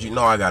goodness, Moms, you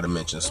know I gotta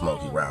mention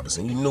Smokey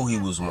Robinson. You knew he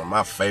was one of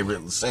my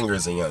favorite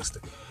singers as a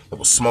youngster. It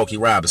was Smokey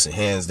Robinson,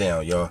 hands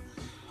down, y'all.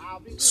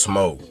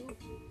 Smoke.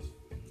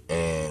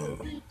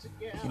 And,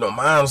 you know,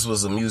 Moms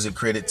was a music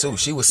critic too.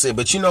 She would say,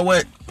 but you know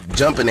what?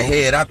 Jumping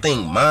ahead, I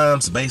think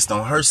Moms, based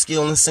on her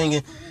skill in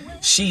singing,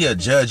 she'll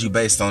judge you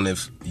based on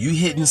if you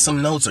hitting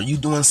some notes or you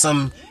doing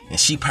something, and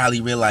she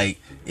probably realize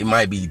it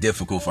might be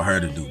difficult for her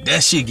to do.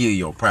 That she'll give you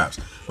your props.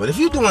 But if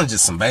you're doing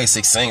just some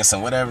basic singing,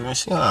 some whatever, and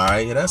she,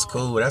 alright, yeah, that's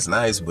cool, that's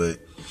nice, but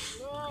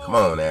come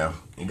on now.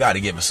 You gotta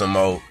give her some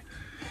more.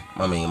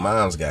 I mean,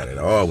 Mom's got it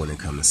all when it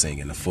comes to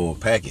singing, the full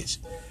package.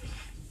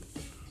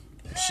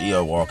 She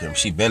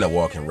been a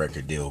walking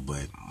record deal,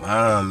 but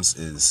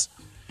Mom's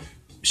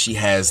she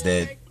has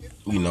that,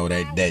 you know,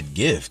 that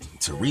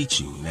gift to reach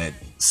you. That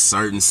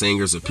certain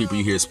singers or people,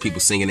 you hear people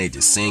singing, they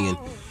just singing.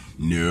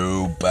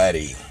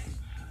 Nobody.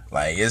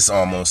 Like, it's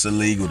almost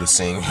illegal to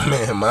sing,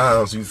 man.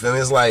 Mom's, you feel me?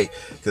 It's like,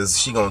 because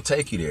she gonna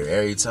take you there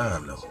every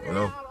time, though, you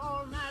know?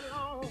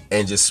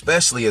 And just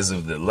especially as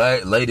of the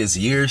latest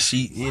years,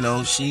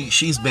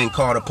 she's been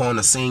called upon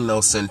to sing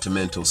those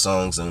sentimental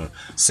songs on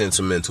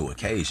sentimental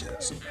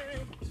occasions.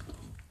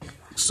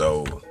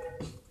 So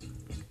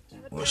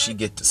when she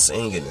get to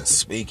singing and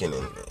speaking,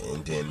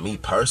 and then me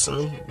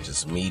personally,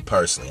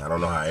 I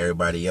don't know how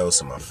everybody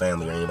else in my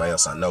family or anybody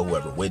else I know who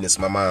ever witnessed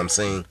my mom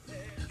sing,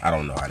 I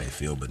don't know how they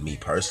feel, but me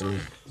personally,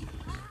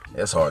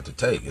 it's hard to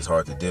take. It's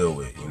hard to deal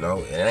with, you know.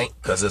 It ain't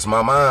because it's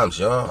my mom's,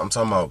 y'all. I'm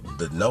talking about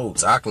the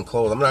notes. I can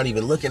close. I'm not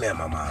even looking at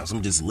my mom's.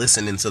 I'm just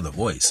listening to the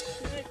voice,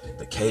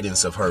 the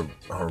cadence of her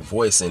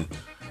voice, and,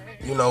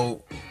 you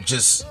know,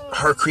 just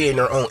her creating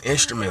her own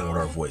instrument with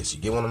her voice.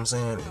 You get what I'm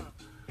saying? And,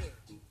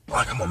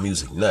 like, I'm a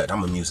music nut.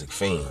 I'm a music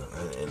fan.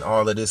 And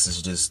all of this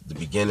is just the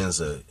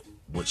beginnings of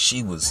what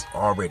she was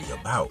already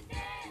about.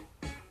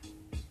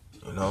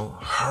 You know,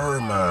 her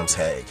mom's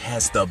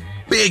has the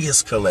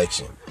biggest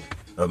collection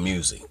of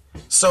music.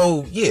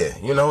 So, yeah,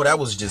 you know, that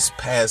was just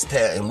past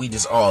that, and we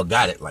just all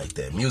got it like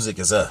that. Music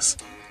is us.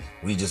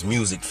 We just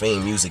music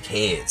fame, music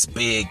heads.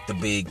 Big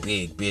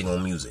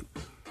on music.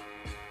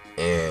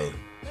 And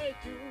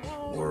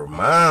where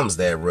mom's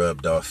that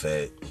rubbed off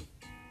at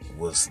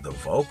was the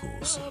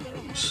vocals.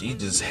 She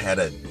just had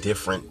a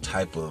different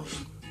type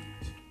of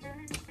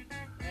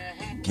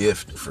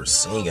gift for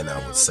singing,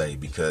 I would say,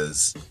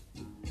 because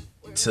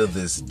to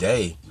this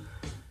day,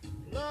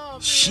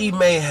 she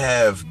may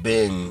have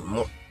been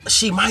more,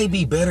 she might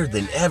be better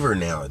than ever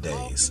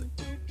nowadays.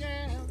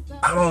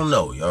 I don't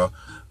know, y'all,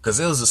 because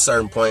it was a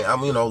certain point,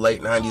 I'm, you know,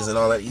 late 90s and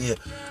all that, yeah,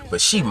 but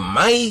she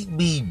might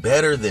be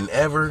better than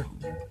ever.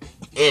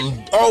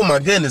 And oh my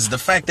goodness, the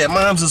fact that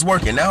mom's is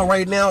working out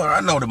right now,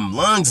 I know them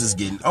lungs is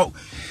getting, oh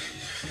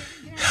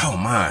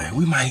my,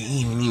 we might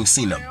even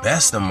see the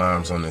best of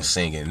moms on this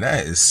singing.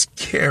 That is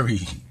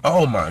scary.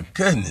 Oh my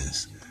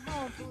goodness.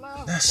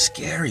 That's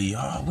scary,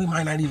 y'all. We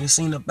might not even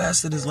see the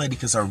best of this lady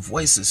because her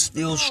voice is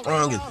still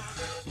strong and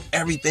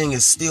everything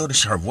is still,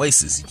 her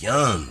voice is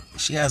young.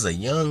 She has a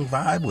young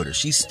vibe with her.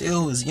 She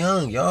still is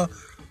young, y'all.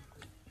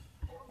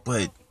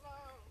 But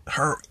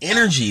her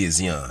energy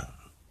is young.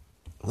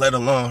 Let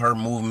alone her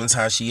movements,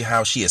 how she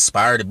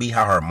aspired to be,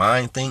 how her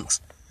mind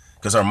thinks.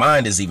 Because her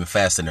mind is even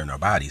faster than her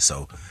body.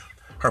 So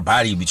her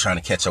body be trying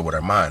to catch up with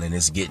her mind, and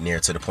it's getting there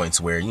to the point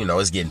where, you know,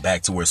 it's getting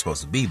back to where it's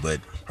supposed to be,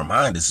 but her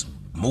mind is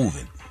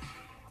moving.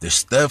 The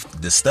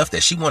stuff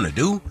that she want to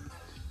do,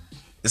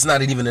 it's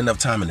not even enough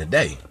time in the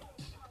day.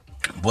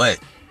 But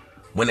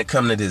when it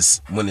come to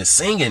this, when it's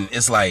singing,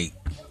 it's like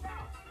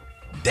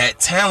that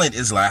talent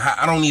is like,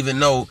 I don't even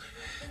know.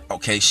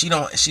 Okay,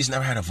 she's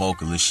never had a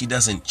vocalist. She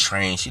doesn't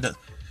train. She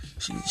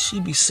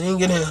be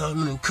singing and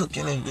humming and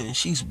cooking, and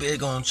she's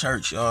big on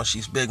church, y'all.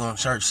 She's big on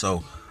church,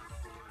 so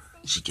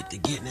she get to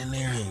getting in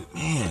there, and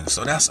man,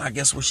 so that's, I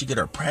guess, where she get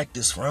her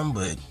practice from.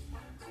 But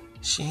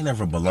she ain't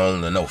never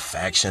belonged to no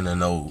faction or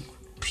no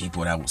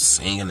people that was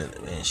singing,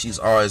 and she's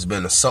always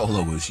been a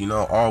soloist, you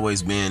know,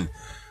 always been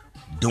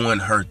doing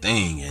her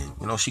thing. And,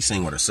 you know, she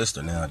sing with her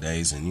sister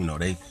nowadays, and, you know,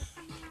 they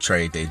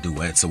trade their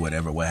duets or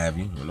whatever, what have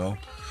you, you know.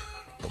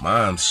 But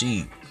mom,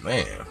 she's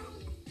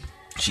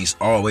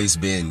always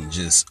been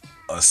just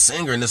a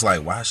singer, and it's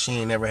like, why she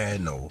ain't never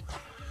had no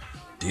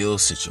deal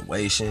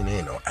situation,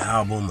 ain't no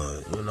album,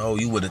 or, you know,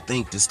 you would have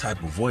think this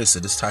type of voice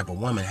or this type of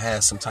woman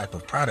has some type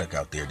of product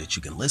out there that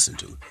you can listen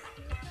to.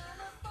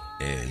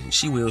 And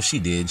she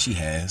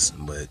has,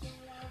 but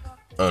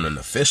on an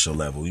official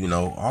level, you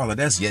know, all of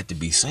that's yet to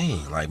be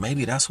seen. Like,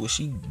 maybe that's what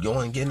she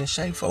going getting in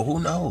shape for. Who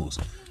knows?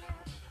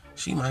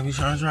 She might be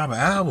trying to drop an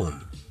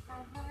album.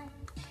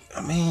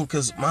 I mean,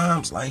 because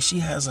mom's, like, she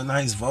has a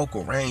nice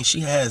vocal range. She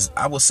has,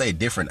 I would say,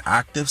 different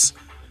octaves.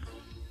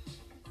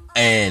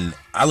 And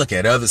I look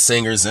at other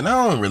singers, and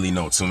I don't really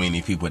know too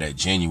many people that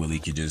genuinely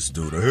could just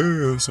do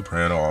the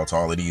soprano, alto,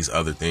 all of these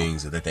other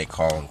things that they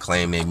call and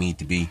claim they mean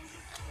to be.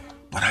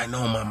 But I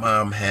know my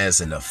mom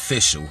has an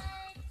official,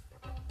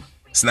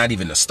 it's not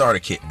even a starter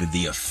kit, but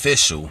the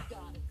official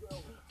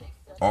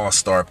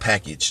all-star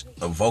package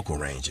of vocal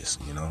ranges,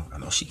 you know. I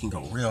know she can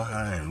go real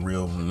high and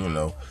real, you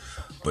know,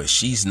 but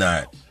she's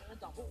not,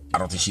 I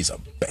don't think she's a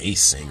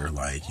bass singer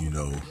like, you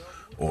know,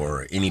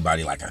 or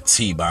anybody like a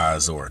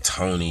T-Boz or a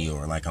Tony,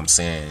 or like I'm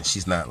saying,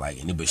 she's not like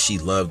any, but she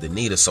loved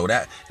Anita. So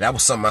that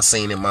was something I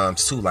seen in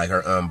moms too, like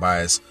her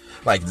unbiased.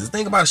 Like, the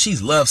thing about it, she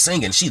loved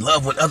singing. She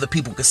loved when other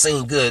people could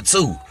sing good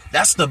too.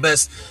 That's the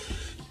best.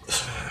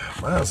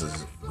 Moms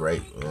is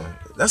great, man.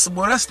 That's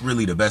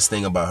really the best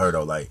thing about her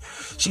though. Like,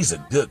 she's a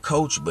good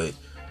coach, but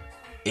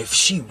if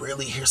she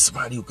really hears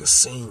somebody who can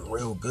sing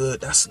real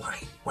good, that's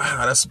like,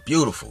 wow, that's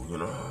beautiful, you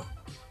know.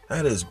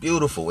 That is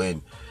beautiful,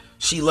 and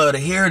she loved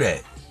to hear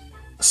that.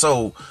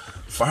 So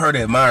for her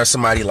to admire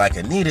somebody like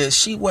Anita,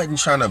 she wasn't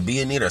trying to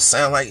be Anita or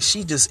sound like,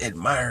 she just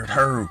admired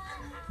her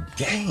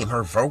game,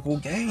 her vocal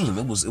game.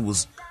 It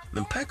was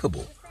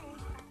impeccable.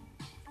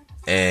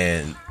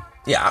 And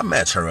yeah, I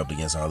match her up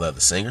against all the other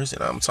singers. You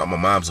know, I'm talking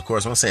about moms, of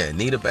course. I'm saying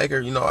Anita Baker,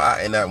 you know,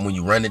 when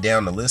you run it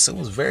down the list, it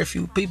was very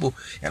few people.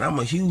 And I'm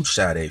a huge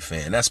Sade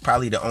fan. That's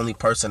probably the only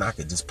person I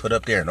could just put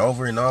up there and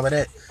over and all of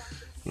that.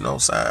 You know,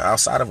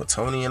 outside of a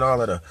Tony and all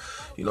of the,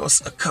 you know,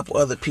 it's a couple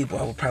other people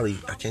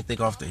I can't think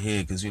off the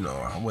head because, you know,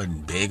 I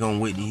wasn't big on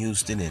Whitney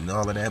Houston and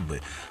all of that,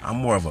 but I'm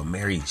more of a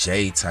Mary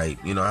J type.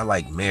 You know, I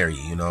like Mary,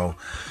 you know,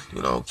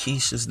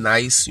 Keisha's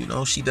nice, you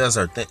know, she does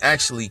her thing.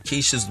 Actually,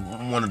 Keisha's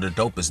one of the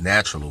dopest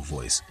natural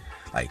voice.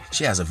 Like,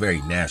 she has a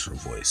very natural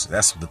voice.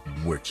 That's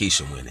where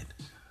Keisha went in.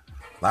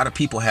 A lot of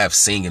people have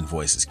singing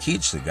voices.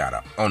 Keisha got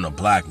a on the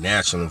block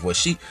natural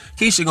voice.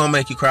 Keisha gonna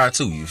make you cry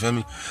too, you feel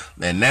me?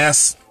 And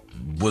that's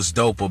what's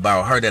dope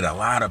about her that a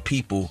lot of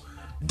people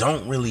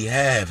don't really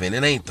have, and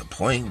it ain't the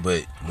point,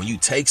 but when you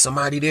take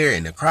somebody there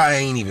and the cry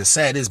ain't even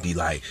sad, it's be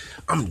like,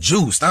 I'm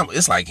juiced.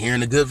 It's like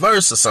hearing a good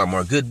verse or something,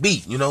 or a good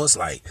beat, you know, it's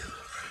like,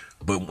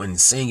 but when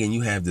singing,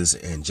 you have this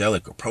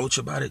angelic approach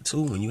about it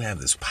too, when you have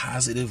this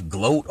positive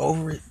gloat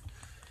over it,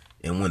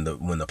 and when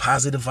the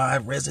positive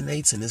vibe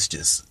resonates and it's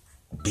just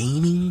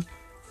beaming,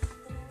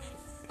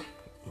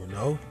 you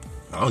know,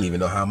 I don't even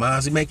know how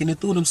Miles be making it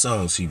through them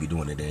songs she be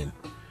doing it in.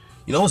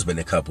 You know, it's been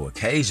a couple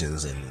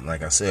occasions, and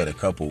like I said, a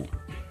couple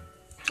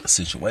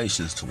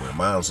situations to where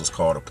Miles was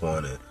called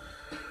upon, and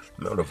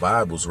you know, the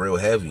vibe was real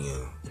heavy,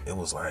 and it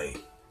was like,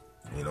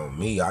 you know,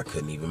 me, I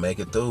couldn't even make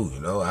it through. You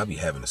know, I'd be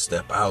having to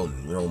step out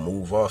and, you know,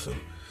 move off and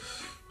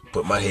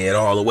put my head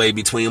all the way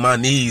between my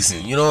knees,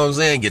 and, you know what I'm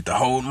saying, get to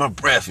hold my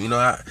breath. You know,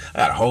 I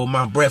gotta hold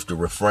my breath to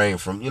refrain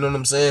from, you know what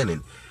I'm saying,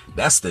 and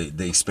that's the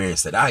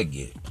experience that I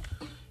get.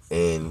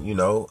 And, you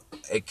know,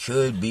 it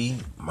could be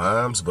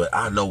Mom's, but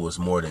I know it's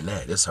more than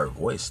that. It's her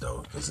voice,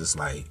 though, because it's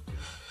like,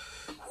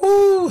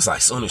 whoo, it's like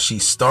as soon as she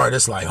starts,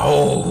 it's like,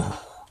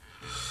 oh,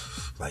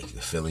 like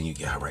the feeling you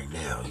get right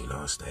now, you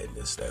know,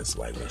 that's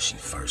like when she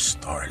first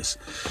starts.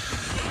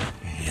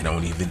 It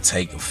don't even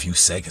take a few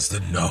seconds to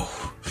know.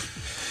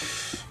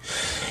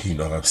 You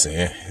know what I'm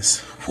saying? It's,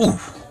 whoo,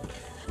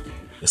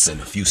 it's in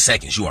a few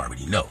seconds, you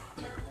already know.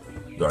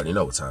 You already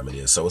know what time it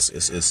is. So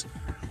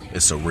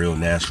it's a real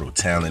natural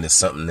talent. It's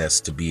something that's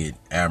to be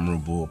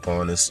admirable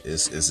upon us.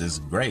 It's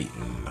great,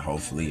 and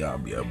hopefully I'll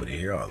be able to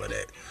hear all of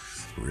that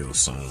real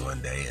soon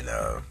one day. And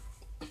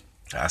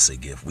I say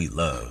gift we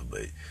love,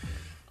 but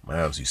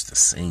Moms used to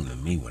sing to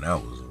me when I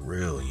was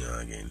real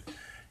young, and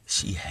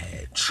she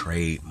had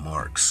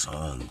trademark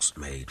songs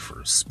made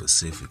for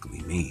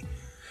specifically me.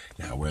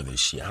 Now, I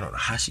don't know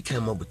how she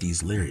came up with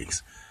these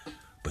lyrics,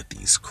 but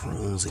these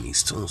croons and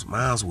these tunes,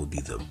 Moms would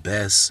be the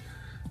best.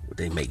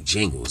 They make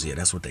jingles, yeah,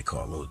 that's what they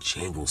call little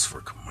jingles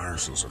for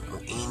commercials or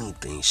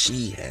anything.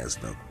 She has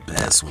the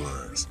best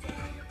ones,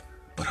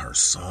 but her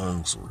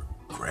songs were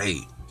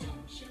great.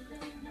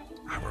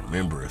 I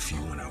remember a few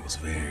when I was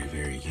very,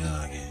 very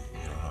young, and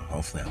you know,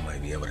 hopefully I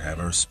might be able to have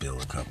her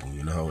spill a couple,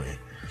 you know, and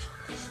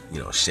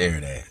you know, share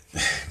that,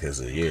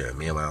 because yeah,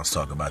 me and Moms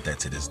talk about that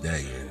to this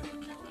day, and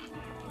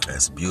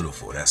that's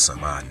beautiful. That's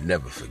something I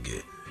never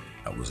forget.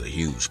 That was a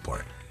huge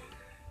part.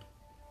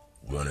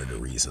 One of the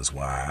reasons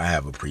why I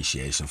have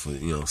appreciation for,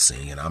 you know,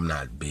 singing. I'm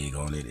not big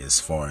on it as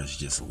far as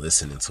just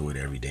listening to it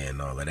every day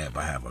and all of that,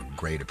 but I have a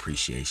great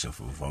appreciation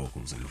for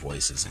vocals and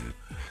voices, and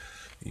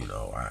you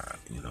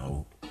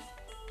know,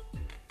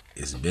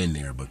 it's been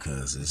there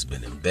because it's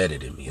been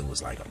embedded in me. It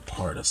was like a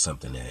part of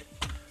something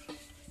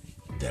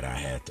that I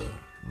had to,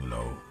 you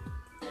know,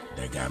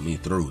 that got me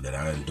through, that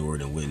I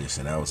endured and witnessed,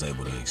 and I was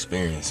able to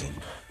experience, and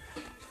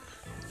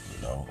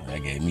you know,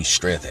 that gave me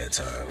strength at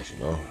times, you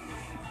know.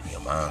 Your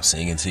mom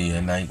singing to you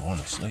at night, going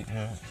to sleep,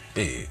 man,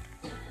 big.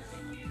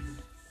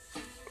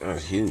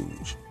 That's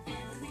huge.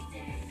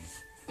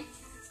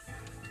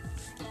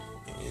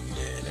 And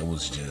then it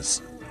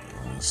was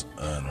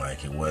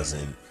unlike, it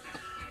wasn't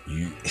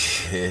you.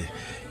 It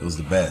was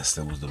the best.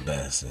 It was the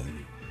best.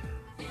 And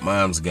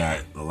Mom's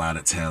got a lot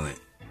of talent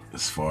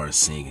as far as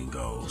singing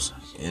goes.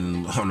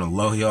 And on the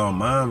low, y'all,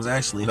 Mom's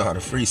actually know how to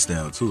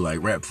freestyle too,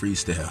 like rap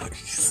freestyle.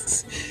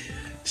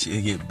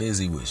 She'll get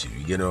busy with you.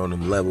 You get her on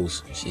them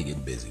levels, she'll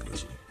get busy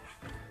with you.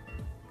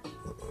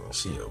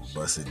 She'll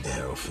bust it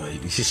down for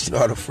you. She know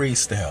how to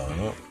freestyle, you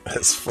know?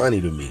 That's funny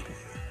to me.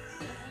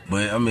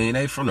 But, I mean,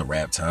 they from the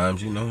rap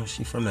times, you know?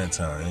 She from that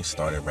time. They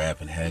started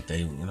rapping,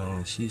 you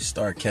know, she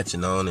started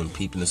catching on and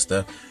peeping the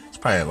stuff. It's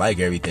probably like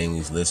everything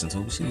he's listening to,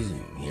 but she's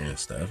hearing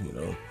stuff, you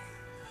know?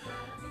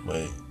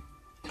 But,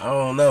 I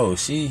don't know,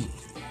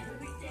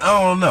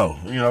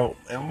 you know?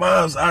 And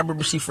Mom's, I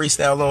remember she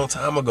freestyled a long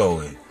time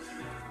ago,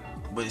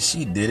 but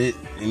she did it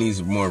in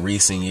these more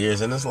recent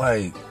years, and it's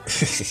like,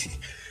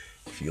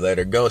 if you let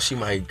her go, she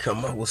might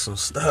come up with some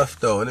stuff,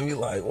 though, and then be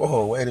like,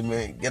 whoa, wait a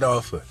minute, get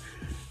off her.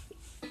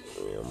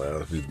 You know,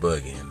 Moms be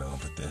bugging, though,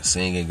 but the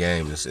singing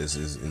game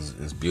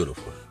is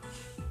beautiful.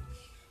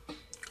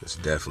 It's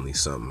definitely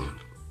something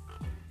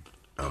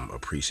I'm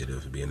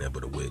appreciative of being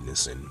able to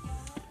witness and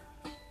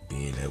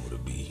being able to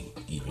be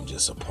even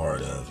just a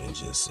part of and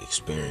just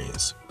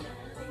experience.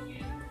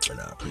 And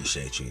I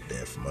appreciate you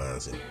there for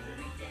Moms, and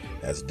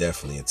that's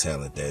definitely a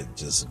talent that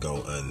just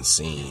go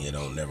unseen. It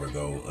don't never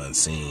go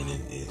unseen.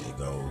 It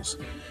goes,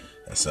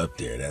 that's up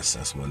there.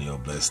 That's one of your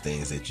best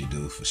things that you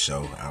do for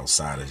sure,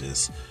 outside of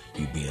just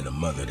you being the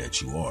mother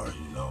that you are,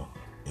 you know,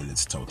 in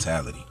its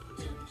totality.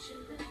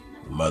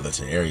 mother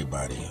to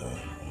everybody,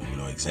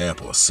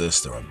 example, a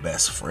sister, a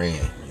best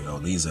friend.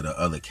 These are the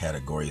other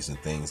categories and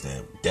things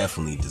that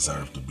definitely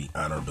deserve to be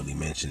honorably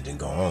mentioned and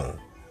go on.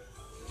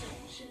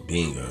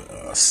 Being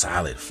a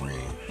solid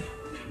friend,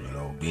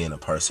 being a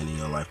person in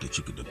your life that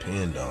you could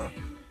depend on.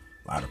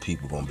 A lot of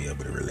people gonna be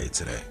able to relate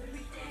to that.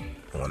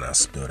 When I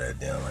spill that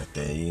down like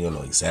that, you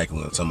know exactly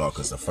what I'm talking about,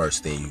 because the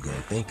first thing you're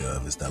gonna think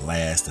of is the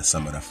last and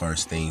some of the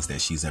first things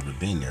that she's ever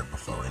been there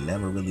before, and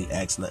never really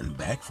asks nothing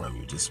back from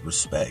you. Just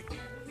respect,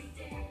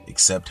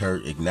 accept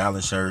her,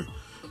 acknowledge her,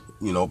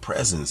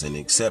 presence, and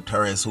accept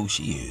her as who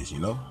she is,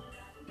 and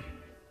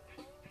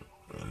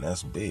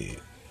that's big.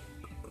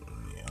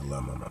 Yeah, I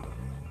love my mama.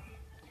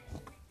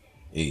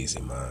 Easy,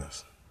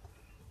 Miles.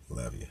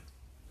 Love you.